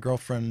for my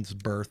girlfriend's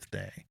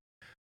birthday.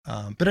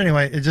 But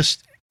anyway,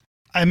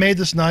 I made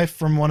this knife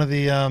from one of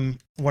the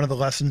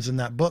lessons in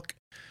that book,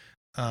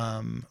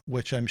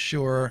 which I'm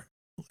sure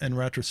in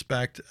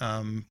retrospect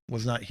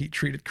was not heat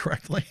treated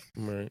correctly.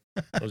 Right.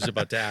 I was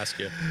about to ask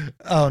you.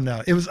 Oh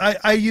no, it was,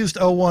 I used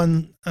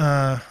 01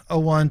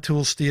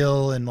 tool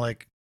steel and,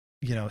 like,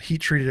 you know,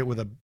 heat treated it with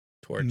a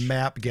Torch.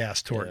 MAP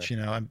gas torch, you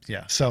know.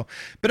 So,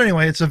 but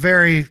anyway, it's a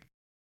very,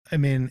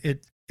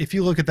 if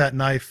you look at that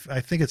knife, I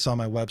think it's on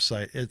my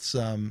website. It's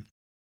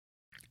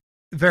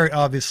very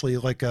obviously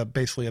like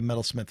basically a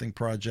metalsmithing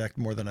project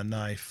more than a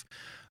knife.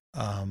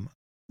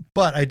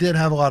 But I did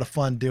have a lot of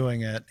fun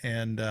doing it,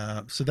 and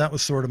so that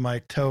was sort of my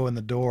toe in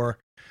the door.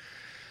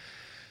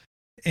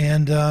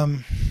 And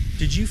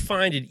did you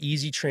find an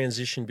easy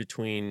transition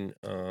between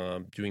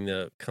doing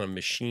the kind of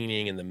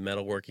machining and the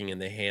metalworking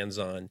and the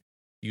hands-on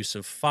use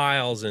of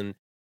files? And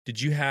did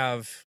you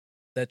have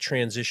that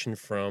transition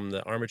from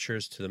the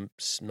armatures to the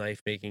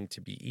knife making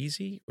to be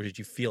easy, or did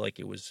you feel like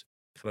it was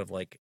kind of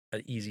like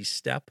an easy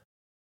step?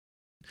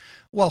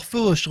 Well,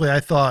 foolishly,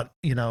 I thought,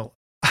 you know,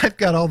 I've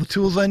got all the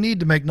tools I need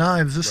to make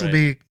knives. This will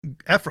be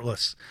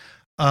effortless.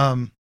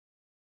 But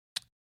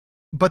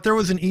there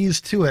was an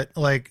ease to it.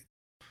 Like,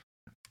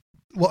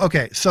 well,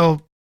 okay, so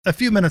a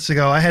few minutes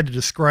ago, I had to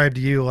describe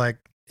to you, like,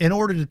 in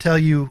order to tell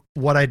you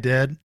what I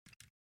did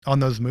on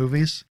those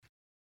movies,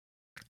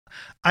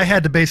 I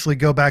had to basically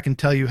go back and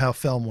tell you how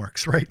film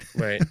works, right?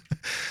 Right.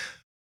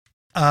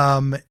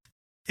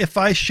 If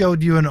I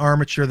showed you an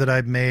armature that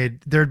I've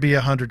made, there'd be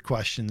 100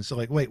 questions. So,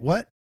 like, wait,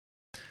 what?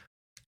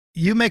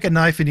 You make a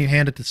knife and you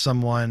hand it to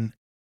someone,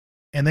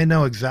 and they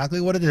know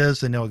exactly what it is.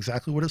 They know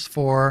exactly what it's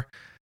for.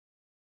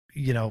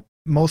 You know,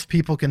 most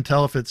people can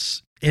tell if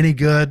it's any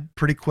good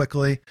pretty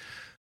quickly.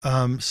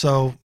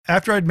 So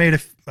after I'd made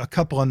a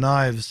couple of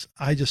knives,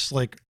 I just,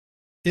 like,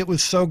 it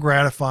was so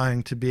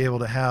gratifying to be able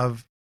to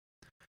have,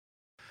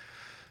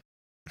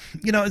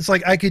 you know, it's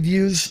like I could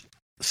use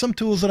some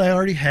tools that I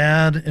already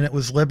had, and it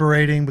was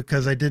liberating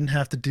because I didn't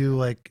have to do,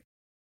 like,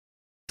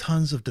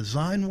 tons of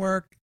design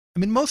work. I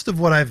mean, most of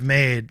what I've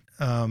made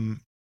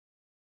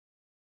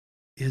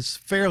is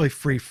fairly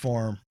free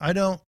form. I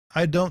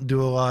don't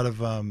do a lot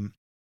of,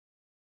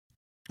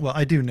 well,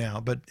 I do now,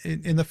 but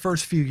in the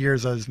first few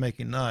years I was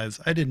making knives,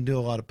 I didn't do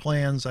a lot of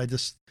plans. I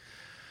just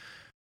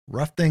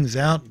roughed things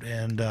out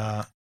and,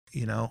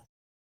 you know,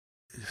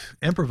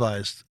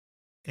 improvised.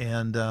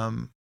 And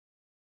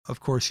of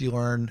course, you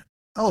learn,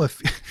 oh,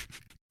 if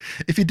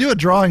if you do a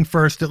drawing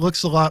first, it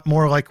looks a lot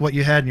more like what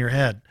you had in your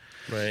head.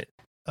 Right.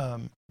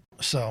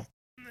 So,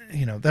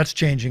 that's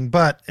changing.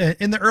 But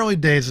in the early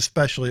days,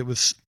 especially,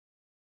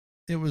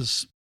 it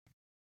was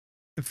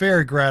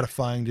very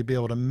gratifying to be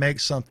able to make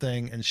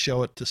something and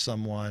show it to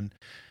someone,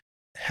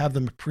 have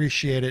them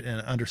appreciate it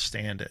and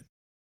understand it.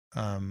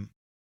 I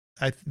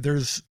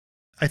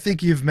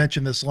think you've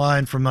mentioned this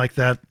line from like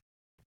that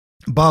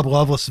Bob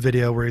Loveless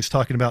video where he's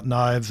talking about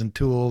knives and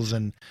tools,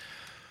 and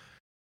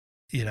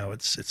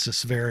it's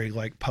this very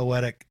like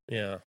poetic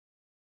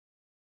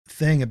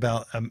thing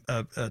about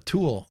a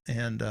tool,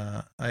 and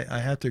I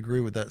have to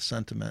agree with that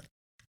sentiment.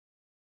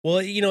 Well,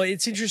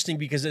 it's interesting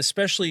because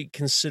especially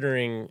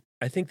considering,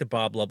 I think the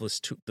Bob Loveless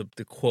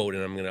the quote,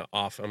 and I'm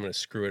gonna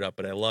screw it up,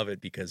 but I love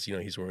it because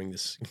he's wearing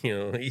this.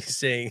 He's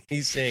saying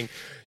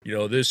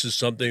this is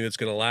something that's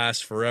gonna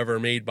last forever,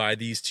 made by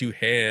these two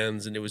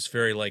hands, and it was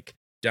very like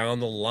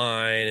down the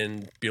line,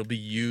 and it'll be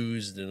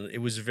used, and it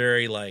was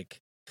very like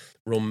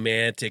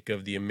romantic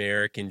of the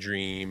American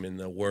dream and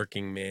the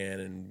working man,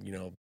 and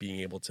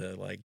being able to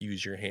like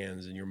use your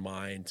hands and your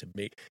mind to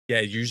make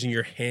using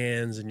your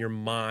hands and your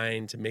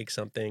mind to make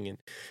something. And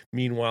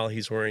meanwhile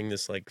he's wearing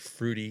this like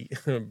fruity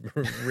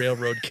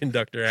railroad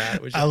conductor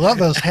hat, which I love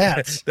those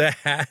hats. The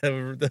hat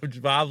of the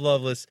Bob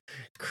Loveless,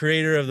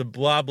 creator of the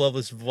Bob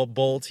Loveless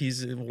Bolt.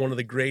 He's one of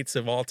the greats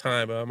of all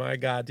time. Oh my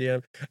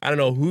goddamn, I don't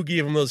know who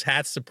gave him those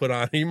hats to put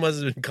on. He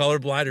must have been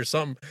colorblind or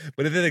something,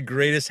 but they're the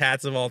greatest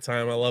hats of all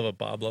time. I love a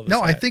Bob Loveless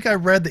hat. I think I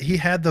read that he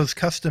had those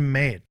custom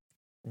made.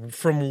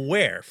 From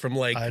where? From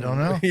like, I don't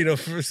know.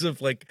 For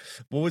like,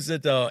 what was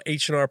it?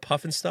 H&R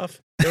Puff and stuff.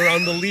 They were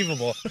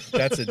unbelievable.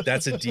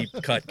 That's a deep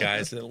cut,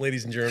 guys,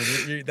 ladies and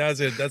gentlemen.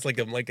 That's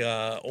like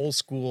a old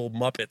school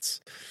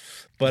Muppets.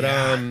 But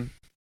I'm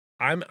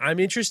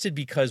interested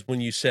because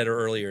when you said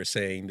earlier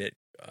saying that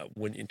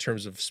when in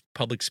terms of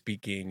public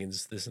speaking and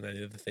this and that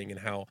other thing, and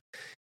how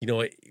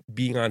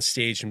being on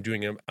stage and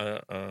doing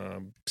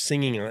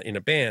singing in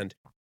a band,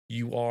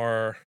 you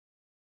are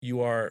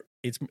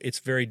it's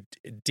very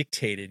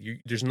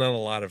dictated. There's not a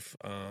lot of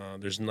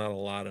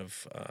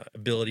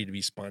ability to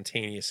be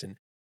spontaneous and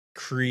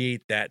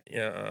create that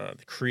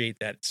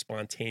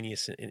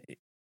spontaneous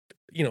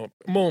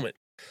moment.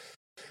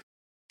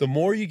 The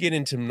more you get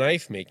into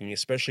knife making,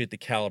 especially at the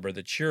caliber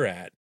that you're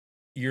at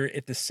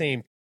the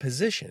same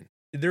position.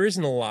 There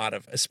isn't a lot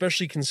of,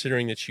 especially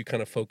considering that you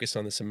kind of focus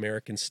on this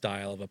American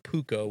style of a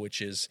puukko,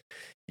 which is,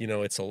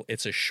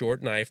 it's a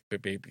short knife,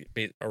 but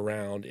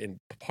around, and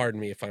pardon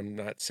me if I'm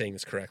not saying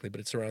this correctly, but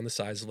it's around the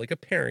size of like a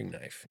paring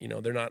knife.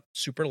 They're not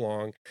super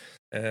long,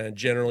 and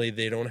generally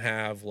they don't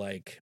have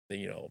like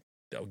a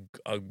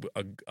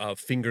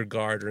finger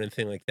guard or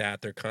anything like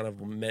that. They're kind of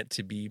meant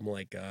to be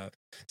like a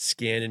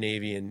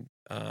Scandinavian.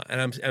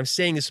 And I'm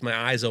saying this with my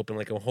eyes open,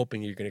 like I'm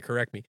hoping you're going to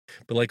correct me,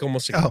 but like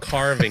almost like a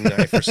carving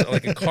knife or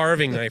like a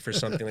carving knife or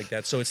something like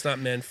that. So it's not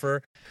meant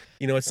for,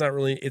 it's not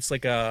really, it's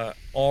like a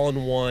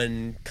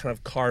all-in-one kind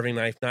of carving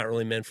knife, not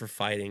really meant for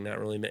fighting, not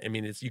really meant,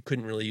 you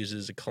couldn't really use it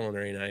as a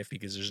culinary knife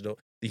because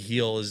the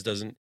heel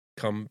doesn't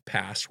come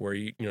past where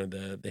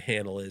the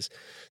handle is.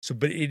 So,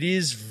 but it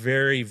is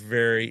very,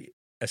 very,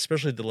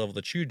 especially at the level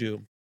that you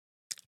do,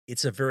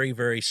 it's a very,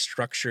 very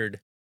structured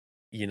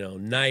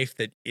knife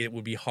that it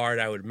would be hard,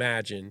 I would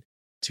imagine,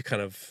 to kind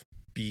of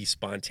be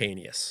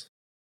spontaneous.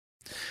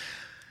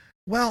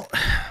 Well,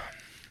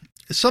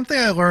 something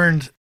I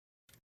learned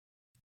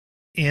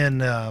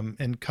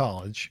in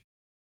college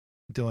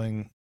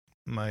doing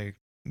my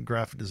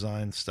graphic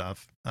design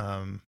stuff.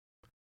 I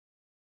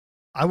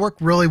work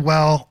really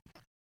well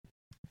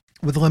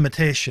with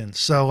limitations.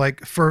 So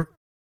like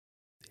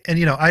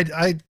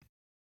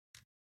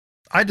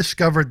I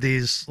discovered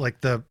these,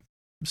 like the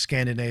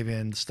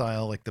Scandinavian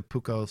style, like the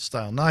puukko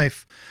style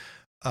knife.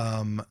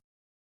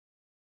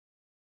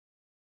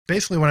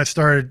 Basically when I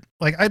started,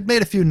 like I'd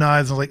made a few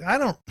knives and I was like,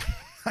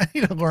 I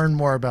need to learn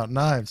more about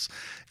knives.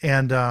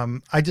 And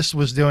I just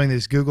was doing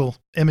these Google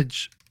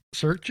image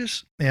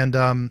searches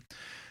and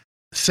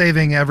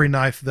saving every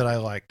knife that I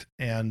liked.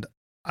 And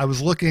I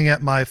was looking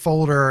at my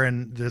folder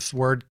and this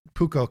word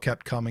puukko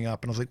kept coming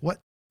up and I was like, what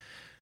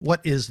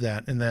is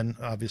that? And then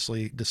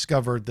obviously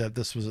discovered that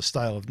this was a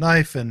style of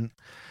knife. And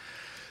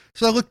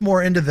so I looked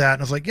more into that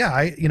and I was like,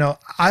 yeah,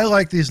 I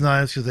like these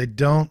knives because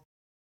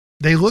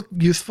they look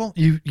useful.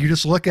 You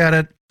just look at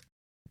it.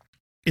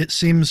 It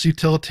seems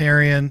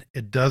utilitarian.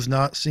 It does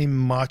not seem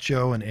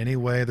macho in any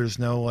way. There's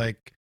no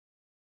like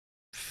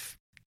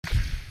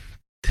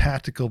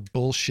tactical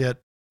bullshit.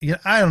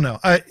 I don't know.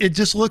 It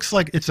just looks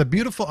like it's a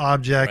beautiful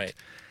object. Right.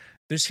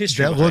 There's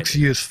history that looks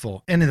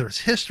useful, and there's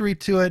history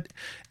to it.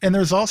 And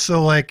there's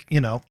also like,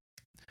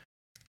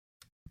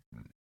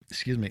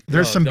 excuse me.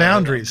 There's some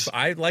boundaries.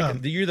 I like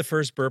it. You're the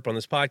first burp on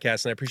this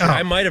podcast, and I appreciate it.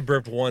 I might have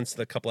burped once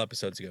a couple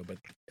episodes ago, but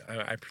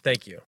I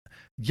thank you.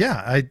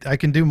 Yeah, I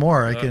can do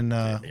more. I can.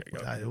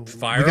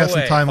 Fire we got away.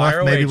 some time Fire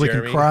left. away, Maybe we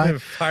Jeremy. can cry.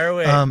 Fire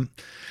away.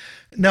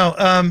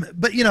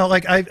 But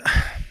like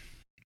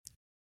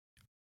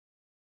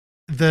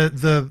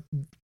the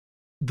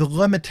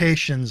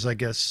limitations, I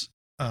guess,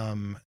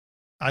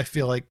 I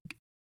feel like,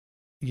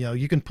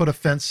 you can put a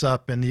fence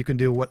up and you can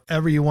do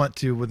whatever you want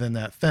to within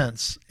that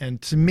fence.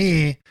 And to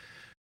me,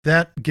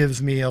 that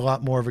gives me a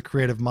lot more of a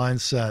creative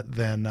mindset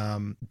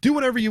than do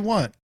whatever you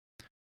want,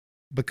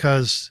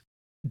 because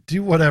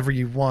do whatever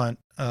you want.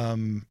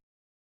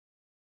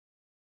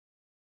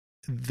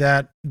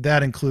 That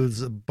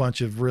includes a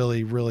bunch of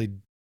really, really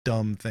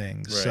dumb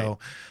things. Right.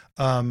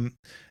 So,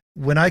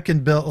 when I can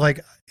build,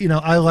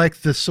 I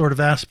like this sort of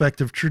aspect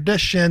of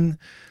tradition,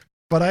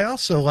 but I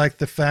also like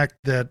the fact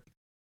that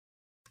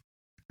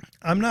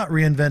I'm not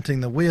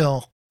reinventing the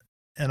wheel,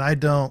 and I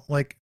don't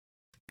like,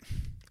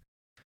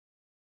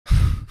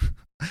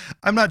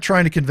 I'm not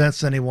trying to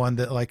convince anyone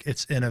that like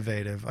it's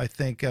innovative. I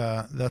think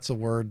that's a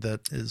word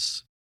that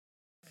is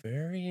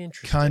very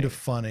interesting, kind of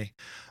funny.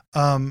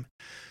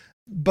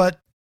 But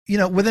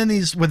within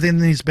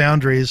these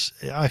boundaries,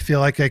 I feel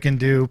like I can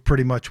do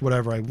pretty much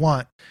whatever I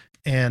want.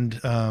 And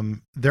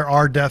there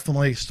are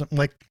definitely some,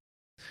 like,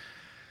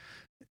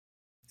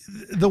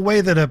 the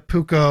way that a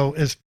puukko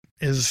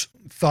is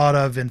thought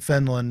of in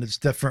Finland is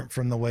different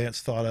from the way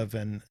it's thought of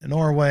in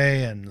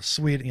Norway and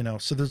Sweden,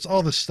 so there's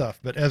all this stuff.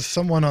 But as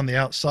someone on the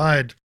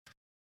outside,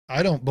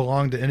 I don't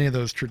belong to any of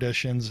those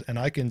traditions, and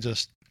I can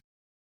just,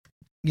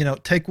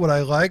 take what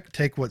I like,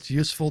 take what's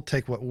useful,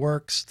 take what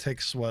works,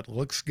 takes what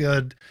looks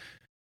good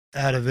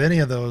out of any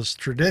of those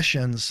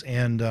traditions,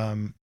 and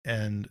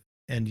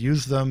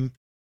use them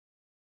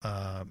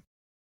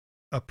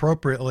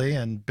appropriately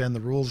and bend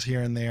the rules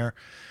here and there.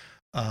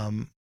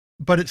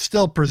 But it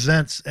still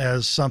presents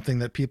as something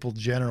that people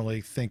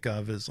generally think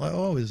of as like,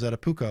 oh, is that a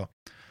puukko?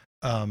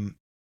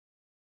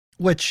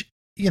 Which,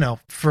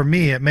 for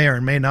me, it may or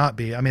may not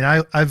be. I mean,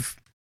 I've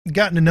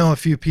gotten to know a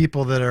few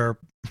people that are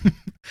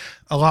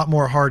a lot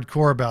more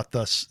hardcore about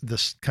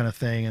this kind of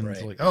thing. And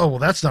it's like, oh, well,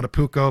 that's not a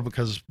puukko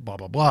because blah,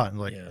 blah, blah. And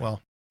like,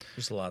 well,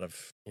 there's a lot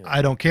of,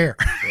 I don't care.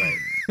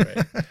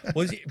 Right.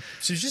 Well,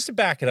 so just to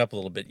back it up a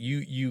little bit,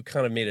 you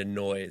kind of made a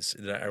noise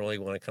that I really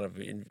want to kind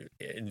of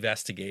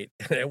investigate.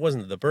 It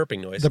wasn't the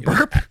burping noise. The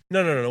burp?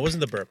 No, it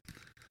wasn't the burp.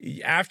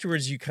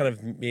 Afterwards, you kind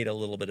of made a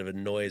little bit of a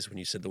noise when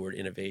you said the word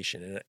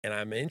innovation. And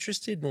I'm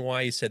interested in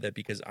why you said that,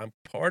 because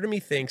part of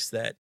me thinks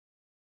that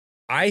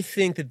I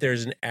think that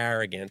there's an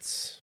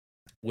arrogance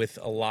with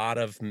a lot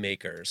of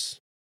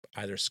makers,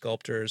 either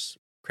sculptors,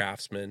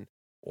 craftsmen,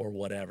 or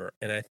whatever.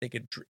 And I think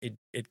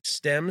it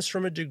stems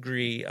from a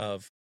degree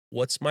of,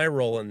 what's my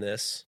role in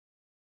this,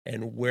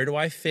 and where do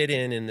I fit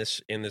in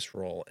this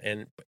role?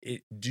 And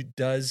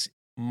does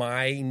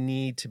my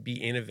need to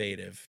be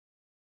innovative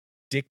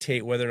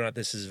dictate whether or not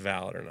this is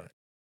valid or not?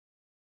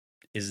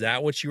 Is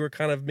that what you were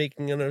kind of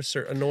making a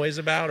noise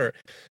about? Or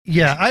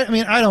yeah, I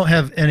mean, I don't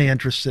have any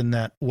interest in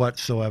that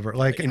whatsoever.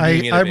 Like,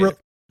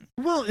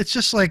 well, it's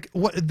just like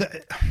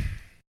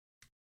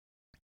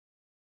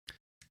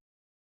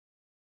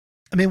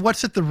I mean,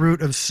 what's at the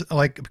root of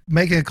like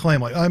making a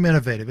claim like, I'm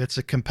innovative? It's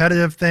a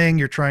competitive thing.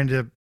 You're trying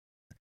to,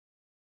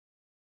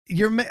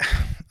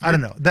 I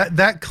don't know,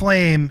 that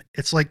claim.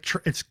 It's like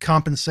it's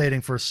compensating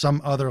for some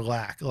other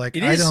lack. Like,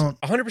 it is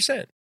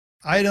 100%.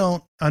 I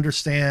don't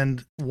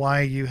understand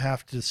why you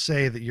have to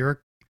say that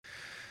you're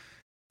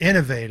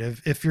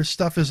innovative if your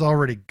stuff is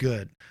already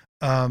good.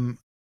 I mean,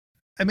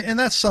 and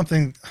that's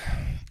something.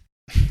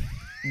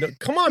 No,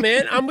 come on,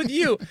 man. I'm with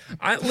you.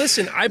 I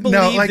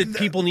believe that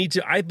people need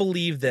to. I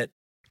believe that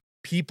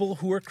people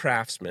who are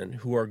craftsmen,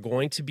 who are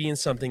going to be in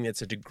something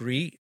that's a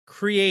degree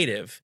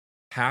creative,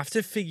 have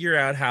to figure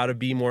out how to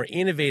be more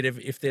innovative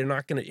if they're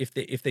not going to,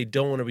 if they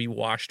don't want to be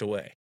washed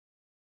away.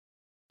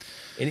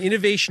 And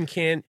innovation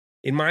can,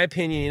 in my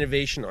opinion,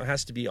 innovation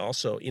has to be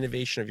also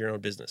innovation of your own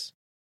business.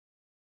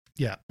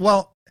 Yeah.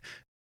 Well,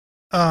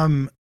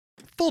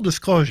 full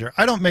disclosure,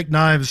 I don't make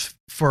knives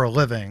for a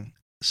living.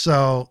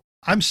 So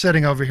I'm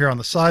sitting over here on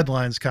the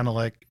sidelines, kind of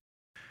like,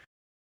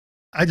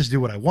 I just do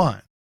what I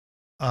want.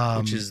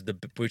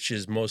 Which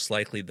is most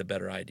likely the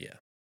better idea.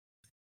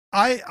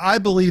 I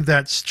believe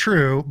that's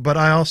true, but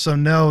I also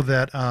know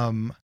that,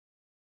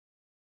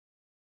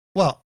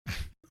 well,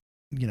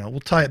 we'll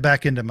tie it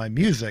back into my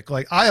music.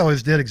 Like, I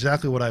always did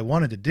exactly what I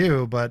wanted to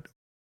do, but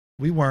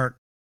we weren't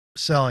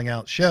selling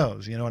out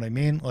shows. You know what I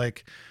mean?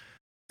 Like,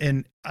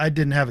 and I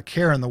didn't have a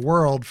care in the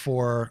world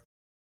for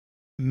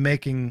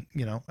making,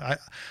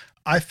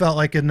 I felt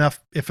like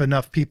if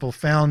enough people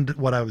found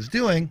what I was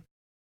doing,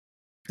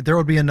 there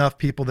would be enough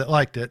people that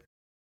liked it,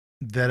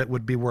 that it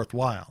would be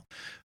worthwhile.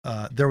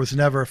 There was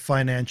never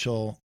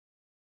financial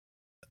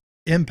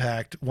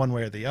impact one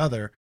way or the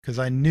other, because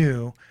I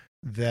knew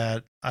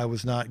that I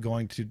was not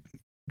going to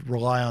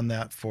rely on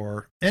that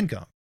for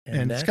income.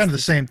 And it's kind of the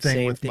same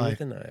thing with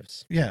the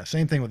knives. Yeah,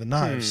 same thing with the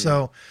knives.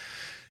 So,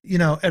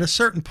 at a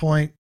certain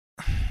point,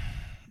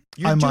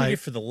 you're doing it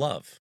for the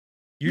love.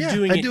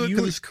 I do it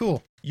because it's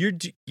cool. You're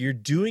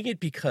doing it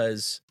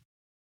because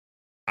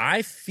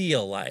I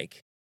feel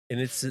like, and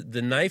it's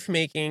the knife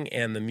making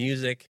and the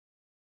music,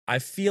 I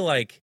feel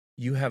like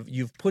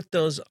you've put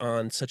those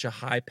on such a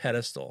high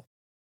pedestal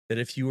that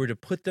if you were to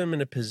put them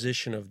in a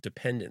position of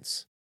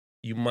dependence,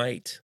 you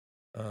might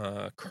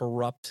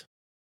corrupt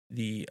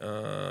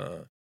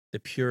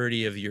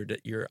purity of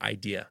your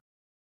idea.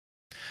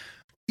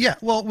 Yeah,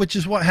 well, which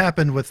is what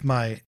happened with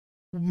my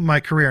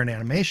career in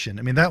animation.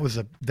 I mean, that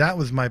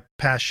was my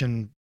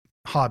passion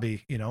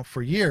hobby,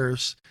 for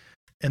years.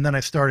 And then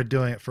I started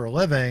doing it for a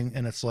living,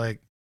 and it's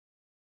like,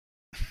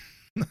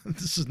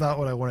 this is not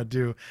what I want to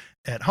do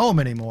at home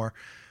anymore.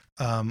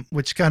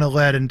 Which kind of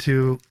led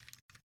into,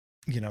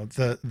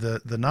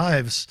 the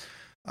knives.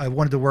 I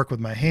wanted to work with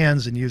my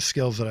hands and use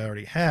skills that I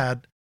already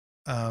had.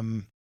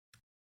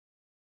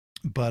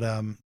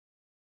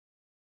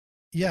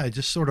 Yeah, it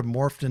just sort of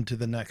morphed into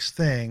the next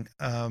thing,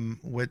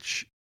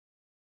 which,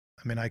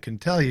 I mean, I can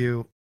tell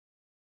you,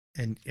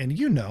 and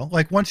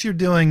like once you're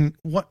doing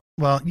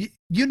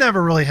you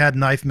never really had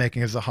knife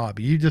making as a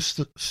hobby. You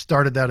just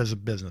started that as a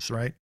business,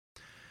 right?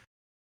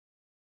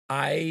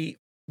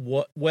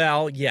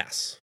 Well,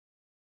 yes.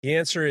 The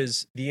answer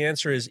is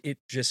it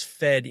just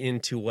fed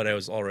into what I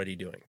was already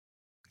doing.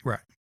 Right.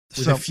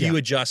 With a few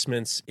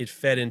adjustments, it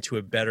fed into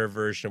a better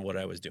version of what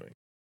I was doing.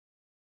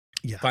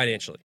 Yeah.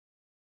 Financially.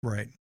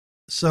 Right.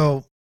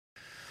 So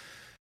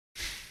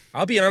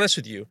I'll be honest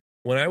with you.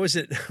 When I was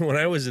at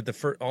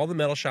all the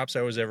metal shops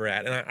I was ever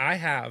at, and I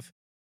have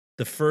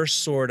the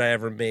first sword I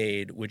ever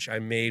made, which I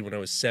made when I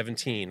was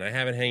 17. I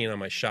have it hanging on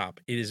my shop.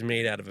 It is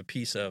made out of a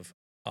piece of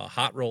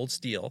hot rolled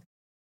steel,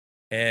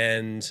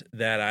 and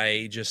that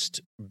I just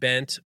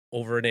bent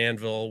over an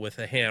anvil with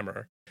a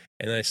hammer,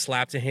 and then I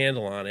slapped a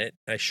handle on it.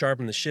 I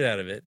sharpened the shit out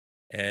of it,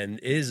 and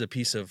it is a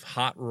piece of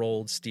hot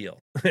rolled steel.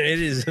 It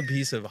is a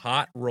piece of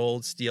hot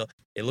rolled steel.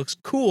 It looks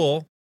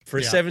cool for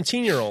a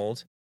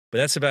 17-year-old, but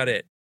that's about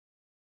it.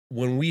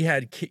 When we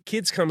had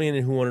kids come in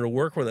and who wanted to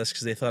work with us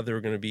because they thought they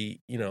were going to be,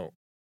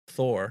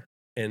 Thor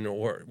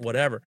or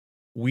whatever,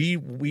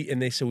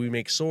 and they said we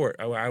make sword.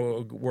 I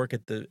would work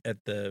at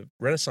the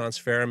Renaissance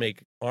Fair, I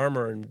make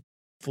armor and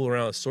fool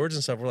around with swords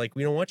and stuff. We're like,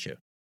 we don't want you.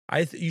 I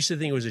used to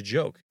think it was a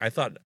joke. I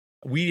thought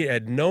we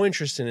had no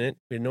interest in it.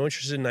 We had no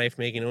interest in knife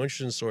making, no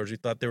interest in swords. We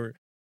thought they were,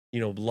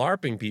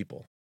 LARPing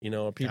people,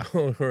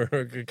 people who are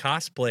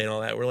cosplay and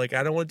all that. We're like,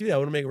 I don't want to do that. I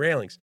want to make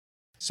railings.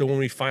 So when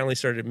we finally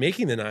started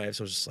making the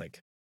knives, I was just like,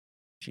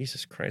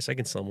 Jesus Christ, I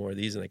can sell more of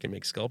these and I can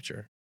make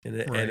sculpture. And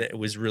it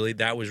was really,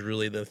 that was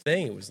really the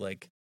thing. It was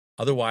like,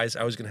 otherwise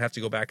I was going to have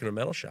to go back in a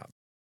metal shop.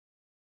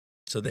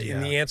 So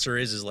and the answer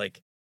is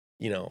like,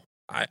 I'm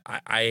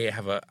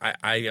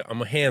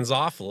hands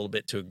off a little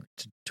bit to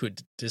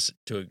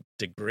a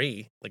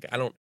degree. Like I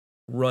don't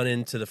run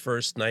into the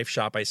first knife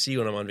shop I see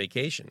when I'm on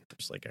vacation. I'm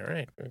just like, all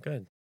right,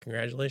 good.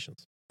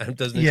 Congratulations. It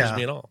doesn't interest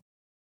me at all.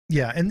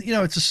 Yeah. And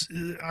it's just,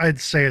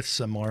 I'd say it's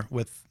similar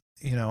with,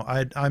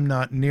 I'm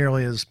not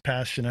nearly as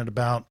passionate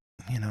about,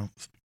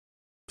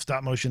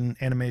 stop motion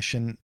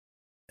animation,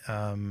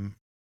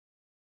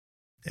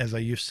 as I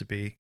used to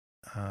be,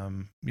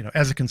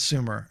 as a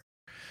consumer.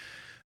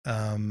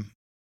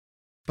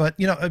 But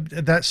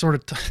that sort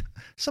of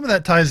some of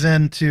that ties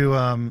into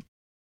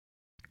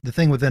the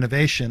thing with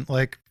innovation.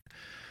 Like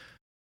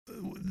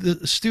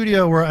the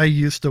studio where I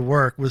used to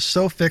work was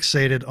so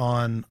fixated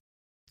on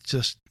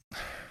just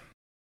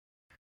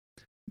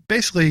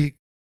basically,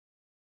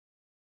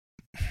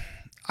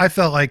 I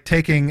felt like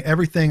taking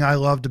everything I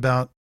loved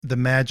about the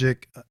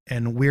magic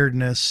and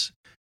weirdness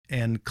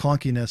and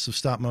clunkiness of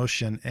stop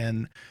motion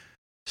and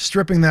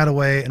stripping that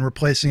away and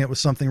replacing it with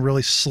something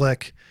really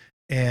slick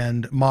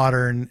and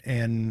modern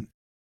and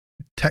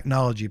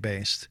technology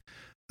based.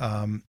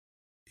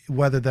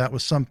 Whether that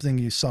was something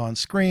you saw on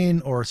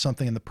screen or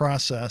something in the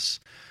process.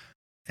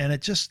 And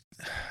it just,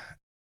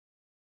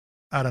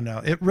 I don't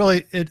know.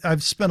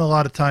 I've spent a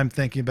lot of time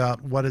thinking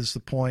about what is the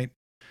point.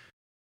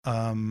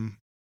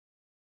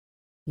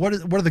 What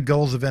are the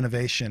goals of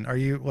innovation? Are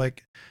you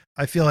like,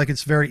 I feel like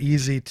it's very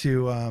easy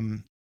to,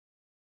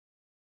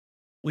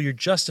 well, you're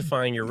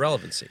justifying your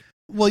relevancy.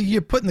 Well,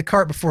 you're putting the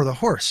cart before the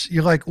horse.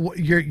 You're like,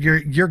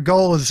 your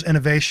goal is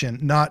innovation,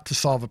 not to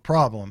solve a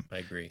problem. I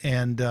agree.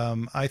 And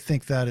I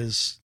think that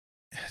is,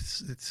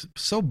 it's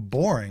so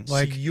boring.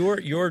 Like so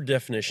your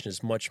definition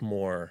is much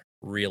more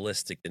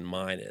realistic than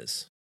mine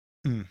is.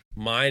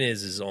 Mine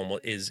is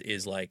almost is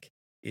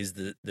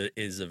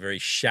a very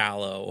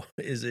shallow,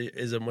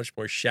 is a much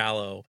more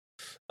shallow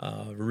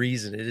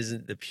reason. It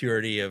isn't the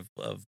purity of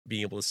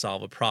being able to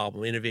solve a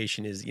problem.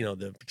 Innovation is,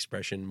 the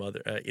expression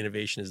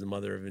innovation is the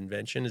mother of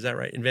invention. Is that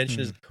right?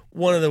 Invention is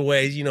one of the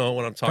ways,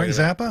 what I'm talking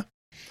about. Zappa?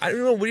 I don't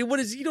know. What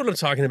is, you know what I'm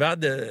talking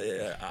about?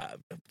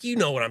 You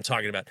know what I'm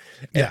talking about.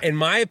 Yeah. And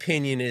my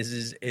opinion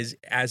is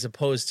as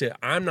opposed to,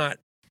 I'm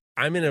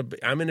in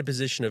a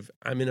position of,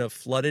 I'm in a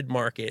flooded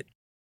market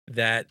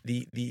that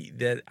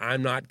that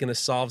I'm not going to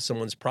solve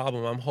someone's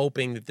problem. I'm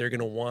hoping that they're going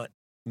to want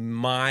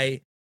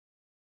my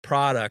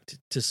product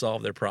to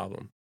solve their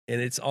problem.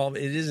 And it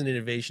is an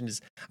innovation.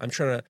 I'm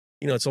trying to,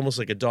 it's almost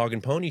like a dog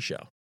and pony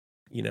show,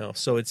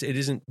 so it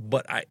isn't,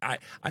 but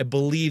I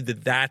believe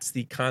that that's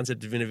the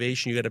concept of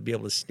innovation. You got to be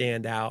able to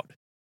stand out,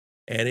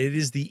 and it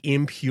is the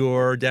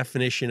impure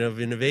definition of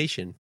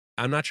innovation.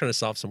 I'm not trying to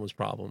solve someone's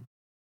problem.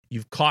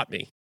 You've caught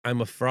me. I'm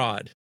a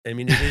fraud. I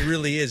mean, it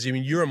really is. I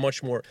mean, you're a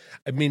much more,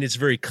 I mean, it's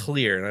very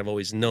clear, and I've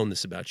always known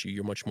this about you.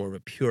 You're much more of a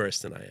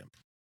purist than I am.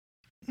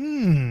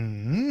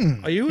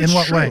 Mm-hmm. Are you? In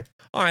what way?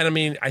 All right. I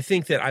mean, I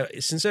think that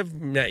since I've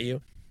met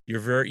you,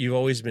 you've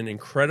always been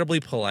incredibly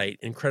polite,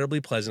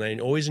 incredibly pleasant. I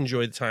always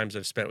enjoy the times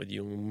I've spent with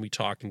you when we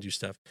talk and do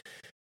stuff.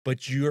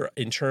 But you're,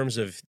 in terms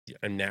of,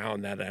 and now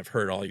that I've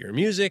heard all your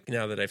music,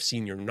 now that I've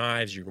seen your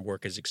knives, your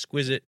work is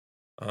exquisite,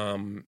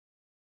 and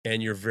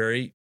you're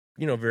very,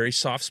 very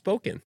soft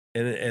spoken,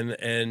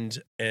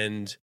 and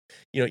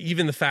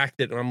even the fact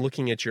that I'm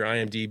looking at your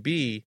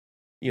IMDb,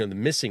 The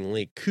Missing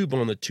Link,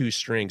 Kubo and the Two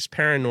Strings,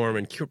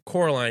 Paranorman,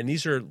 Coraline,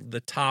 these are the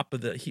top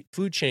of the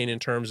food chain in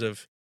terms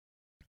of,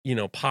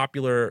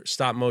 popular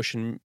stop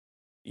motion,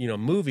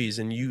 movies,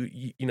 and you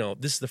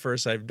this is the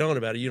first I've known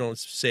about it. You don't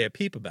say a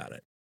peep about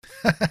it.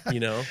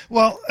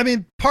 Well, I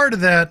mean, part of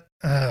that,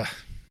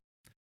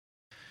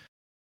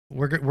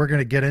 we're going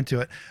to get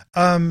into it.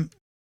 When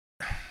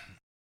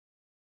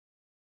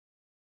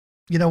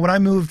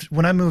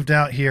I moved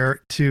out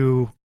here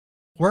to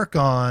work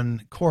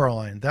on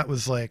Coraline, that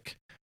was like,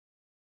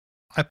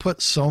 I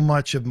put so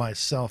much of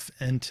myself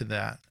into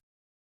that,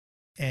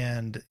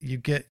 and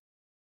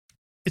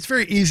it's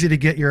very easy to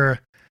get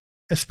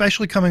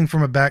especially coming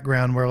from a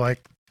background where,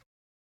 like,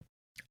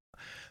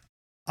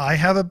 I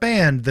have a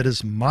band that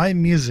is my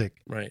music,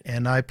 right?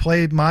 And I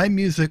play my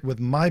music with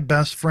my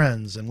best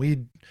friends, and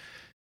we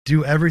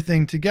do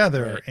everything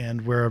together, right.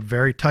 And we're a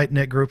very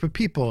tight-knit group of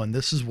people, and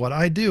this is what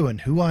I do and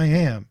who I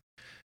am.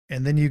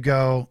 And then you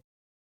go,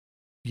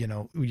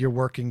 you're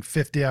working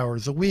 50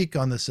 hours a week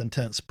on this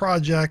intense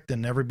project,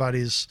 and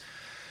everybody's,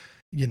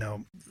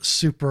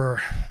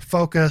 super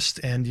focused,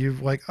 and you're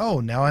like, oh,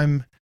 now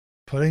I'm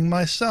putting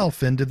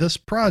myself into this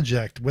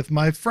project with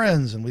my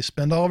friends, and we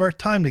spend all of our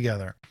time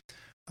together.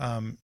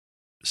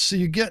 So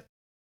you get,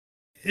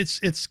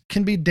 it's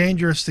can be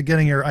dangerous to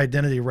getting your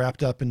identity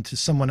wrapped up into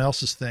someone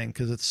else's thing,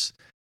 because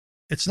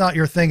it's not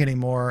your thing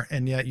anymore,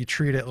 and yet you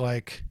treat it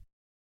like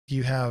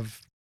you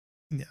have,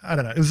 I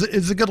don't know.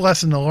 It's a good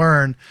lesson to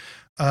learn.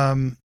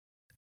 And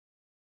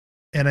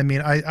I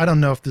mean, I don't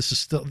know if this is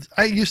still,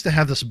 I used to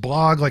have this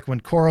blog, like when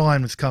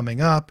Coraline was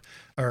coming up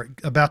or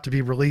about to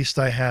be released,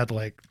 I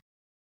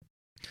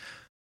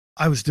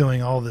was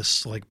doing all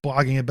this, like,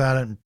 blogging about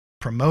it and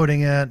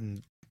promoting it,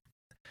 and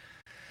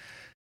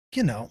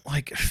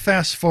like,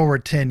 fast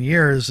forward 10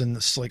 years and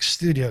this, like,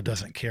 studio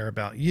doesn't care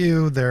about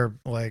you. They're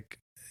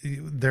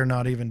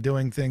not even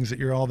doing things that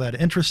you're all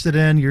that interested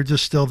in. You're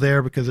just still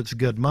there because it's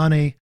good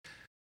money.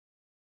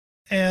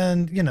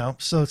 And,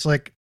 so it's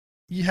like,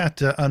 you have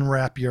to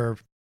unwrap your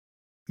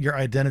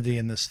identity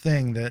in this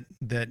thing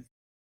that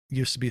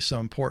used to be so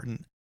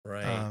important.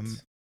 Right.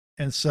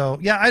 And so,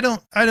 yeah, I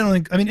don't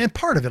think, I mean, and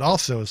part of it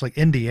also is like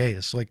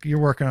NDAs, like, you're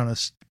working on a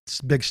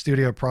big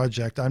studio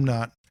project. I'm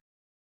not,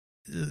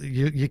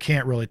 you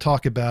can't really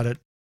talk about it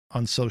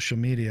on social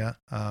media.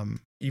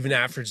 Even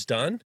after it's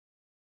done?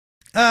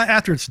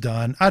 After it's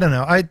done, I don't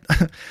know.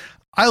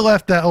 I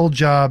left that old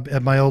job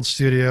at my old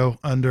studio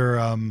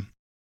under,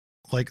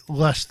 like,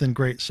 less than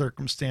great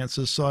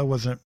circumstances. So I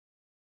wasn't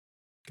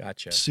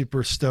Gotcha.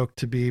 super stoked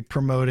to be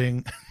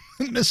promoting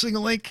Missing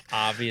Link.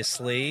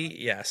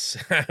 Obviously, yes.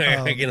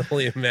 I can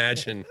only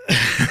imagine.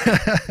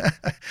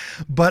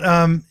 But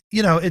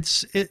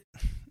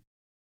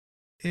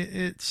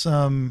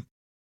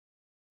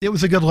it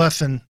was a good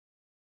lesson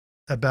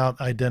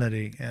about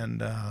identity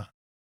and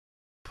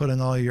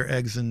putting all your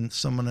eggs in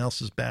someone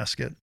else's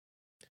basket.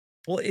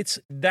 Well,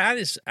 that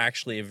is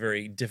actually a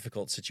very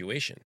difficult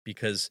situation,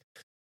 because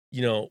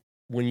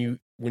when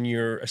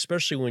you're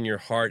especially when your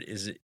heart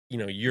is,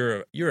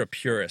 you're a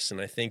purist, and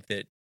I think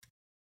that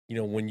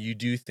when you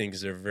do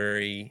things, you're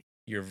very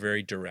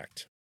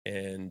direct,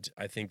 and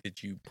I think that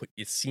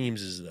it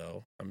seems as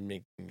though, I'm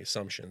making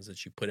assumptions,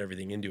 that you put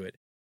everything into it,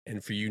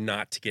 and for you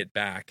not to get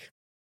back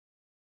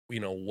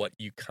what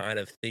you kind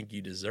of think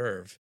you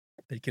deserve,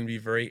 it can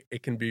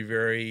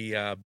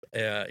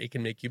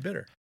make you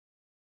bitter.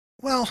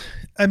 Well,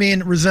 I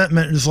mean,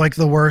 resentment is like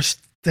the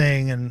worst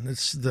thing, and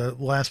it's the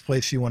last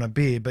place you want to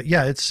be. But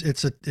yeah,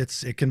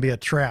 it can be a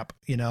trap,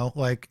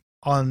 like,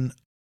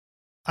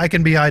 I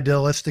can be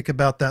idealistic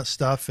about that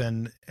stuff,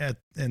 and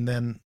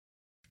then,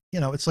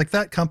 it's like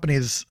that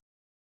company's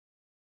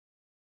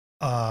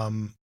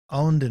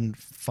owned and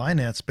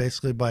financed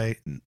basically by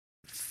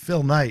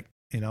Phil Knight,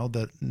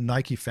 the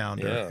Nike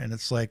founder. Yeah. And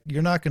it's like,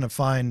 you're not going to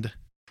find,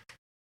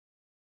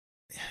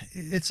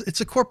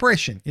 it's a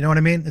corporation, you know what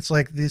I mean? It's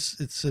like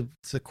it's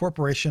a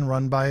corporation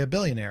run by a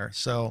billionaire.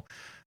 So,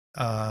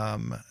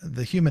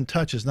 the human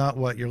touch is not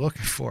what you're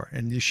looking for,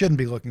 and you shouldn't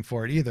be looking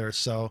for it either.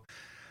 So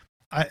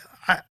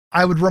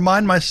I would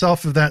remind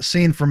myself of that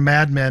scene from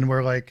Mad Men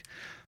where, like,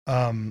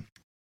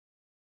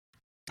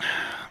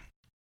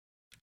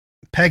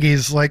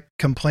 Peggy's, like,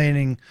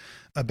 complaining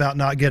about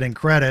not getting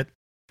credit,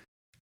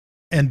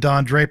 and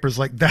Don Draper's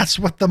like, that's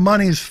what the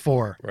money's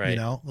for. Right.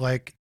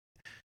 Like,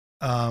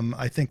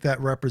 I think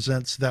that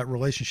represents that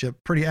relationship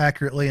pretty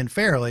accurately and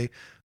fairly.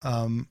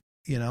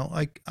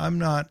 Like, I'm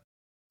not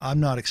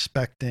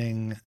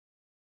expecting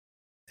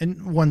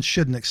and one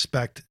shouldn't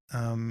expect,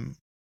 the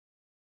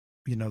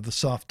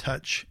soft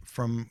touch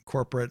from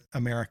corporate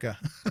America.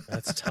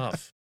 That's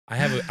tough. I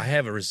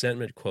have a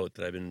resentment quote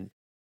that I've been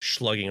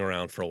slugging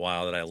around for a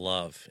while that I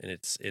love, and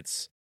it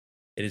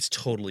is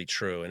totally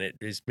true, and it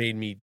has made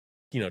me,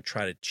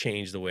 try to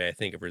change the way I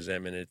think of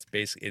resentment.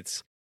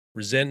 It's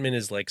resentment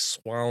is like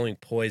swallowing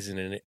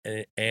poison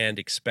and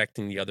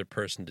expecting the other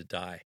person to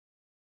die.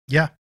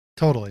 Yeah,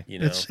 totally.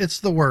 It's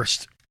the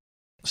worst.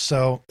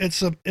 So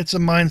it's a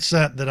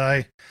mindset that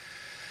I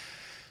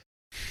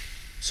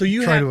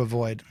try to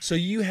avoid. So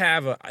you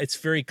have it's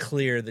very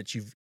clear that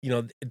you've,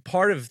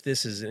 part of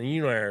this is, and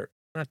you and I are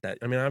not that,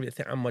 I mean,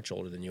 I'm much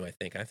older than you, I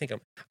think. I think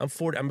I'm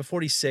 40, I'm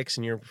 46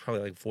 and you're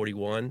probably like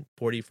 41,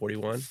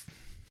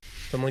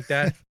 something like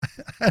that.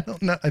 I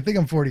don't know. I think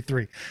I'm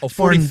 43. Oh,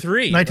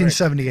 43.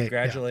 1978. Right.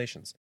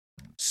 Congratulations.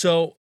 Yeah.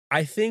 So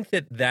I think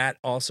that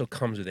also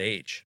comes with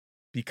age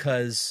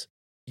because,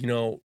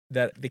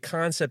 that the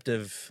concept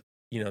of,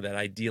 that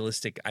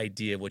idealistic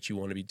idea of what you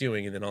want to be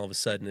doing. And then all of a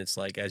sudden it's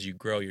like, as you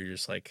grow, you're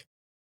just like,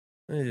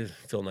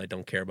 Phil Knight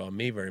don't care about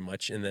me very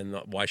much. And then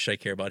why should I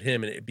care about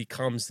him? And it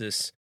becomes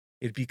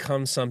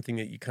something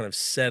that you kind of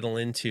settle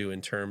into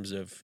in terms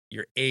of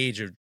your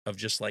age of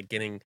just like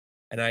getting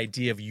an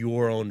idea of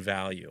your own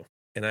value.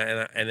 And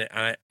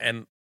I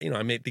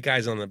made the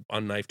guys on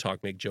Knife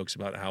Talk make jokes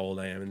about how old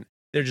I am, and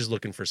they're just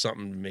looking for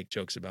something to make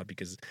jokes about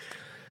because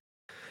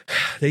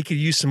they could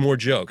use some more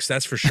jokes.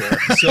 That's for sure.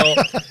 So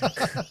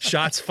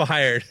shots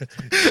fired,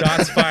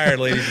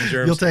 ladies and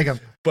germs. You'll take them.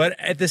 But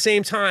at the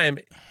same time,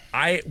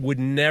 I would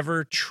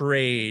never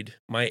trade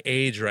my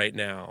age right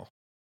now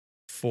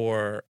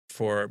for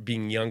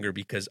being younger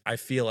because I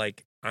feel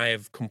like I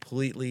have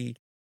completely,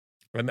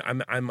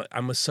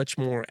 I'm such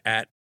more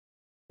at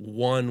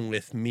one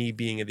with me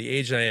being at the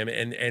age I am,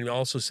 and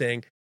also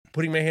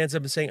putting my hands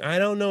up and saying, I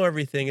don't know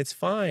everything. It's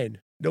fine.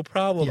 No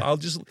problem. Yeah. I'll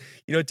just,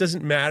 it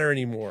doesn't matter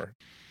anymore.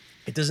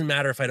 It doesn't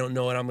matter if I don't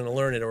know it, I'm going to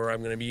learn it or I'm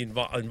going to be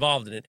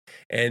involved in it.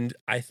 And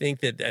I think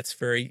that that's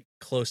very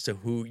close to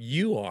who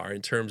you are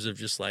in terms of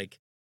just like,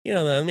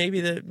 maybe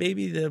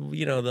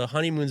the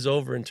honeymoon's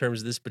over in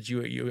terms of this, but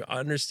you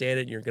understand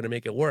it and you're going to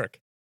make it work.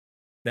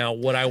 Now,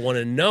 what I want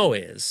to know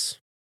is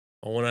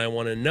now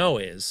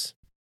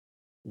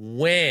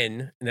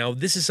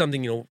this is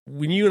something,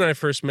 when you and I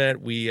first met,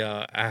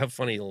 I have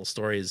funny little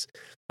stories.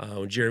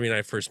 When Jeremy and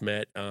I first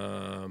met,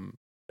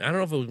 I don't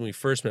know if it was when we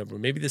first met, but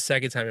maybe the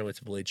second time I went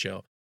to Blade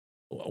Show.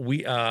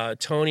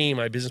 Tony,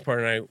 my business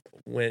partner, and I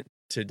went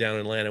to down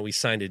in Atlanta. We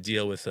signed a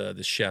deal with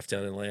the chef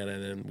down in Atlanta,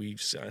 and then we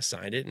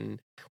signed it,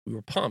 and we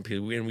were pumped.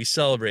 And we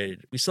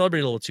celebrated. We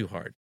celebrated a little too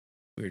hard.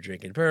 We were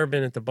drinking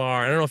bourbon at the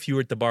bar. I don't know if you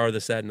were at the bar with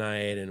us that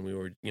night, and we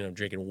were,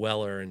 drinking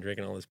Weller and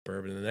drinking all this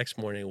bourbon. And the next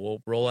morning,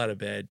 we'll roll out of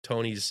bed.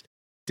 Tony's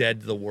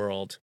dead to the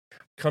world.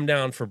 Come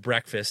down for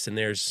breakfast, and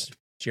there's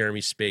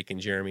Jeremy Spake,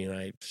 and Jeremy and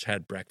I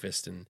had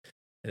breakfast, and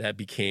that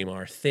became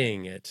our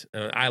thing.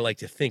 I like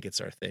to think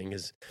it's our thing.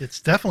 It's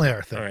definitely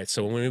our thing. All right.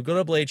 So when we go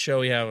to Blade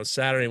Show, we have a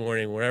Saturday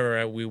morning,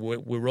 whatever, we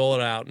roll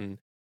it out and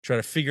try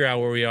to figure out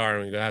where we are,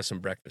 and we go have some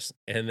breakfast.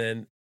 And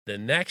then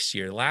last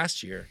year,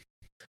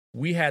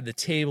 we had the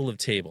table of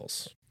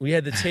tables.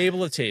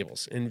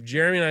 And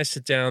Jeremy and I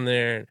sit down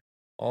there, and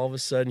all of a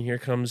sudden, here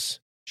comes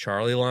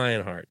Charlie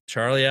Lionheart.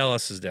 Charlie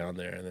Ellis is down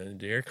there, and then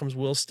here comes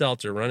Will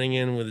Stelter running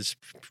in with his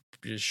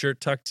shirt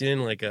tucked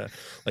in like a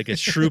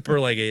trooper,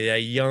 like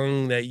that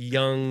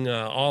young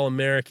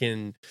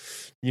all-American,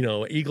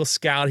 Eagle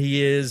Scout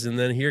he is. And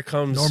then here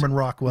comes Norman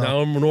Rockwell. And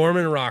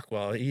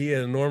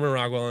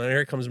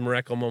here comes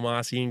Mareko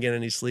Momas. He didn't get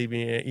any sleep.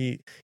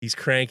 He's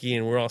cranky,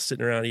 and we're all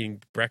sitting around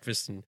eating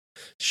breakfast and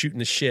shooting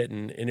the shit.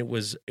 And it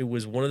was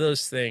one of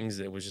those things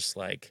that was just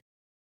like,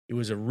 it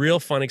was a real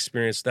fun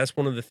experience. That's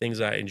one of the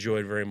things I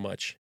enjoyed very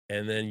much.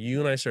 And then you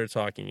and I started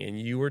talking,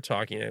 and you were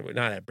talking,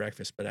 not at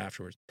breakfast, but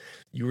afterwards.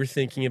 You were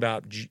thinking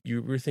about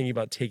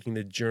taking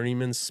the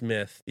Journeyman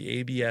Smith, the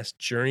ABS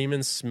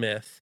Journeyman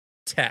Smith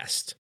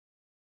test.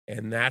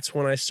 And that's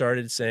when I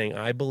started saying,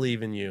 I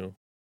believe in you.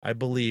 I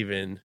believe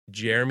in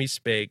Jeremy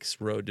Spake's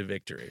road to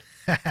victory.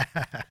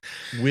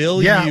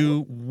 Will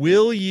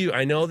you,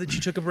 I know that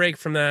you took a break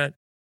from that.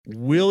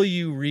 Will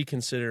you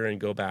reconsider and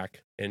go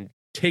back and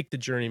take the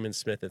Journeyman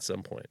Smith at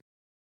some point?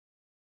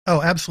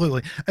 Oh,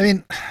 absolutely. I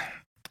mean,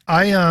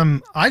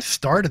 I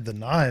started the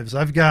knives.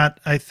 I've got,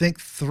 I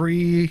think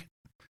 3.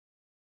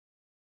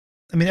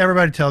 I mean,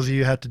 everybody tells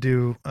you have to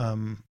do,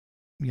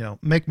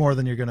 make more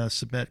than you're going to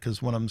submit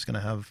because one of them's going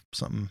to have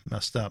something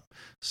messed up.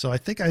 So I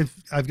think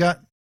I've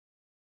got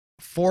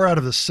 4 out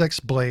of the 6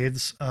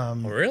 blades. Oh,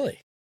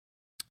 really?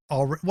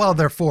 Well,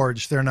 they're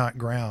forged. They're not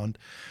ground.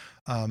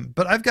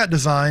 But I've got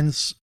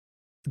designs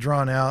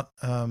drawn out.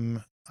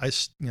 I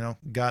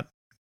got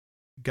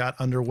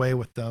underway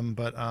with them,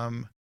 but,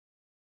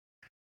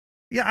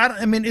 yeah,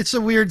 I mean, it's a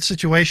weird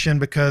situation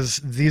because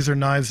these are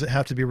knives that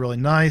have to be really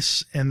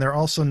nice, and they're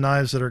also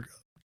knives that are,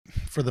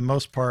 for the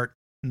most part,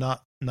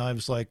 not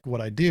knives like what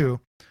I do.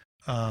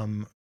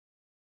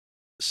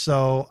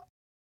 So,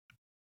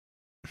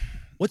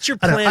 what's your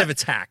plan of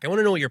attack? I want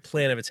to know what your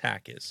plan of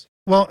attack is.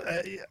 Well,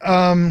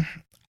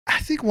 I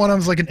think one of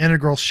them's like an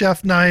integral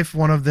chef knife.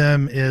 One of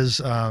them is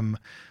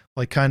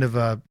like kind of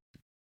a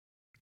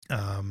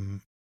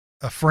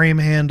frame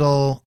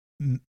handle,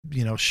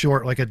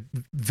 short, like a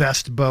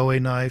vest Bowie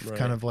knife, Right.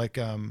 kind of like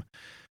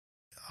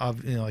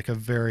like a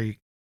very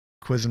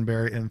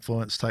Quisenberry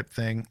influence type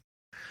thing.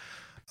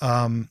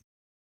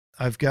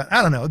 I've got,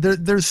 I don't know,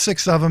 there's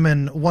 6 of them,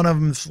 and one of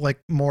them's like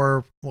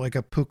more like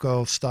a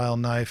Puko style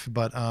knife,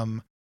 but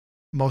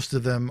most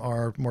of them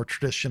are more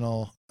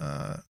traditional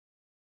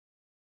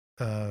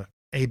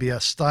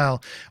ABS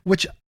style,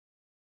 which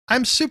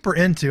I'm super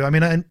into. I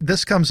mean,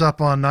 this comes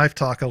up on Knife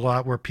Talk a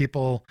lot, where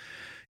people,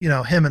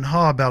 him and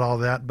haw about all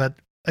that. But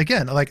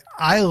again, like,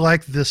 I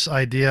like this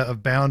idea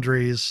of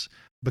boundaries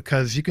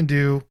because you can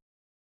do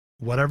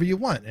whatever you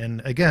want.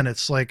 And again,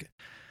 it's like,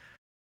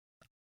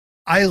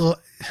 I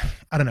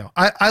don't know.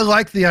 I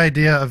like the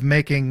idea of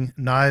making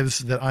knives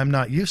that I'm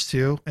not used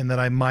to and that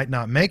I might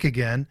not make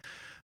again,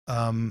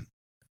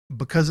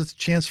 because it's a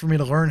chance for me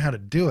to learn how to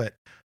do it.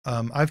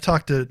 I've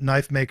talked to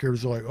knife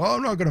makers like, oh,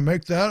 I'm not going to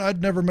make that.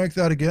 I'd never make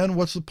that again.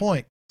 What's the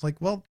point? It's like,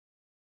 well,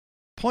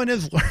 point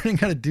is learning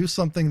how to do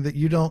something that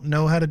you don't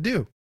know how to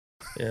do.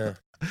 Yeah.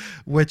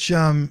 Which,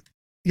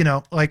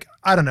 like,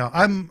 I don't know.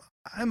 I'm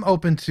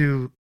open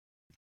to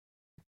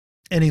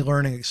any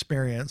learning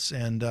experience,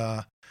 and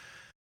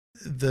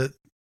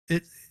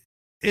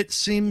it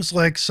seems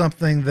like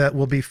something that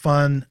will be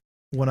fun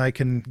when I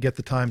can get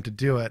the time to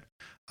do it.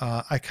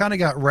 I kind of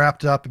got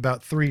wrapped up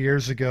about 3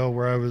 years ago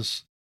where I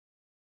was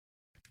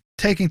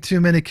taking too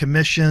many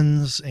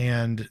commissions,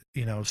 and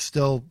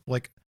still,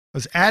 like, I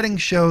was adding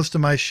shows to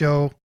my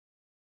show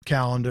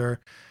calendar,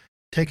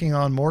 taking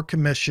on more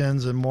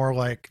commissions and more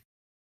like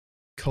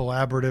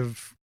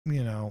collaborative,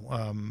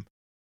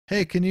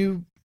 hey, can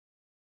you,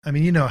 I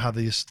mean, how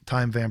these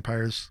time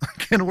vampires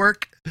can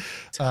work.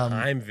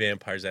 Time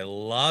vampires, I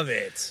love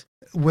it.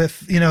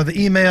 With the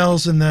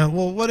emails and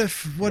what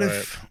if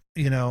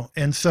Right.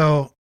 and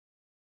so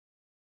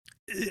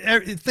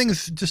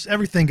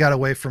everything got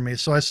away from me.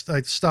 So I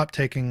stopped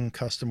taking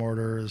custom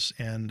orders,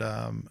 and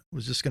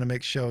was just going to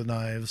make show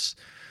knives.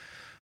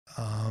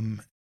 And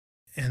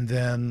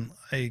then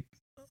I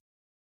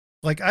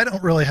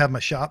don't really have my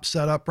shop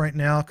set up right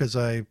now because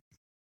Don't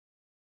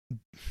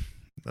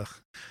worry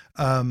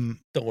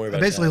I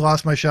about basically that.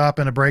 lost my shop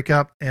in a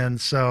breakup,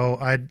 and so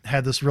I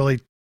had this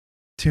really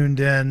tuned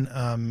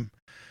in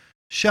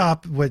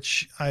shop,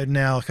 which I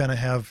now kind of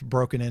have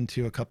broken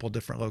into a couple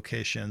different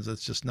locations.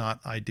 It's just not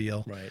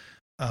ideal. Right.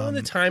 When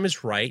the time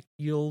is right,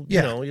 you'll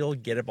get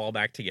it all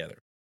back together.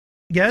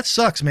 Yeah, it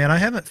sucks, man. I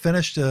haven't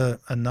finished a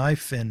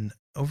knife in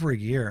over a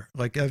year.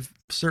 Like, I've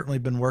certainly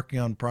been working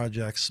on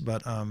projects,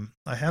 but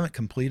I haven't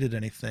completed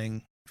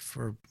anything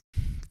for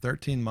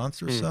 13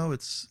 months or so.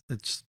 It's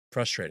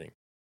Frustrating.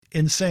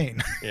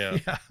 insane. Yeah.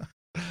 Yeah.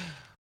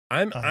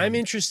 I'm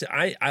interested.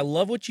 I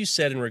love what you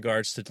said in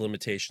regards to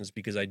limitations,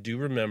 because I do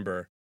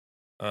remember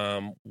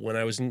when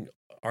I was in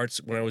art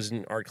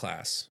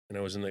class, and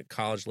I was in the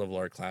college level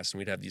art class, and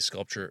we'd have these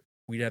sculpture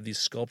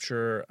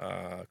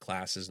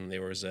classes, and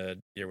there was a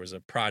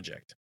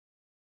project.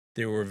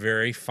 There were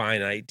very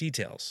finite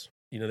details.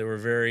 There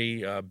were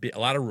a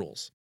lot of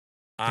rules.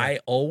 Yeah. I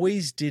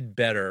always did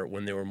better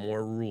when there were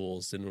more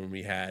rules than when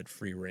we had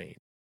free reign.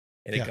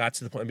 And Yeah. it got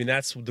to the point. I mean,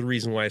 that's the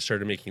reason why I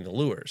started making the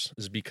lures,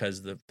 is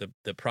because the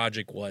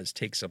project was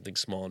take something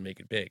small and make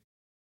it big.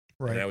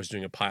 Right. And I was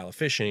doing a pile of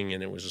fishing,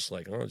 and it was just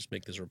like, oh, just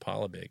make this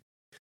Rapala big.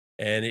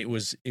 And it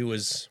was,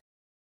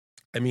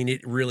 I mean,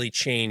 it really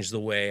changed the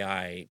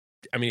way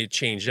it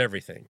changed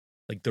everything.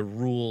 Like, the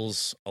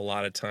rules a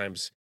lot of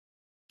times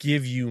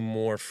give you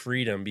more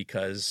freedom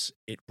because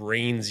it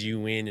reins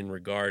you in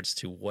regards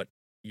to what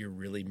you're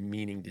really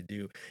meaning to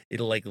do. It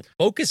like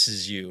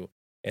focuses you,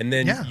 and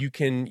then Yeah. you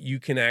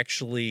can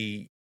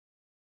actually,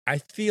 I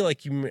feel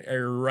like you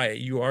are right.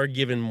 You are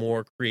given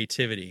more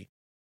creativity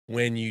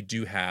when you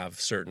do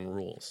have certain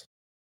rules.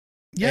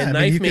 Yeah, And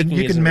I mean, knife making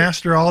you is can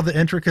master all the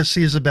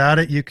intricacies about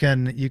it. You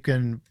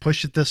can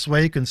push it this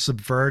way. You can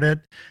subvert it.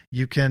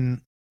 You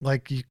can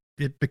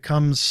it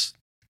becomes.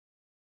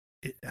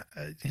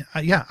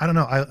 Yeah, I don't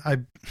know.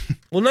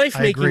 Well, knife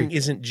I making agree.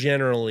 isn't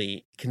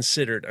generally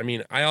considered. I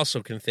mean, I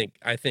also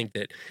I think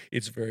that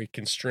it's very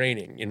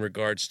constraining in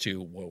regards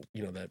to,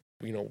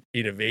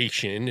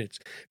 innovation. It's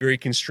very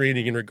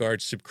constraining in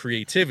regards to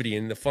creativity.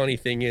 And the funny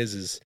thing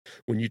is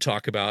when you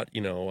talk about,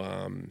 your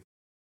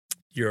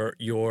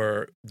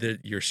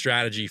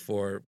strategy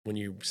for when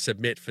you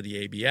submit for the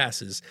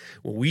ABS is,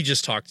 well, we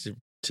just talked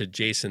to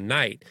Jason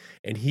Knight,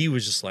 and he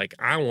was just like,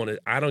 I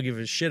don't give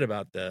a shit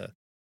about the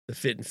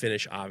fit and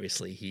finish.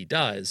 Obviously he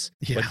does,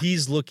 Yeah. but he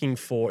was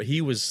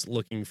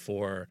looking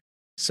for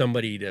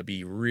somebody to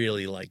be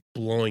really like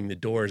blowing the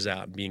doors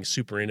out and being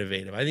super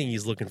innovative. I think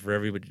he's looking for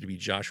everybody to be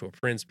Joshua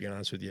Prince, to be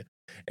honest with you,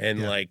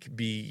 and like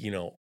be,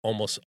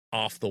 almost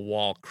off the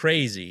wall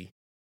crazy.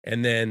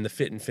 And then the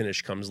fit and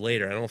finish comes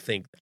later. I don't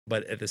think,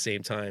 but at the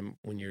same time,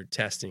 when you're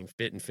testing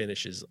fit and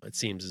finishes, it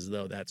seems as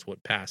though that's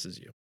what passes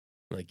you.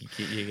 Like,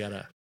 you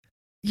gotta.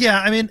 Yeah,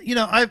 I mean,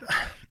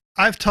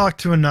 I've talked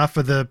to enough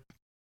of the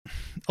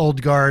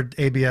old guard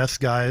ABS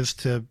guys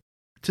to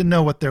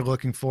know what they're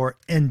looking for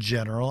in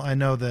general. I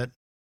know that.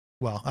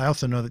 Well, I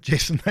also know that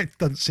Jason Knight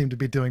doesn't seem to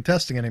be doing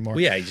testing anymore.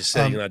 Well, yeah, you just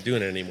said you're not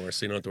doing it anymore,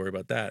 so you don't have to worry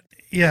about that.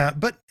 Yeah,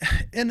 but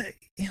and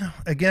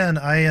again,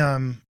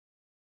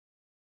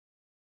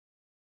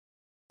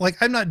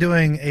 like I'm not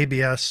doing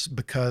ABS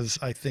because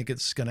I think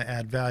it's going to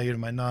add value to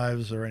my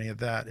knives or any of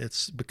that.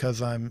 It's because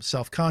I'm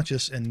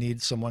self-conscious and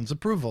need someone's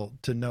approval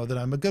to know that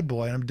I'm a good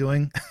boy and I'm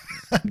doing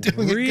it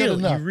good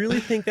enough. You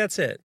really think that's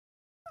it?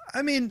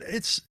 I mean,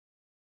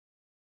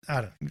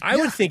 I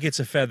would think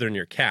it's a feather in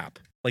your cap.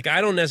 Like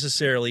I don't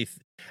necessarily.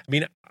 I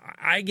mean,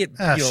 I get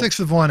 6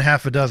 of one,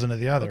 half a dozen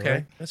of the other. Okay,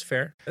 right? that's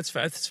fair.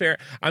 That's fair.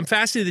 I'm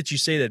fascinated that you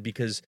say that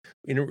because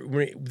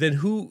then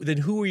who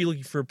were you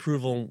looking for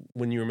approval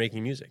when you were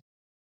making music?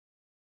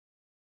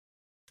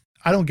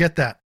 I don't get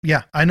that.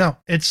 Yeah, I know.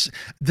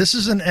 This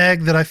is an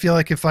egg that I feel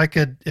like if I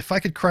could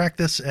crack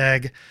this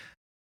egg,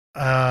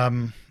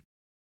 crack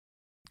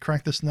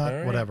this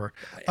nut, right.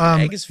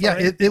 Egg is fine.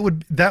 Yeah,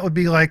 that would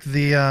be like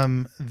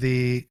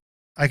the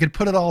I could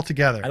put it all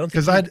together. I don't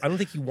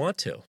think you want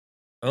to.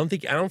 I don't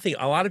think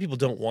a lot of people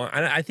don't want.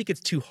 I think it's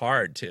too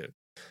hard to.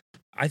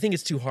 I think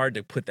it's too hard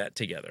to put that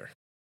together.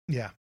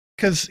 Yeah,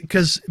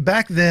 because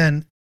back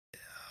then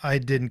I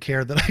didn't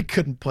care that I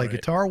couldn't play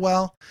guitar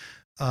well.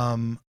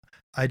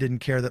 I didn't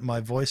care that my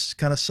voice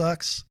kind of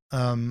sucks.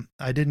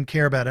 I didn't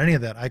care about any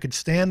of that. I could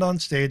stand on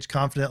stage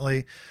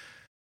confidently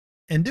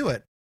and do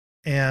it.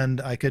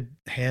 And I could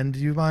hand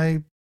you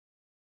my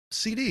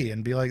CD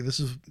and be like,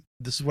 this is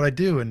what I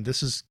do. And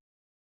this is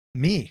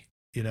me,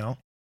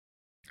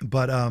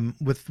 but,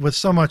 with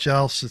so much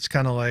else, it's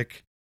kind of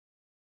like,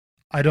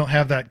 I don't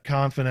have that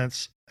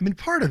confidence. I mean,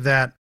 part of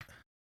that,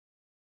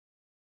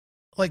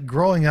 like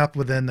growing up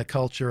within the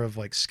culture of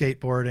like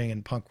skateboarding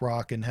and punk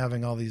rock and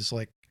having all these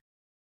like,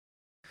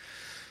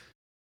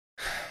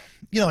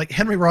 like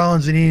Henry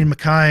Rollins and Ian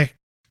MacKaye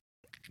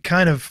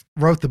kind of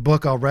wrote the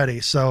book already.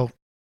 So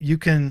you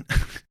can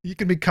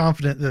be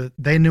confident that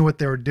they knew what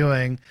they were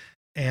doing.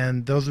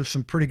 And those are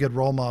some pretty good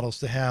role models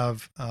to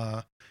have,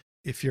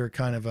 if you're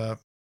kind of a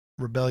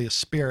rebellious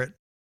spirit.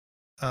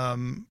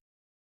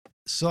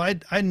 So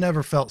I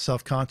never felt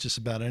self-conscious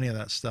about any of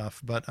that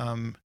stuff, but,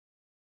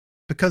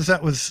 because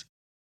that was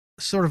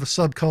sort of a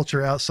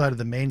subculture outside of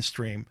the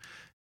mainstream.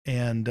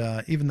 And,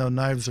 even though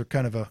knives are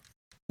kind of a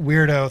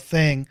weirdo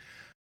thing,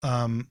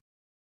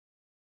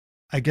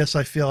 I guess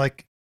I feel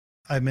like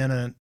I'm in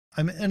an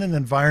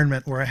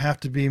environment where I have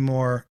to be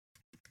more,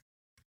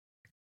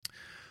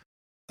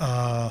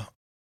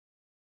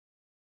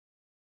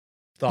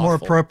 more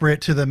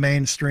appropriate to the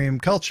mainstream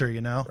culture,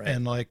 Right.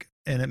 and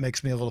it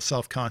makes me a little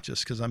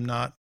self-conscious because I'm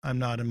not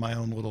in my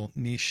own little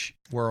niche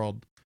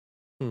world.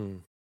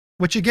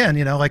 Which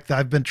again, like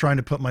I've been trying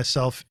to put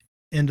myself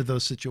into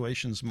those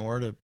situations more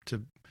to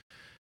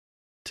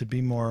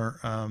be more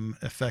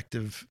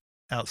effective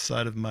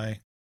outside of my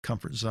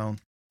comfort zone.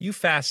 You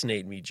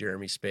fascinate me,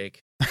 Jeremy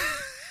Spake.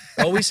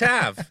 Always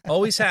have.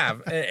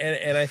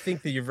 And I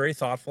think that you're very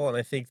thoughtful. And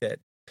I think that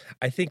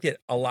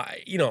a lot,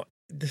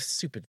 this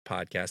stupid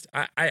podcast,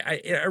 I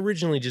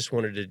originally just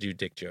wanted to do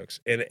dick jokes.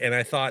 And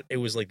I thought it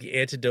was like the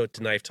antidote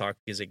to knife talk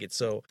because I get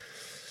so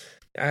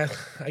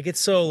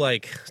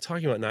like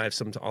talking about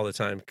knives all the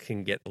time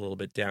can get a little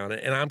bit down.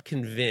 And I'm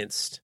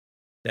convinced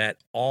that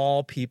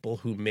all people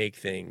who make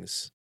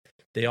things,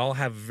 they all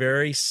have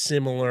very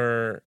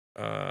similar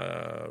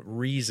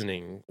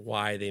reasoning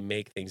why they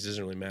make things. It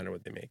doesn't really matter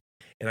what they make.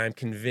 And I'm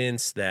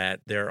convinced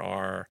that there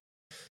are,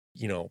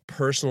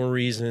 personal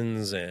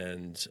reasons,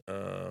 and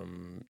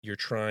you're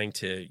trying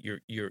to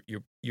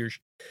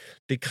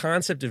the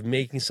concept of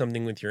making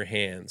something with your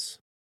hands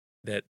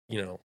that,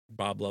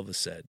 Bob Lovelace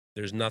said,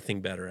 there's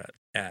nothing better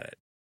at it.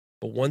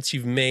 But once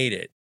you've made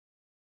it,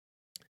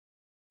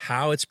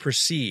 how it's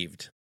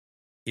perceived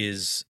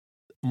is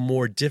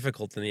more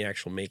difficult than the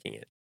actual making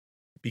it,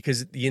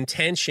 because the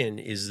intention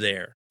is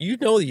there.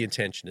 The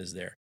intention is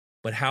there,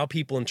 but how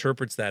people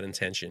interprets that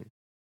intention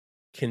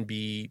can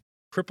be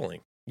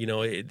crippling.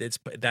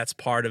 That's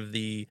part of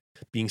the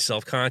being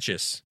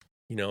self-conscious.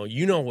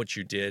 You know what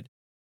you did,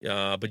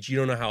 but you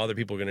don't know how other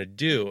people are going to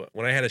do.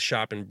 When I had a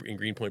shop in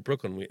Greenpoint,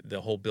 Brooklyn, the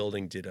whole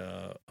building did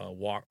a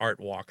art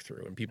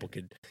walkthrough, and people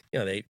could,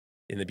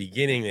 in the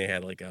beginning they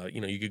had like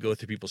you could go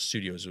through people's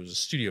studios. It was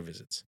studio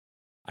visits.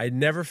 I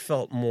never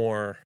felt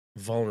more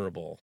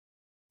vulnerable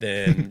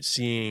than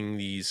seeing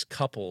these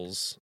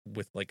couples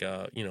with like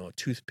a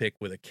toothpick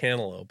with a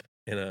cantaloupe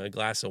and a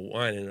glass of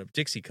wine in a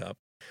Dixie cup,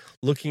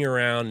 looking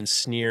around and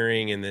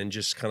sneering, and then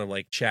just kind of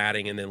like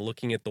chatting, and then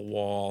looking at the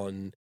wall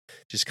and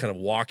just kind of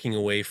walking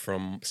away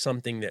from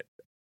something that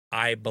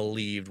I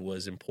believed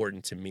was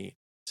important to me,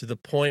 to the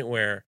point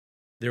where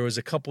there was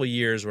a couple of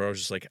years where I was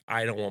just like,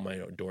 I don't want my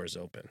doors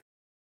open.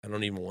 I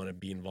don't even want to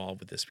be involved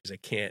with this because I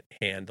can't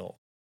handle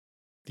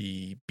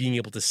the being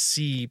able to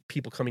see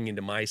people coming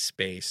into my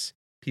space,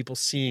 people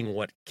seeing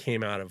what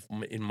came out of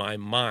in my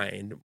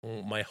mind,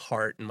 my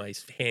heart, and my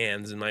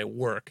hands and my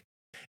work.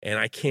 And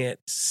I can't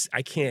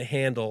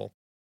handle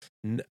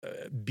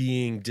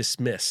being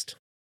dismissed.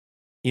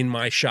 in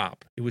my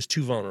shop. It was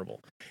too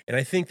vulnerable. And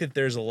I think that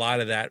there's a lot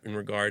of that in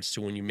regards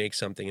to when you make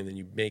something and then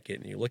you make it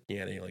and you're looking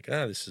at it and you're like,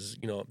 this is,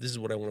 this is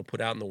what I want to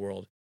put out in the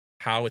world.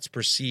 How it's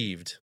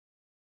perceived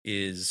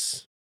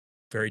is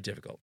very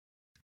difficult.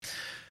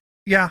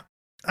 Yeah.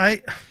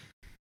 But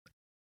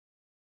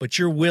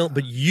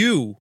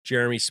you,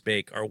 Jeremy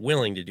Spake, are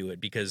willing to do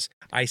it because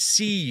I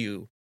see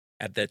you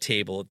at that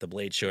table at the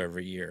Blade Show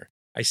every year.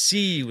 I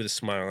see you with a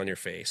smile on your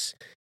face,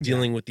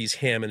 dealing with these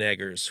ham and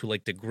eggers who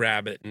like to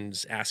grab it and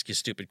just ask you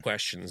stupid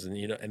questions, and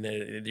and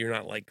then you're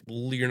not like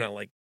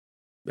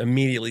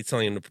immediately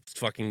telling them to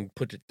fucking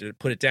put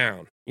it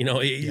down.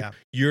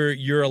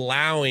 You're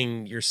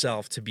allowing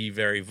yourself to be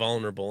very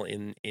vulnerable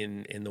in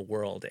the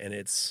world, and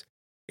it's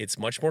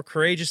much more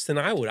courageous than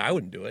I would. I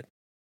wouldn't do it.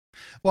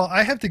 Well,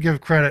 I have to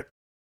give credit.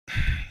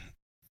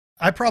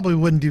 I probably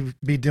wouldn't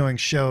be doing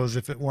shows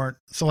if it weren't.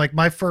 So like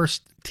my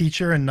first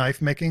teacher in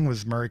knife making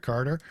was Murray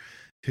Carter,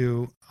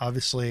 who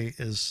obviously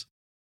is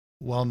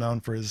well known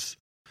for his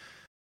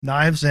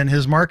knives and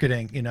his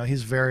marketing.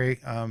 He's very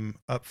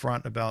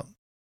upfront about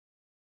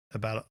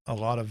a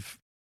lot of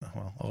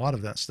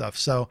that stuff.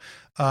 So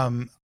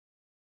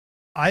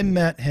I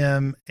met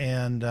him,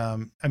 and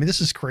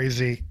this is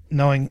crazy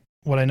knowing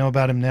what I know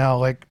about him now.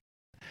 Like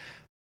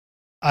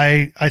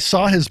I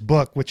saw his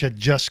book, which had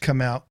just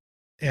come out,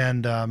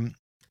 and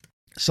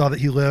saw that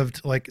he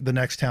lived like the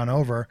next town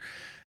over.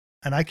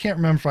 And I can't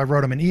remember if I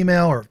wrote him an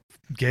email or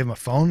gave him a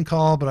phone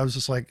call, but I was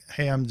just like,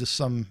 hey, I'm just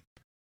some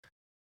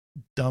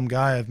dumb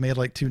guy. I've made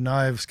like 2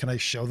 knives. Can I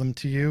show them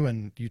to you?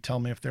 And you tell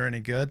me if they're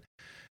any good.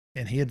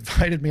 And he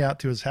invited me out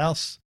to his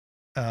house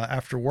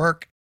after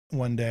work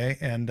one day.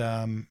 And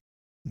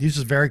he was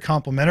just very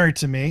complimentary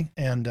to me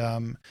and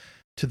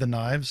to the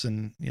knives.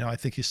 And, I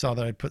think he saw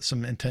that I put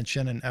some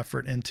intention and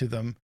effort into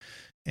them.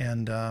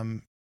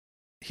 And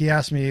he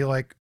asked me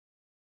like,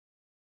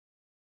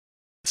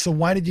 so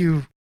why did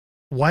you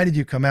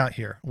come out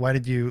here? Why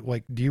did you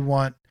do you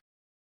want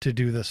to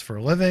do this for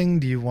a living?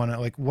 Do you want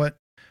to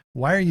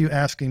why are you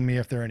asking me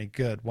if they're any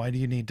good? Why do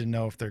you need to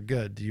know if they're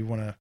good? Do you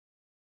want to,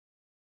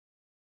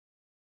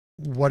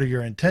 what are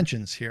your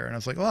intentions here? And I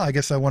was like, well, I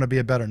guess I want to be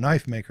a better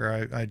knife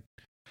maker.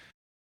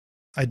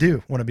 I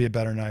do want to be a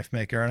better knife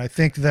maker. And I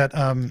think that,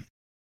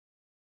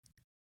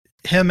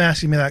 him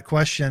asking me that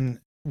question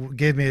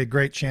gave me a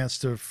great chance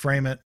to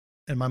frame it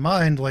in my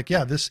mind, like,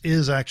 yeah, this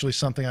is actually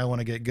something I want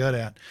to get good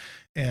at.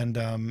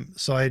 And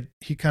so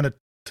he kind of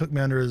took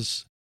me under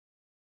his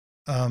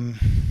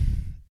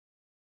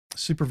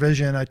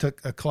supervision. I took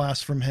a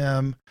class from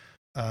him,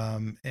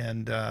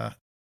 and the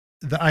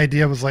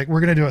idea was like, we're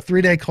going to do a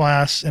 3-day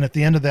class, and at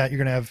the end of that, you're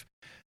going to have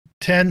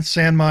 10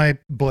 Sanmai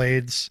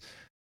blades,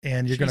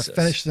 and you're going to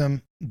finish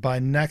them by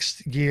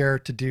next year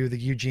to do the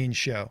Eugene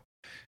show.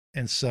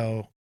 And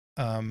so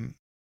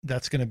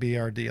that's going to be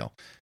our deal.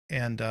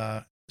 And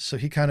so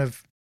he kind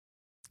of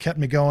kept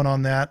me going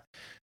on that.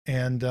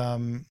 And,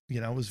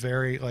 it was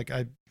very like,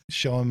 I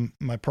show him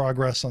my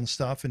progress on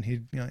stuff, and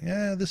he'd,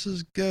 yeah, this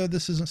is good.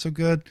 This isn't so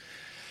good.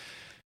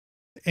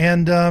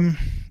 And then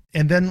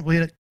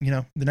the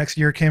next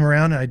year came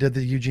around and I did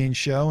the Eugene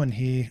show, and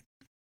he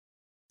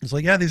was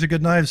like, yeah, these are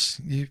good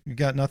knives. You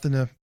got nothing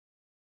to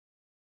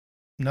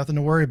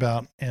worry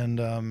about.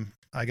 And,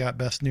 I got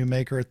best new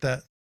maker at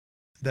that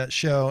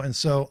show. And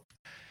so,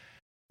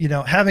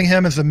 having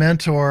him as a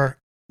mentor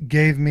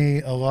gave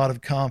me a lot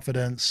of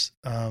confidence.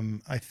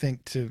 I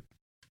think to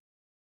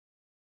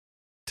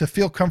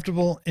feel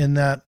comfortable in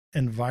that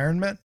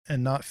environment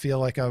and not feel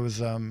like I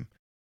was,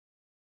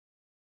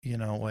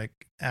 like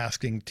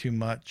asking too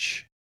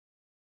much.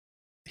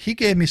 He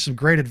gave me some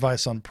great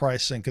advice on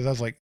pricing, because I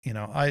was like,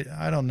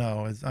 I don't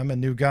know. I'm a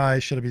new guy.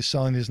 Should I be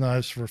selling these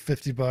knives for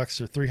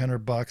 $50 or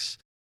 $300?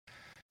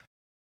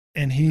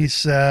 And he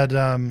said,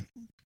 well,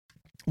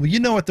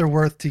 you know what they're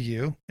worth to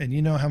you, and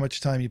you know how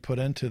much time you put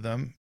into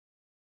them.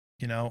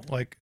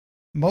 Like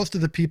most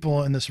of the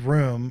people in this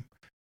room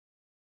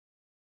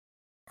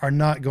are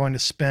not going to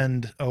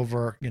spend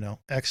over,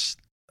 X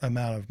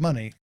amount of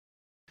money.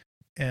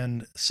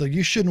 And so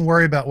you shouldn't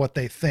worry about what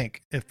they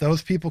think. If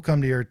those people come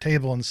to your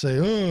table and say,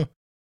 oh,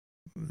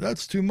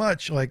 that's too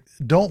much, like,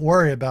 don't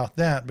worry about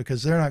that,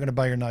 because they're not going to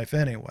buy your knife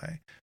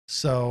anyway.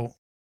 So,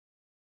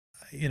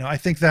 I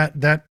think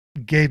that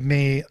gave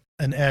me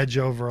an edge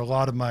over a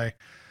lot of my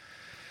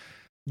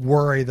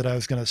worry that I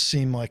was going to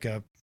seem like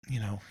a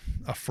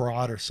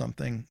fraud or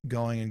something,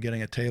 going and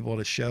getting a table at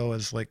a show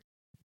as like,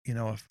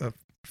 a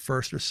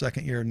first or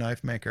second year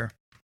knife maker.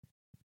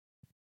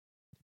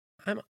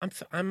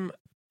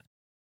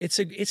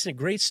 It's a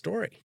great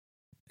story.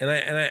 And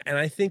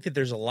I think that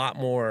there's a lot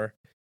more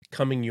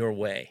coming your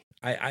way.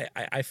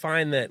 I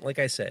find that, like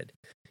I said,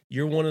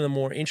 you're one of the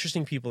more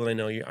interesting people that I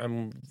know.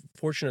 I'm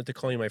fortunate to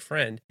call you my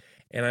friend,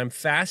 and I'm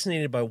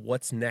fascinated by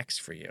what's next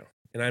for you.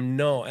 And I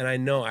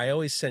know I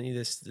always send you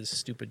this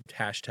stupid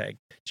hashtag,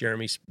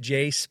 Jeremy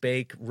J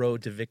Spake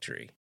Road to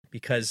Victory,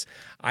 because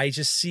I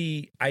just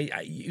see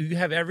you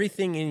have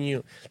everything in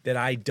you that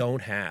I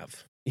don't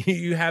have.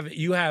 You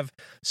have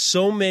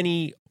so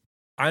many.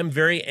 I'm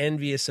very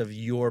envious of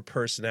your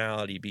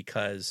personality,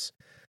 because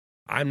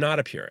I'm not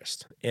a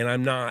purist, and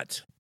I'm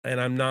not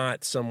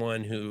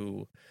someone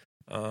who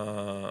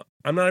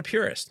I'm not a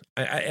purist.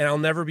 And I'll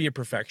never be a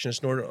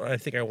perfectionist, nor do I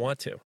think I want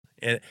to.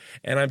 And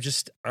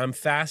I'm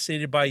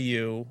fascinated by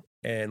you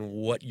and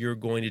what you're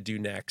going to do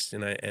next,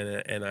 and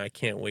I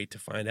can't wait to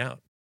find out.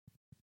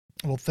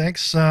 Well,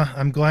 thanks.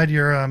 I'm glad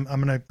you're. I'm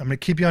gonna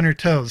keep you on your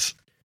toes.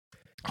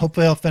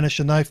 Hopefully, I'll finish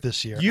a knife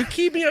this year. You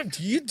keep me up.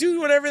 You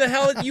do whatever the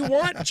hell you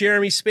want,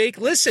 Jeremy Spake.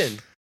 Listen,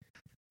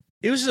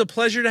 it was a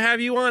pleasure to have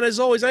you on as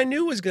always. I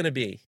knew it was going to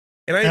be.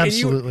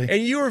 Absolutely.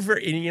 And you were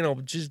very,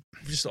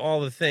 just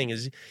all the thing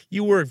is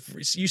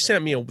you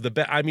sent me the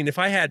best. I mean, if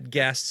I had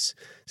guests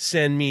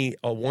send me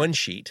a one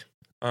sheet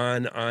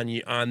on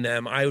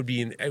them,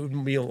 it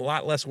would be a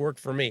lot less work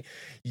for me.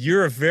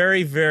 You're a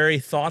very, very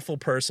thoughtful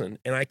person,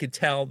 and I could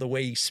tell the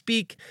way you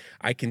speak.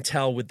 I can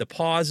tell with the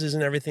pauses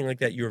and everything like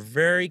that. You're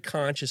very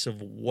conscious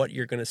of what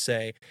you're going to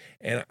say,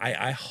 and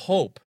I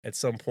hope at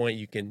some point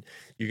the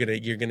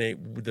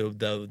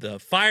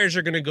fires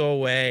are going to go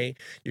away.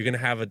 You're going to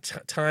have a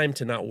time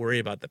to not worry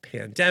about the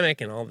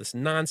pandemic and all this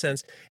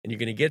nonsense, and you're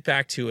going to get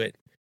back to it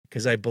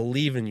because I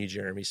believe in you,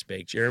 Jeremy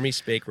Spake. Jeremy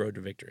Spake, Road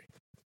to Victory.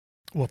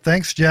 Well,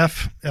 thanks,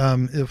 Jeff.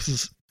 It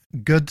was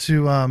good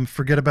to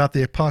forget about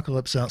the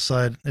apocalypse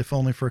outside, if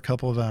only for a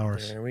couple of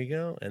hours. There we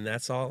go. And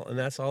that's all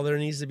there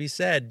needs to be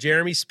said.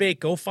 Jeremy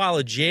Spake, go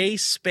follow Jay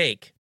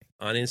Spake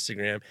on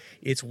Instagram.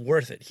 It's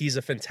worth it. He's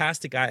a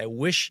fantastic guy. I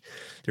wish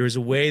there was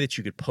a way that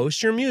you could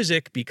post your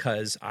music,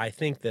 because I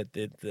think that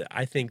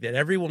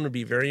everyone would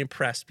be very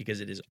impressed,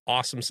 because it is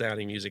awesome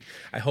sounding music.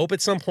 I hope at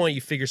some point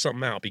you figure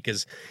something out,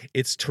 because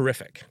it's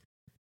terrific.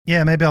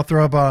 Yeah, maybe I'll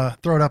throw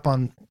it up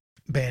on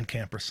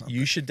Bandcamp or something.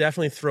 You should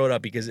definitely throw it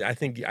up, because I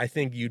think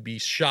you'd be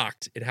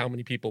shocked at how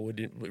many people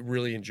would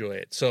really enjoy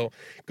it. So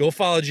go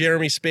follow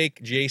Jeremy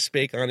Spake, Jay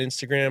Spake on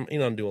Instagram. He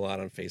don't do a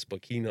lot on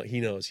Facebook. He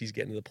knows he's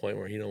getting to the point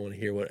where he don't want to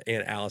hear what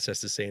Aunt Alice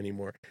has to say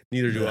anymore.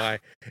 Neither do I.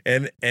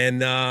 And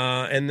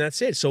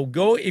that's it. So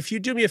go, if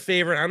you do me a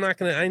favor,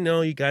 I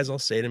know you guys all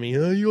say to me,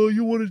 all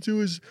you want to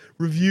do is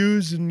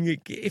reviews, and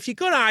if you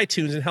go to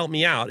iTunes and help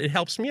me out, it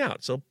helps me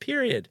out. So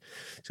period.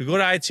 So go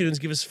to iTunes,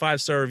 give us a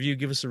 5-star review,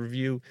 give us a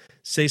review,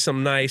 say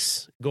something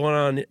nice. Go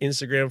on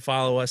Instagram,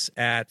 follow us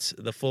at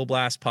the Full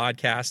Blast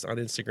Podcast on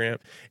Instagram,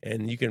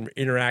 and you can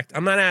interact.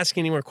 I'm not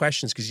asking any more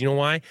questions, because you know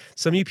why?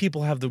 Some of you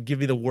people give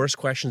me the worst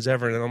questions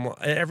ever, and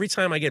every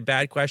time I get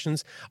bad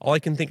questions, all I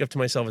can think of to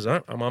myself is,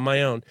 I'm on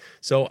my own.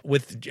 So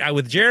with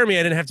Jeremy,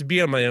 I didn't have to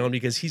be on my own,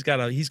 because he's got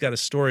a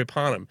story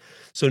upon him.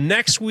 So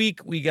next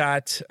week we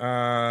got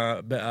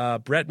Brett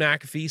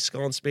McAfee,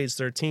 Skull and Spades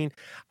 13.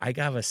 I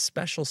got a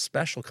special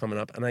coming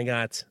up, and I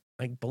got,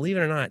 believe it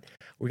or not,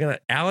 we're gonna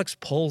Alex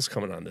Pohl's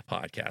coming on the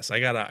podcast.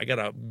 I got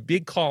a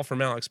big call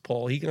from Alex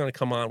Pohl. He's gonna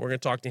come on. We're gonna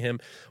talk to him.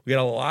 We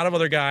got a lot of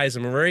other guys,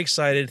 and we're very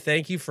excited.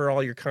 Thank you for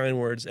all your kind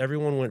words.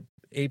 Everyone went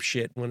ape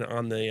shit when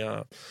on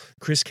the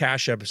Chris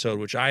Cash episode,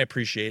 which I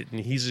appreciate,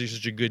 and he's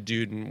such a good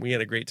dude, and we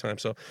had a great time.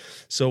 So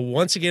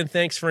once again,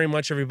 thanks very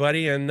much,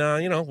 everybody, and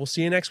we'll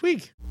see you next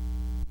week.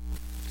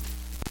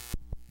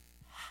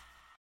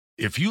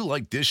 If you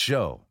like this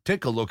show,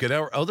 take a look at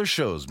our other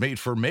shows made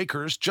for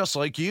makers just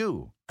like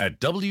you at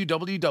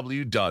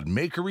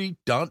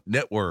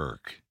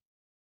www.makery.network.